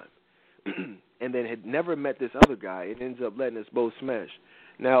other time, and then had never met this other guy. It ends up letting us both smash.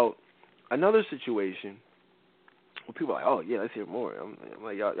 Now, another situation where people are like, oh, yeah, let's hear more. I'm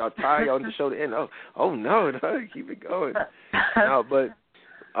like, y'all tired? Y'all want the show to end? Oh no, keep it going. No,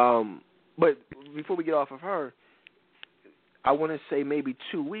 but before we get off of her, I want to say maybe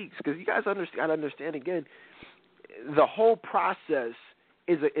 2 weeks, because you guys understand again, the whole process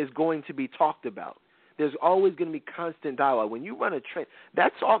is going to be talked about. There's always going to be constant dialogue. When you run a train,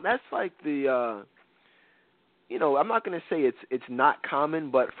 that's like the, I'm not going to say it's not common,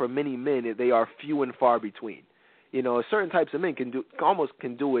 but for many men, they are few and far between. Certain types of men can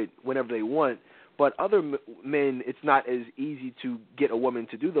do it whenever they want, but other men, it's not as easy to get a woman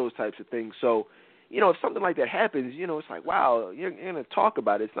to do those types of things. So, if something like that happens, it's like, wow, you're going to talk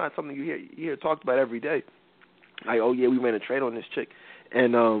about it. It's not something you hear talked about every day. Like, oh, yeah, we ran a train on this chick.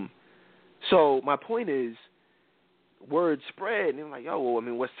 And so my point is, word spread, and they're like, yo, well,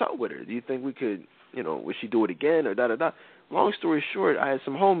 what's up with her? Do you think we could, would she do it again or da-da-da? Long story short, I had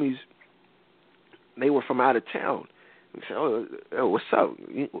some homies, they were from out of town. We said, oh, what's up?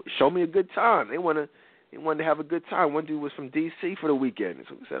 Show me a good time. They wanted to have a good time. One dude was from D.C. for the weekend.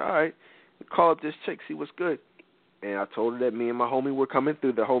 So we said, all right, we call up this chick, see what's good. And I told her that me and my homie were coming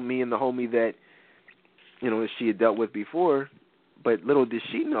through, me and the homie that, that she had dealt with before. But little did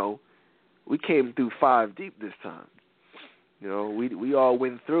she know, we came through 5 deep this time. We all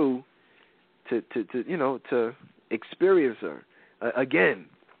went through to experience her. Again,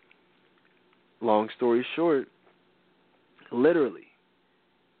 long story short, literally,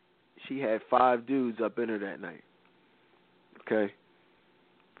 she had 5 dudes up in her that night. Okay?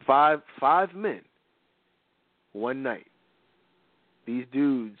 5 men, one night. These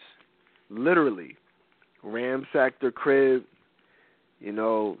dudes literally ransacked her crib,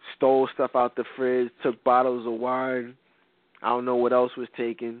 stole stuff out the fridge, took bottles of wine. I don't know what else was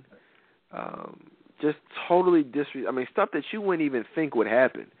taken. Just totally stuff that you wouldn't even think would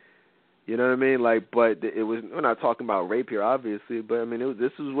happen. You know what I mean? But it was, we're not talking about rape here, obviously, but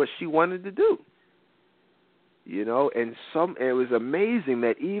this was what she wanted to do. And it was amazing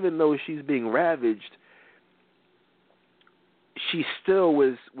that even though she's being ravaged, she still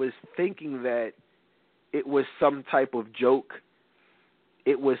was thinking that it was some type of joke.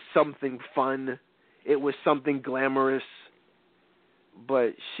 It was something fun. It was something glamorous.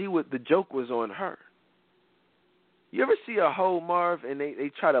 But the joke was on her. You ever see a hoe, Marv, and they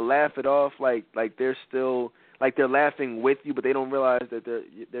try to laugh it off like they're still, like they're laughing with you, but they don't realize that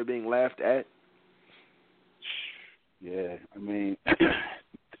they're being laughed at? Yeah,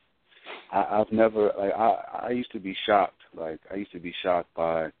 I've never, I used to be shocked. I used to be shocked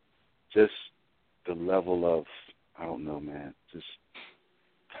by just the level of, I don't know, man, just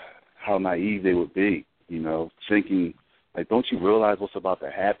how naive they would be, thinking, don't you realize what's about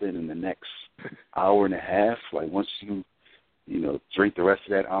to happen in the next hour and a half? Once you, drink the rest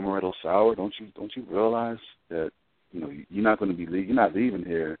of that amaretto sour, don't you realize that, you're not leaving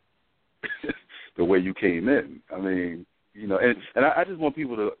here the way you came in? You know, and I just want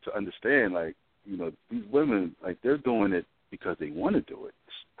people to understand, like, you know, these women, like, they're doing it because they want to do it.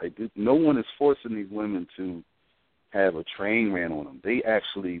 Like, no one is forcing these women to have a train ran on them. They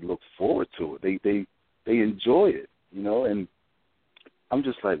actually look forward to it. They enjoy it, you know. And I'm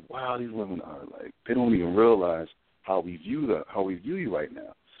just like, wow, these women are like, they don't even realize how we view you right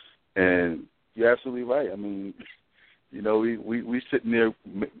now. And you're absolutely right. I mean, you know, we sitting there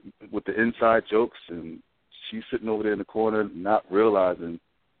with the inside jokes, and she's sitting over there in the corner not realizing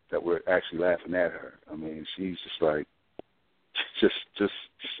that we're actually laughing at her. I mean, she's just like, just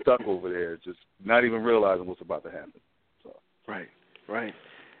stuck over there, just not even realizing what's about to happen. So. Right.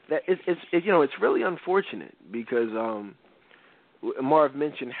 That it's really unfortunate because Marv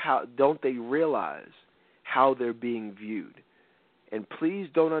mentioned how don't they realize how they're being viewed, and please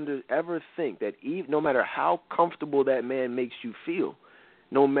don't ever think that no matter how comfortable that man makes you feel,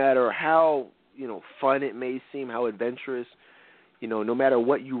 no matter how fun it may seem, how adventurous. No matter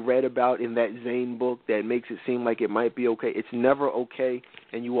what you read about in that Zane book that makes it seem like it might be okay, it's never okay,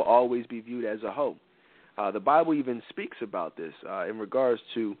 and you will always be viewed as a hoe. The Bible even speaks about this in regards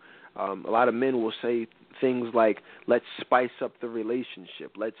to a lot of men will say things like, let's spice up the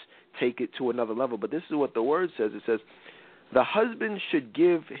relationship, let's take it to another level. But this is what the Word says. It says, the husband should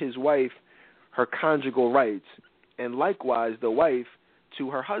give his wife her conjugal rights, and likewise the wife to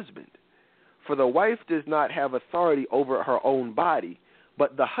her husband. For the wife does not have authority over her own body,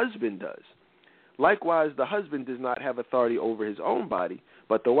 but the husband does. Likewise, the husband does not have authority over his own body,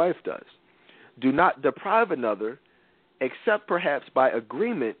 but the wife does. Do not deprive another, except perhaps by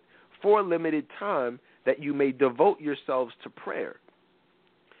agreement for a limited time, that you may devote yourselves to prayer.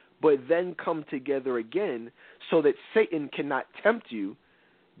 But then come together again, so that Satan cannot tempt you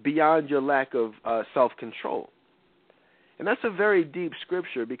beyond your lack of self-control. And that's a very deep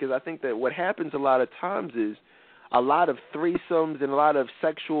scripture, because I think that what happens a lot of times is a lot of threesomes and a lot of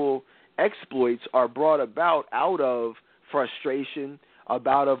sexual exploits are brought about out of frustration,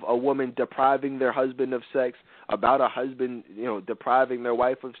 about of a woman depriving their husband of sex, about a husband, depriving their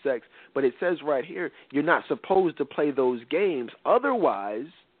wife of sex. But it says right here, you're not supposed to play those games. Otherwise,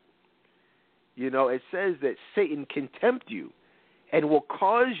 it says that Satan can tempt you and will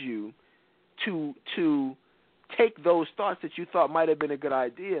cause you to take those thoughts that you thought might have been a good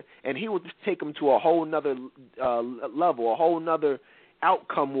idea, and he will take them to a whole nother level, a whole nother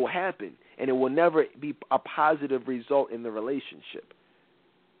outcome will happen, and it will never be a positive result in the relationship.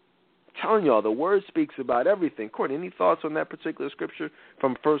 I'm telling y'all, the Word speaks about everything. Courtney, any thoughts on that particular scripture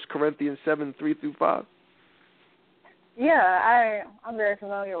from 1 Corinthians 7:3-5? Yeah, I'm very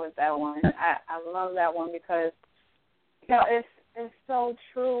familiar with that one. I love that one because it's so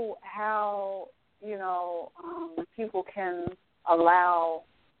true how people can allow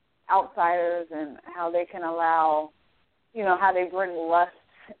outsiders and how they can allow, how they bring lust,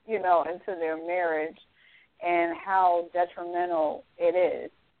 into their marriage and how detrimental it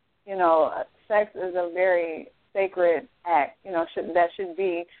is. Sex is a very sacred act, that should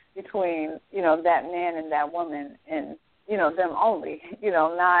be between, that man and that woman and, them only,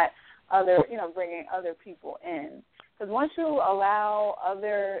 not other, bringing other people in. Because once you allow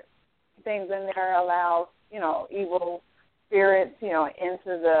other things in there, allow, evil spirits, into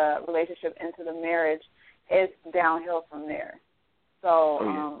the relationship, into the marriage, it's downhill from there.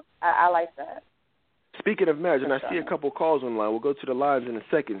 So I like that. Speaking of marriage, and I see a couple calls online. We'll go to the lines in a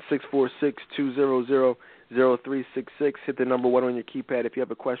second. 646-200-0366. Hit the number 1 on your keypad if you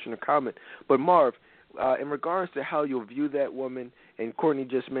have a question or comment. But Marv, in regards to how you'll view that woman, and Courtney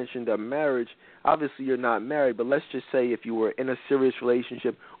just mentioned a marriage, obviously you're not married, but let's just say if you were in a serious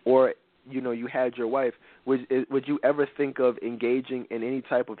relationship or, you had your wife, would you ever think of engaging in any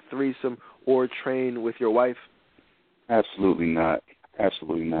type of threesome or train with your wife? Absolutely not.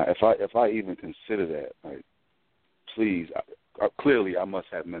 Absolutely not. If I even consider that, like, please, clearly I must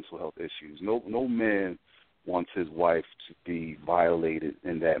have mental health issues. No man wants his wife to be violated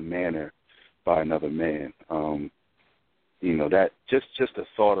in that manner by another man. That just the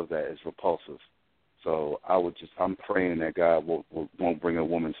thought of that is repulsive. So I'm praying that God won't bring a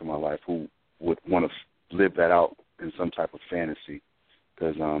woman to my life who would want to live that out in some type of fantasy,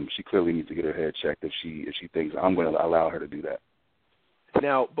 because she clearly needs to get her head checked if she thinks I'm going to allow her to do that.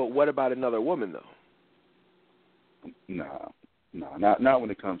 Now, but what about another woman, though? No, not when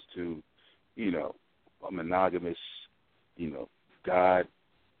it comes to, a monogamous,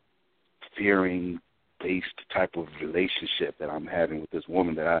 God-fearing based type of relationship that I'm having with this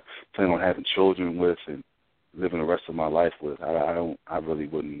woman that I plan on having children with and living the rest of my life with. I really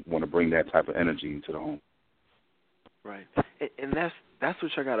wouldn't want to bring that type of energy into the home. Right, and that's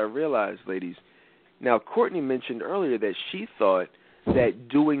what you got to realize, ladies. Now, Courtney mentioned earlier that she thought that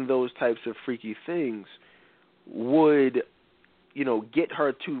doing those types of freaky things would, get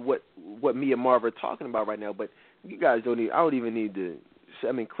her to what me and Marv are talking about right now. But you guys I don't even need to.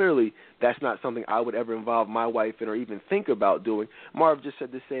 I mean, clearly that's not something I would ever involve my wife in or even think about doing. Marv just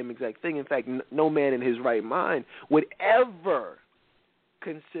said the same exact thing. In fact, no man in his right mind would ever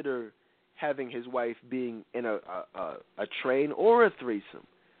consider having his wife being in a train or a threesome.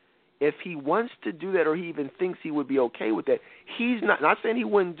 If he wants to do that or he even thinks he would be okay with that, he's not saying he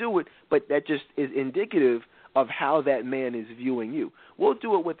wouldn't do it, but that just is indicative of how that man is viewing you. We'll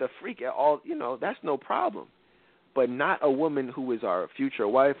do it with a freak at all, that's no problem. But not a woman who is our future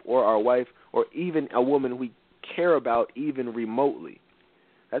wife or our wife or even a woman we care about even remotely.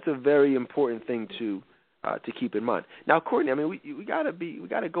 That's a very important thing to keep in mind. Now, Courtney, I mean, we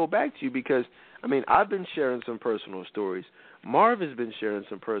gotta go back to you because I mean, I've been sharing some personal stories. Marv has been sharing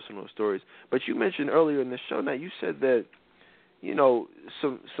some personal stories. But you mentioned earlier in the show now, you said that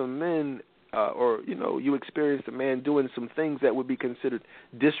some men you experienced a man doing some things that would be considered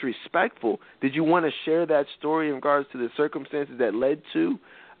disrespectful. Did you want to share that story in regards to the circumstances that led to,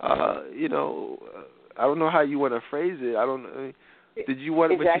 I don't know how you want to phrase it. I don't know. Did you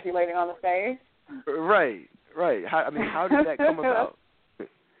want to ejaculating on the face? Right. How did that come about?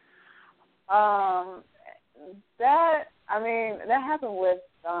 That happened with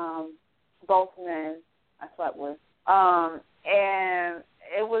both men I slept with, and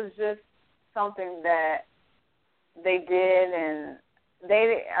it was just something that they did, and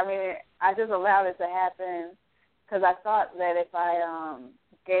I just allowed it to happen because I thought that if I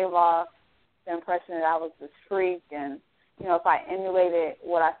gave off the impression that I was this freak, and if I emulated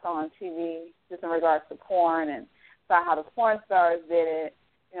what I saw on TV, just in regards to porn, and saw how the porn stars did it,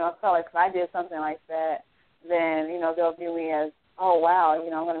 I felt like if I did something like that, then they'll view me as, oh wow, I'm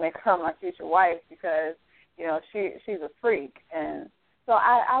going to make her my future wife because she's a freak. And so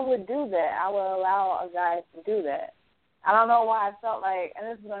I would do that. I would allow a guy to do that. I don't know why I felt like, and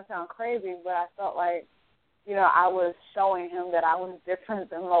this is going to sound crazy, but I felt like, I was showing him that I was different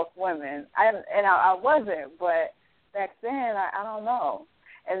than most women. I wasn't, but back then, I don't know.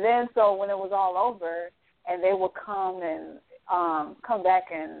 And then so when it was all over and they would come and come back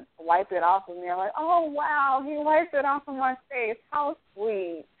and wipe it off of me, I'm like, oh, wow, he wiped it off of my face. How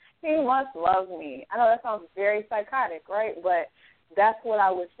sweet. He must love me. I know that sounds very psychotic, right? But that's what I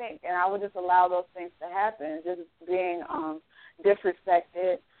would think, and I would just allow those things to happen, just being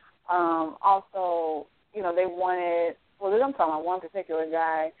disrespected. Also, they wanted, I'm talking about one particular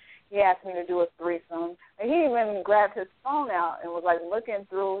guy. He asked me to do a threesome, and he even grabbed his phone out and was, looking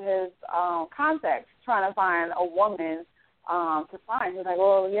through his contacts, trying to find a woman to find. He was like,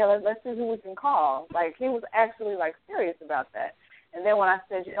 well, yeah, let's see who we can call. He was actually, serious about that. And then when I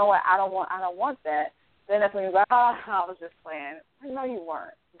said, you know what, I don't want that, then that's when he was like, I was just playing. No, you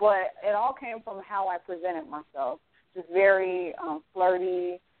weren't. But it all came from how I presented myself, just very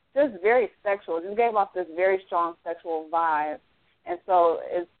flirty, just very sexual. It just gave off this very strong sexual vibe. And so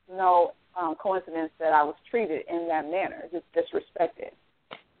it's no coincidence that I was treated in that manner, just disrespected.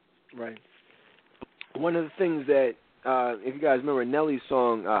 Right. One of the things that, if you guys remember Nelly's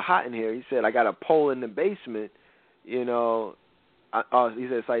song, Hot in Here, he said, I got a pole in the basement, he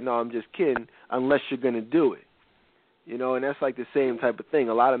said, it's like, no, I'm just kidding, unless you're going to do it. And that's the same type of thing.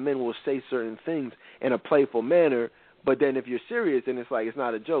 A lot of men will say certain things in a playful manner, but then if you're serious, then it's it's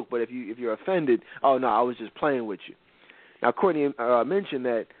not a joke. But if you're offended, oh, no, I was just playing with you. Now, Courtney mentioned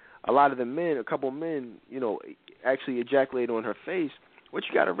that a lot of the men, a couple men, actually ejaculated on her face. What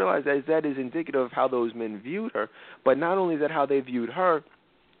you got to realize is that is indicative of how those men viewed her. But not only is that how they viewed her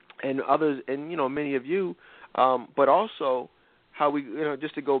and others, and, many of you, but also how we,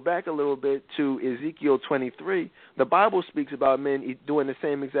 just to go back a little bit to Ezekiel 23, the Bible speaks about men doing the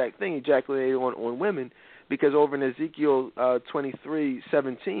same exact thing, ejaculating on women, because over in Ezekiel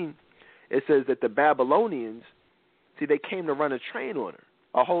 23:17, it says that the Babylonians, they came to run a train on her,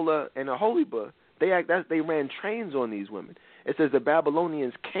 Aholah and Aholiba. They ran trains on these women. It says the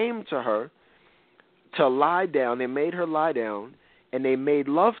Babylonians came to her to lie down. They made her lie down, and they made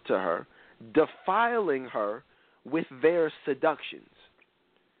love to her, defiling her with their seductions.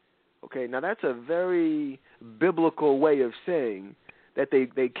 Okay, now that's a very biblical way of saying that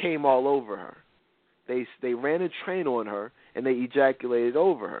they came all over her. They ran a train on her, and they ejaculated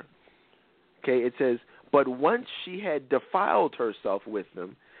over her. Okay, it says, but once she had defiled herself with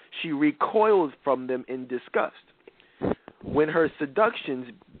them, she recoiled from them in disgust. When her seductions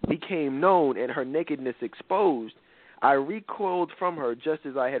became known and her nakedness exposed, I recoiled from her just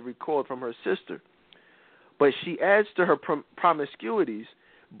as I had recoiled from her sister. But she adds to her promiscuities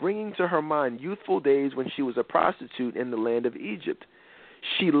bringing to her mind youthful days when she was a prostitute in the land of Egypt.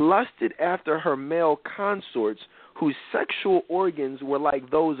 She lusted after her male consorts, whose sexual organs were like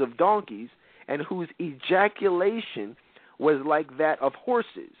those of donkeys, and whose ejaculation was like that of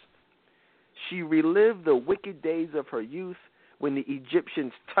horses. She relived the wicked days of her youth, when the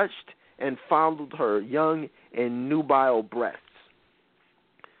Egyptians touched and fondled her young and nubile breasts.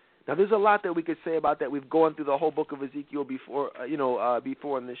 Now, there's a lot that we could say about that. We've gone through the whole book of Ezekiel before,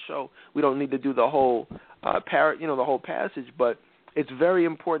 before in this show. We don't need to do the whole the whole passage, but it's very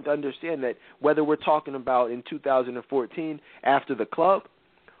important to understand that whether we're talking about in 2014 after the club,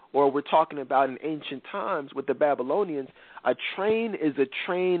 or we're talking about in ancient times with the Babylonians, a train is a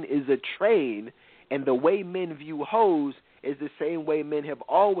train is a train, and the way men view hoes is the same way men have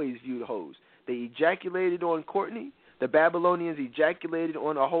always viewed hoes. They ejaculated on Courtney. The Babylonians ejaculated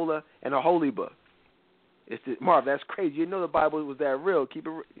on Ahola and Aholiba. Marv, that's crazy. You know the Bible was that real. Keep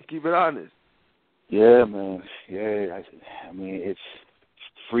it honest. Yeah, man. Yeah, I mean, it's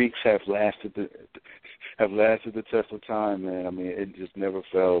freaks have lasted the test of time, man. I mean, it just never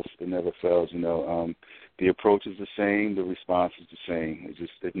fails. It never fails. You know, the approach is the same. The response is the same.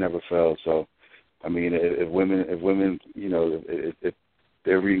 It never fails. So, I mean, if women, you know, if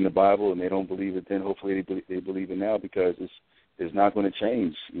they're reading the Bible and they don't believe it then, hopefully they believe it now, because it's not going to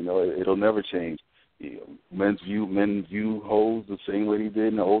change. You know, it'll never change. You know, men view hoes the same way they did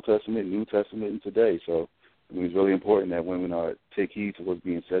in the Old Testament, New Testament, and today. So, I mean, it's really important that women take heed to what's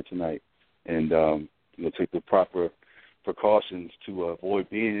being said tonight, and you know, take the proper precautions to avoid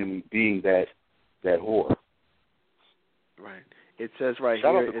being that whore. Right. It says right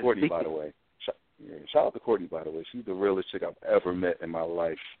Shout here. Shout out to Courtney, by the way. Shout out to Courtney, by the way. She's the realest chick I've ever met in my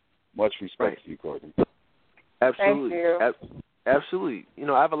life. Much respect to you, Courtney. Absolutely. Thank you. Absolutely. You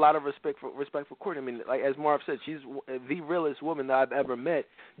know, I have a lot of respect for Courtney. I mean, like as Marv said, she's the realest woman that I've ever met,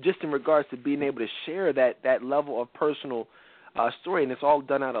 just in regards to being able to share that level of personal story. And it's all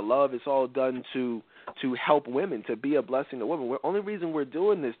done out of love. It's all done to help women, to be a blessing to women. The only reason we're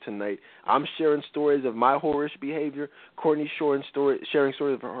doing this tonight, I'm sharing stories of my whorish behavior, Courtney sharing stories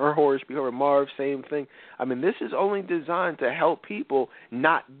of her whorish behavior, Marv, same thing. I mean, this is only designed to help people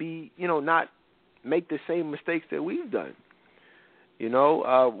not make the same mistakes that we've done. You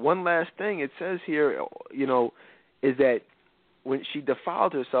know, one last thing it says here, you know, is that when she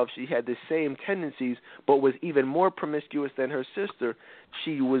defiled herself, she had the same tendencies, but was even more promiscuous than her sister.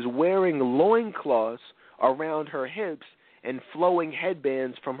 She was wearing loincloths around her hips and flowing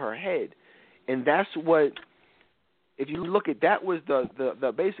headbands from her head. And that's what, if you look at, that was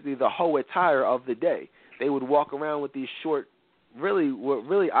the basically the hoe attire of the day. They would walk around with these short, really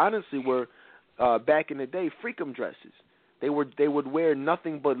honestly were back in the day, freakum dresses. They would wear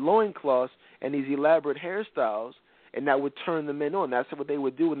nothing but loincloths and these elaborate hairstyles, and that would turn the men on. That's what they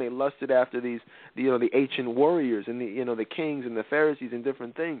would do when they lusted after these, the ancient warriors and the kings and the Pharisees and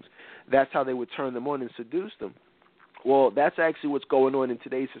different things. That's how they would turn them on and seduce them. Well, that's actually what's going on in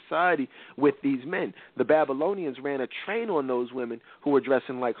today's society with these men. The Babylonians ran a train on those women who were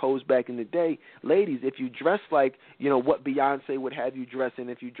dressing like hoes back in the day. Ladies, if you dress like, what Beyonce would have you dress in,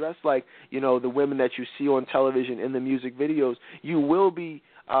 if you dress like, the women that you see on television in the music videos, you will be,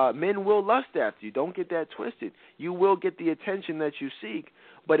 men will lust after you. Don't get that twisted. You will get the attention that you seek,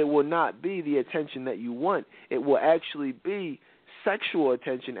 but it will not be the attention that you want. It will actually be sexual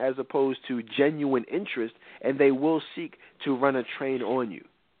attention as opposed to genuine interest, and they will seek to run a train on you.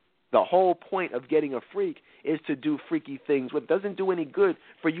 The whole point of getting a freak is to do freaky things. It doesn't do any good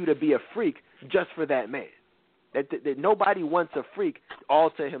for you to be a freak just for that man. That nobody wants a freak all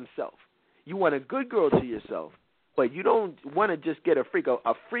to himself. You want a good girl to yourself, but you don't want to just get a freak.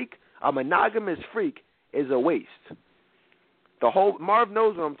 A freak, a monogamous freak, is a waste. Marv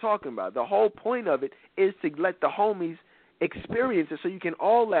knows what I'm talking about. The whole point of it is to let the homies experience it so you can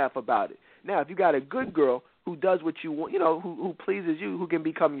all laugh about it. Now, if you got a good girl who does what you want, who pleases you, who can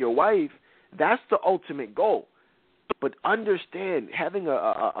become your wife, that's the ultimate goal. But understand, having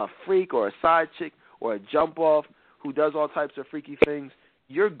a freak or a side chick or a jump off who does all types of freaky things,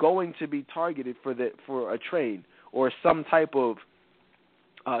 you're going to be targeted for a train or some type of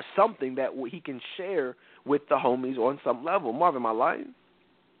something that he can share with the homies on some level. Marvin, am I lying?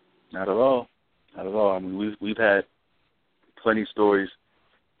 Not at all. Not at all. I mean, we've had plenty of stories,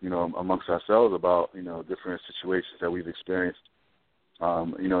 amongst ourselves about, different situations that we've experienced.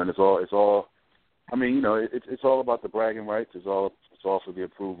 And it's all. I mean, it's all about the bragging rights. It's all for the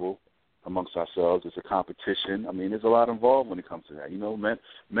approval amongst ourselves. It's a competition. I mean, there's a lot involved when it comes to that.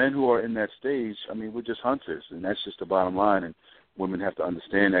 Men who are in that stage, I mean, we're just hunters, and that's just the bottom line. And women have to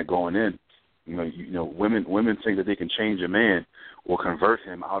understand that going in. Women think that they can change a man or convert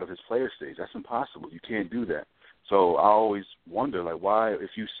him out of his player stage. That's impossible. You can't do that. So I always wonder, like, why,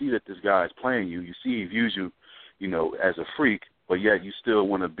 if you see that this guy is playing you, you see he views you, as a freak, but yet you still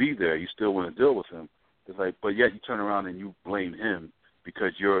want to be there, you still want to deal with him. It's like, but yet you turn around and you blame him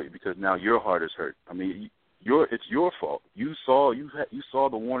because now your heart is hurt. I mean, it's your fault. You saw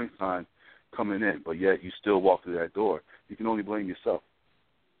the warning sign coming in, but yet you still walk through that door. You can only blame yourself.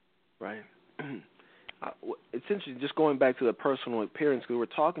 Right. It's interesting, just going back to the personal appearance, because we're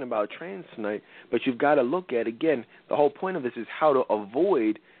talking about trans tonight, but you've got to look at, again, the whole point of this is how to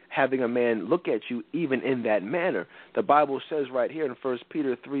avoid having a man look at you even in that manner. The Bible says right here in 1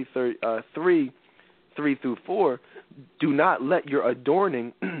 Peter 3:3-4, do not let your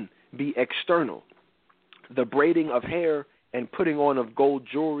adorning be external, the braiding of hair and putting on of gold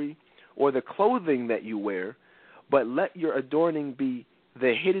jewelry or the clothing that you wear, but let your adorning be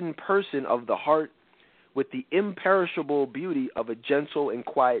the hidden person of the heart, with the imperishable beauty of a gentle and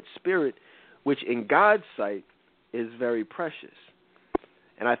quiet spirit, which in God's sight is very precious.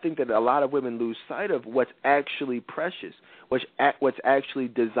 And I think that a lot of women lose sight of what's actually precious, what's actually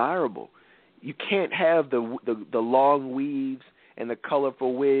desirable. You can't have the long weaves and the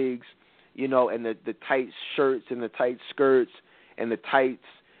colorful wigs, and the tight shirts and the tight skirts and the tights,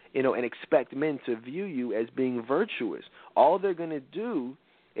 and expect men to view you as being virtuous. All they're going to do,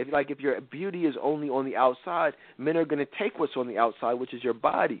 if your beauty is only on the outside, men are going to take what's on the outside, which is your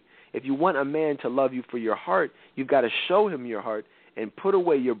body. If you want a man to love you for your heart, you've got to show him your heart and put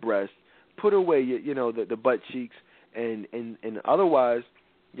away your breasts, put away the butt cheeks, and otherwise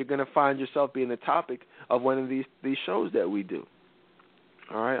you're going to find yourself being the topic of one of these shows that we do.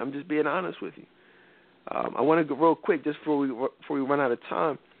 All right, I'm just being honest with you. I want to go real quick just before we run out of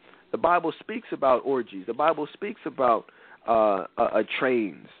time. The Bible speaks about orgies. The Bible speaks about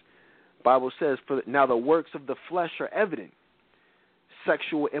trains. The Bible says, "For now the works of the flesh are evident: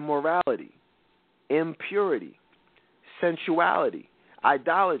 sexual immorality, impurity, sensuality,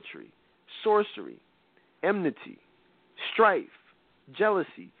 idolatry, sorcery, enmity, strife,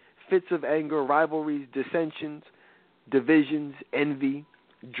 jealousy, fits of anger, rivalries, dissensions, divisions, envy,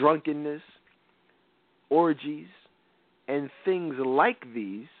 drunkenness, orgies, and things like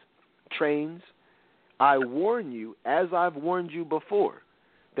these, trains. I warn you, as I've warned you before,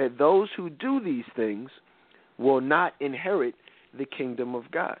 that those who do these things will not inherit the kingdom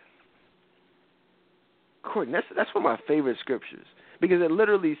of God." Courtney, that's one of my favorite scriptures, because it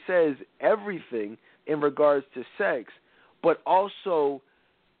literally says everything in regards to sex, but also,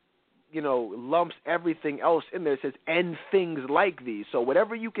 lumps everything else in there. It says, and things like these. So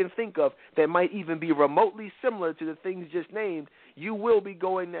whatever you can think of that might even be remotely similar to the things just named, you will be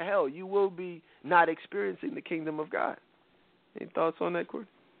going to hell. You will be not experiencing the kingdom of God. Any thoughts on that, Courtney?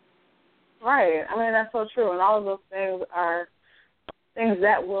 Right. I mean, that's so true. And all of those things are things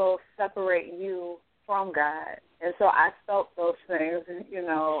that will separate you from God. And so I felt those things,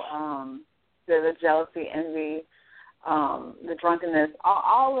 the jealousy, envy, the drunkenness,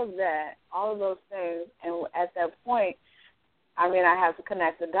 all of that, all of those things. And at that point, I have to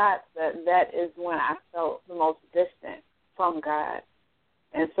connect the dots that is when I felt the most distant from God.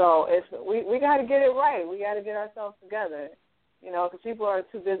 And so we got to get it right. We got to get ourselves together, because people are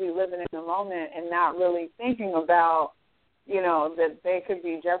too busy living in the moment and not really thinking about, that they could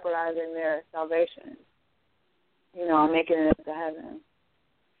be jeopardizing their salvation, making it into heaven.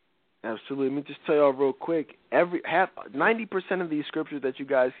 Absolutely. Let me just tell y'all real quick, 90% of these scriptures that you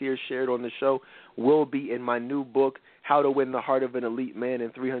guys hear shared on the show will be in my new book, How to Win the Heart of an Elite Man in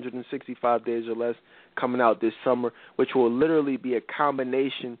 365 Days or Less, coming out this summer, which will literally be a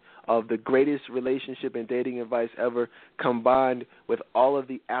combination of the greatest relationship and dating advice ever, combined with all of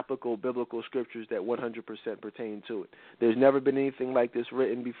the applicable biblical scriptures that 100% pertain to it. There's never been anything like this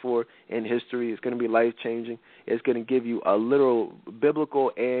written before in history. It's going to be life-changing. It's going to give you a literal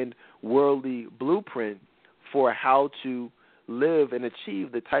biblical and worldly blueprint for how to live and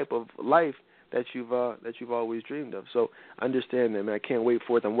achieve the type of life that you've always dreamed of. So understand that, man. I can't wait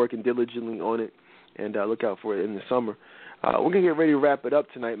for it. I'm working diligently on it, and look out for it in the summer. We're going to get ready to wrap it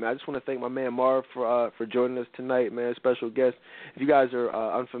up tonight, man. I just want to thank my man Marv for joining us tonight, man, special guest. If you guys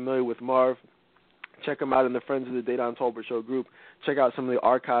are unfamiliar with Marv, check him out in the Friends of the Dedan Tolbert Show group. Check out some of the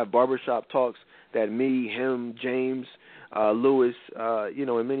archive barbershop talks that me, him, James, Lewis,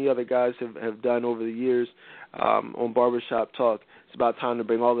 and many other guys have done over the years on Barbershop Talk. It's about time to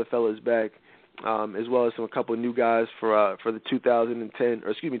bring all the fellas back, as well as a couple of new guys for the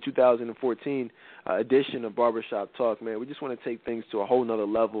 2014 edition of Barbershop Talk, man. We just want to take things to a whole nother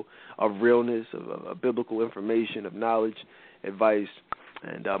level of realness, of biblical information, of knowledge, advice,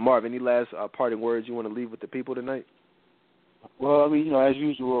 And Marv, any last parting words you want to leave with the people tonight? Well, I mean, as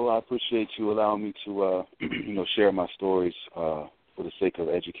usual, I appreciate you allowing me to, share my stories for the sake of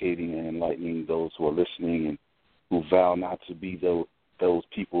educating and enlightening those who are listening and who vow not to be those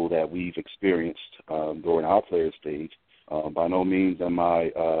people that we've experienced during our player stage. By no means am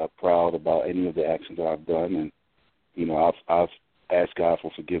I proud about any of the actions that I've done, and I've asked God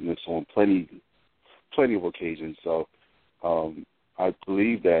for forgiveness on plenty of occasions. So I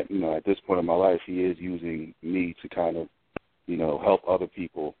believe that at this point in my life, He is using me to kind of help other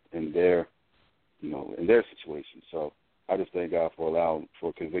people in their situation. So I just thank God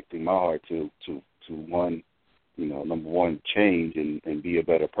for convicting my heart to one, number one, change and be a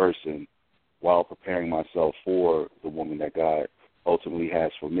better person while preparing myself for the woman that God ultimately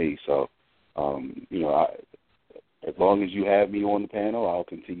has for me. So, as long as you have me on the panel, I'll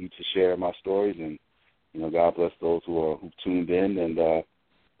continue to share my stories, and God bless those who tuned in, and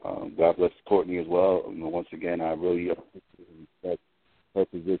God bless Courtney as well. Once again, I really appreciate her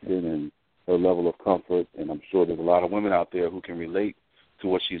position and her level of comfort, and I'm sure there's a lot of women out there who can relate to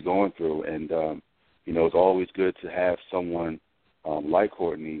what she's going through. And it's always good to have someone like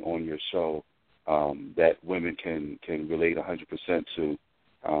Courtney on your show that women can relate 100% to.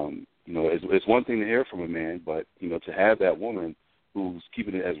 It's one thing to hear from a man, but to have that woman who's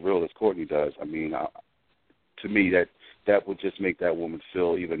keeping it as real as Courtney does, I mean, to me that would just make that woman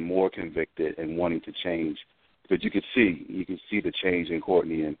feel even more convicted and wanting to change, because you can see the change in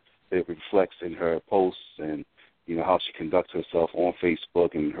Courtney, and it reflects in her posts and how she conducts herself on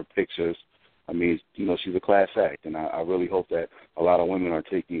Facebook and her pictures. I mean, she's a class act, and I really hope that a lot of women are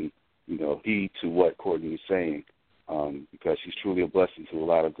taking heed to what Courtney is saying, because she's truly a blessing to a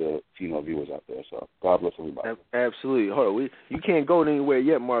lot of the female viewers out there. So God bless everybody. Absolutely. Hold on. You can't go anywhere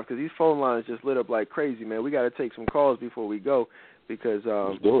yet, Marv, because these phone lines just lit up like crazy, man. We got to take some calls before we go, because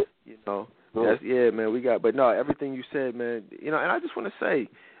let's do it. Man. We got, but no, everything you said, man. And I just want to say,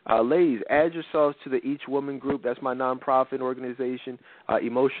 ladies, add yourselves to the Each Woman group. That's my nonprofit organization,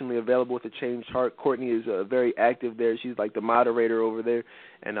 emotionally available with a changed heart. Courtney is very active there. She's like the moderator over there,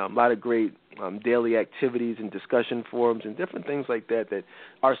 and a lot of great daily activities and discussion forums and different things like that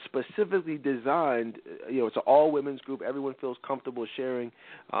are specifically designed. It's an all women's group. Everyone feels comfortable sharing.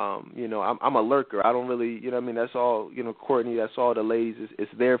 I'm a lurker. I don't really, that's all. Courtney, that's all the ladies.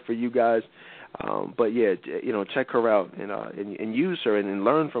 It's there for you guys. But yeah, check her out and use her and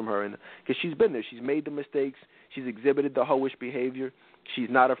learn from her, and because she's been there, she's made the mistakes, she's exhibited the hoish behavior, she's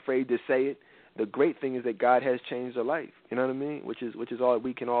not afraid to say it. The great thing is that God has changed her life. You know what I mean? Which is all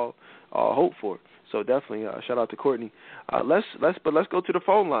we can all hope for. So definitely shout out to Courtney. Let's go to the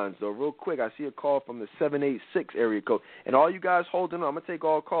phone lines though, real quick. I see a call from the 786 area code, and all you guys holding on. I'm gonna take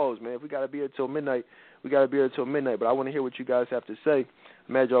all calls, man. If we gotta be here till midnight, we gotta be here till midnight. But I want to hear what you guys have to say.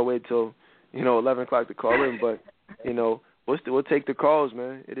 Imagine I'll wait till 11 o'clock to call in, but, we'll take the calls,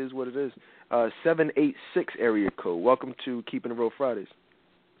 man. It is what it is. 786 area code. Welcome to Keeping It Real Fridays.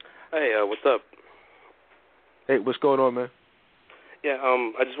 Hey, what's up? Hey, what's going on, man? Yeah,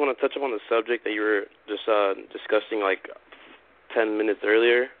 I just want to touch upon the subject that you were just discussing like 10 minutes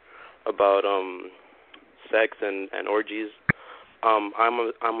earlier about sex and orgies. I'm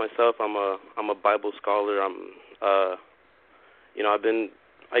a Bible scholar. I've been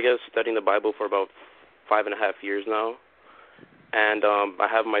studying the Bible for about 5.5 years now, and I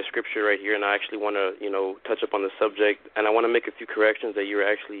have my scripture right here, and I actually want to, touch up on the subject, and I want to make a few corrections that you were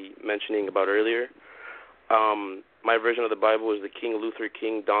actually mentioning about earlier. My version of the Bible is the King Luther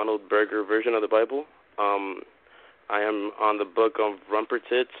King Donald Berger version of the Bible. I am on the book of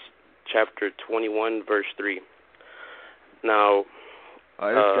Rumpertits, chapter 21, verse 3. Now,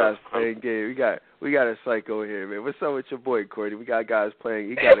 this guy's playing game. We got a psycho here, man. What's up with your boy, Courtney? We got guys playing.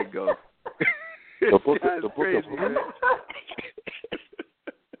 You gotta go. The book of who?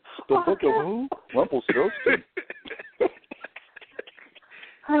 The book of who? Rumpelstiltskin.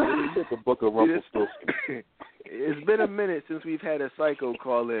 The book of Rumpelstiltskin. It's been a minute since we've had a psycho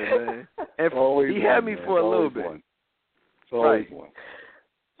call in, man. He had me for a little bit. Right.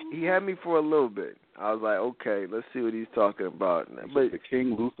 He had me for a little bit. I was like, okay, let's see what he's talking about. But the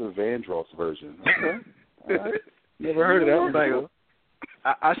King Luther Vandross version. Okay. All right. Never heard of that one before.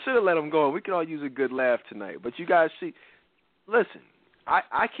 I should have let him go. We could all use a good laugh tonight. But you guys see, listen,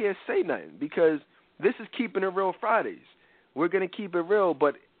 I can't say nothing because this is Keeping It Real Fridays. We're going to keep it real,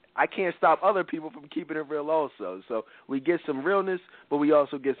 but I can't stop other people from keeping it real also. So we get some realness, but we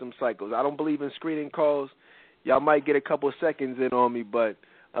also get some cycles. I don't believe in screening calls. Y'all might get a couple of seconds in on me, but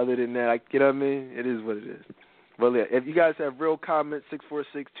other than that, you know what I mean? It is what it is. Well, yeah, if you guys have real comments,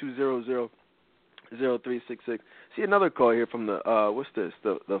 646-200-02 0366. See another call here from the what's this?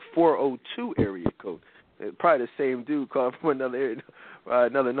 The 402 area code. Probably the same dude calling from another area,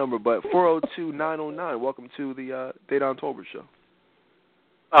 another number, but 402-909. Welcome to the Data on Tolbert show.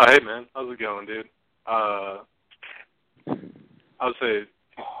 Oh, hey man, how's it going, dude? I would say,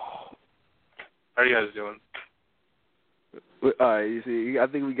 how are you guys doing? All right, you see, I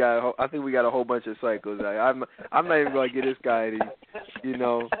think we got a whole bunch of cycles. I'm not even gonna get this guy any, you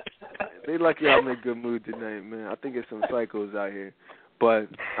know. They lucky I'm in a good mood tonight, man. I think it's some cycles out here. But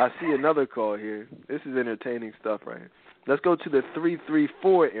I see another call here. This is entertaining stuff right here. Let's go to the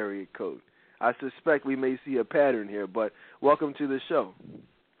 334 area code. I suspect we may see a pattern here, but welcome to the show.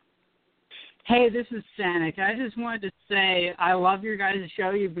 Hey, this is Sanic. I just wanted to say I love your guys' show.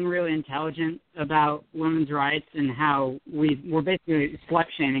 You've been really intelligent about women's rights and how we're basically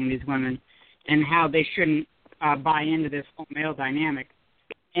slut-shaming these women and how they shouldn't buy into this whole male dynamic.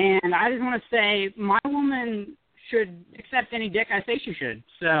 And I just want to say my woman should accept any dick I say she should.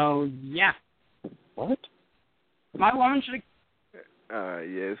 So, yeah. What? My woman should.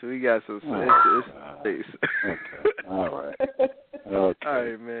 Yeah, so we got some space. Okay. All right. Okay. All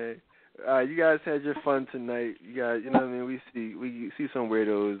right, man. You guys had your fun tonight. You guys, you know what I mean? We see some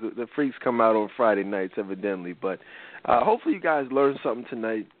weirdos. The freaks come out on Friday nights, evidently. But hopefully you guys learned something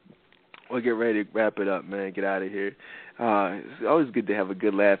tonight. We'll get ready to wrap it up, man. Get out of here. It's always good to have a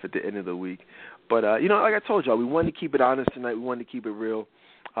good laugh at the end of the week. But, you know, like I told y'all, we wanted to keep it honest tonight. We wanted to keep it real.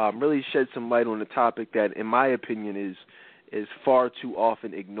 Really shed some light on a topic that, in my opinion, is far too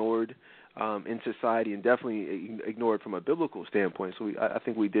often ignored in society and definitely ignored from a biblical standpoint. So I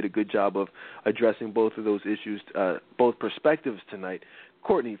think we did a good job of addressing both of those issues, both perspectives tonight.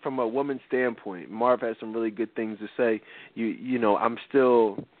 Courtney, from a woman's standpoint, Marv has some really good things to say. You know, I'm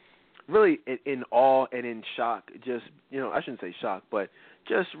still really in awe and in shock. Just, you know, I shouldn't say shock, but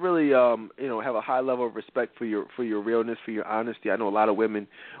just really, you know, have a high level of respect for your realness, for your honesty. I know a lot of women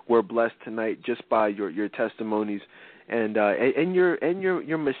were blessed tonight just by your testimonies and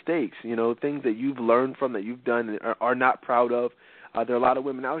your mistakes. You know, things that you've learned from, that you've done and are not proud of. There are a lot of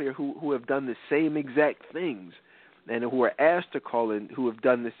women out here who have done the same exact things and who are asked to call in, who have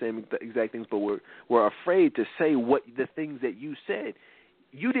done the same exact things, but were afraid to say what the things that you said.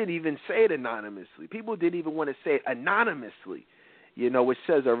 You didn't even say it anonymously. People didn't even want to say it anonymously, you know, which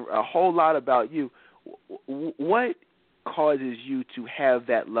says a whole lot about you. What causes you to have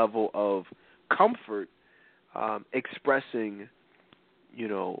that level of comfort expressing, you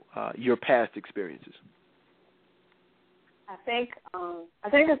know, your past experiences? I think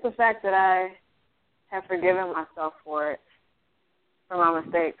it's the fact that I have forgiven myself for my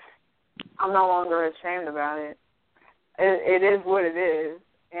mistakes. I'm no longer ashamed about it. It is what it is.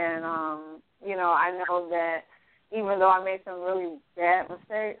 And, you know, I know that even though I made some really bad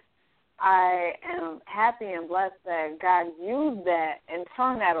mistakes, I am happy and blessed that God used that and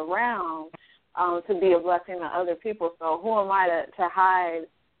turned that around to be a blessing to other people. So who am I to hide,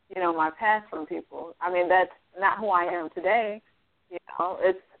 you know, my past from people? I mean, that's not who I am today. You know,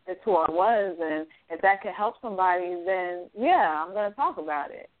 it's who I was. And if that can help somebody, then, yeah, I'm going to talk about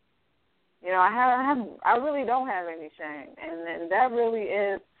it. You know, I really don't have any shame, and that really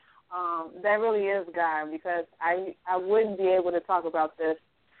is God, because I wouldn't be able to talk about this,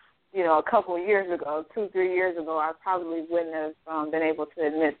 you know, a couple of years ago, 2-3 years ago. I probably wouldn't have been able to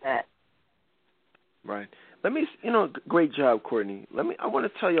admit that. Right. Let me, you know, great job, Courtney. I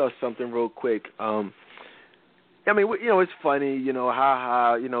want to tell y'all something real quick. I mean, you know, it's funny, you know,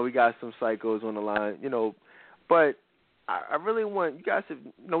 you know, we got some psychos on the line, you know, but I really want you guys to,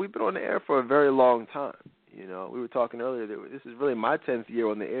 you know, we've been on the air for a very long time. You know, we were talking earlier that this is really my 10th year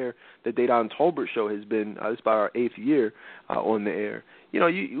on the air. The Dayton Tolbert show has been, this is about our 8th year on the air. You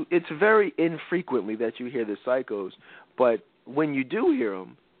know, it's very infrequently that you hear the psychos, but when you do hear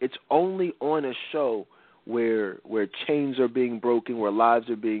them, it's only on a show where chains are being broken, where lives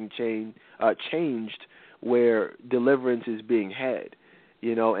are being changed, where deliverance is being had.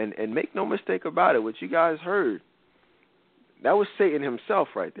 You know, and make no mistake about it, what you guys heard, that was Satan himself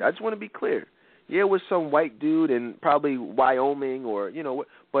right there. I just want to be clear. Yeah, it was some white dude in probably Wyoming or, you know,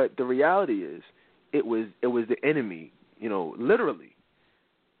 but the reality is it was the enemy, you know, literally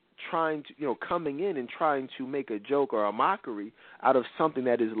trying to, you know, coming in and trying to make a joke or a mockery out of something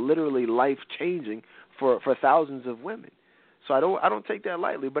that is literally life-changing for thousands of women. So I don't take that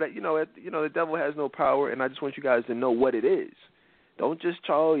lightly, but, you know, the devil has no power, and I just want you guys to know what it is. Don't just,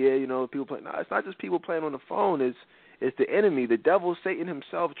 you know, people play. No, it's not just people playing on the phone. It's the enemy, the devil, Satan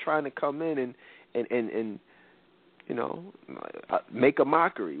himself, trying to come in and make a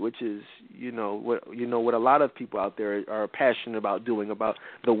mockery, which is, what a lot of people out there are passionate about doing, about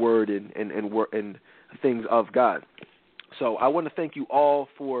the word and things of God. So I want to thank you all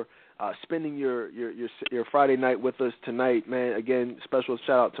for spending your Friday night with us tonight, man. Again, special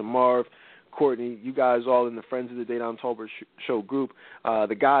shout out to Marv, Courtney, you guys all in the Friends of the Dedan Tolbert Show group.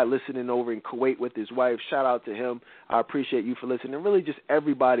 The guy listening over in Kuwait with his wife, shout out to him. I appreciate you for listening. And really just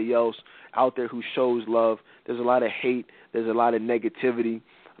everybody else out there who shows love. There's a lot of hate. There's a lot of negativity.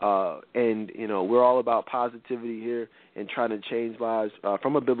 And, we're all about positivity here and trying to change lives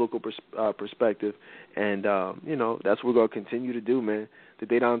from a biblical perspective. And, that's what we're going to continue to do, man. The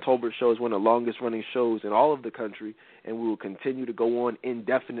Dedan Tolbert Show is one of the longest-running shows in all of the country, and we will continue to go on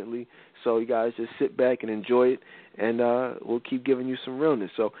indefinitely. So you guys just sit back and enjoy it, and we'll keep giving you some realness.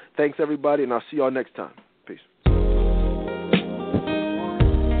 So thanks, everybody, and I'll see you all next time.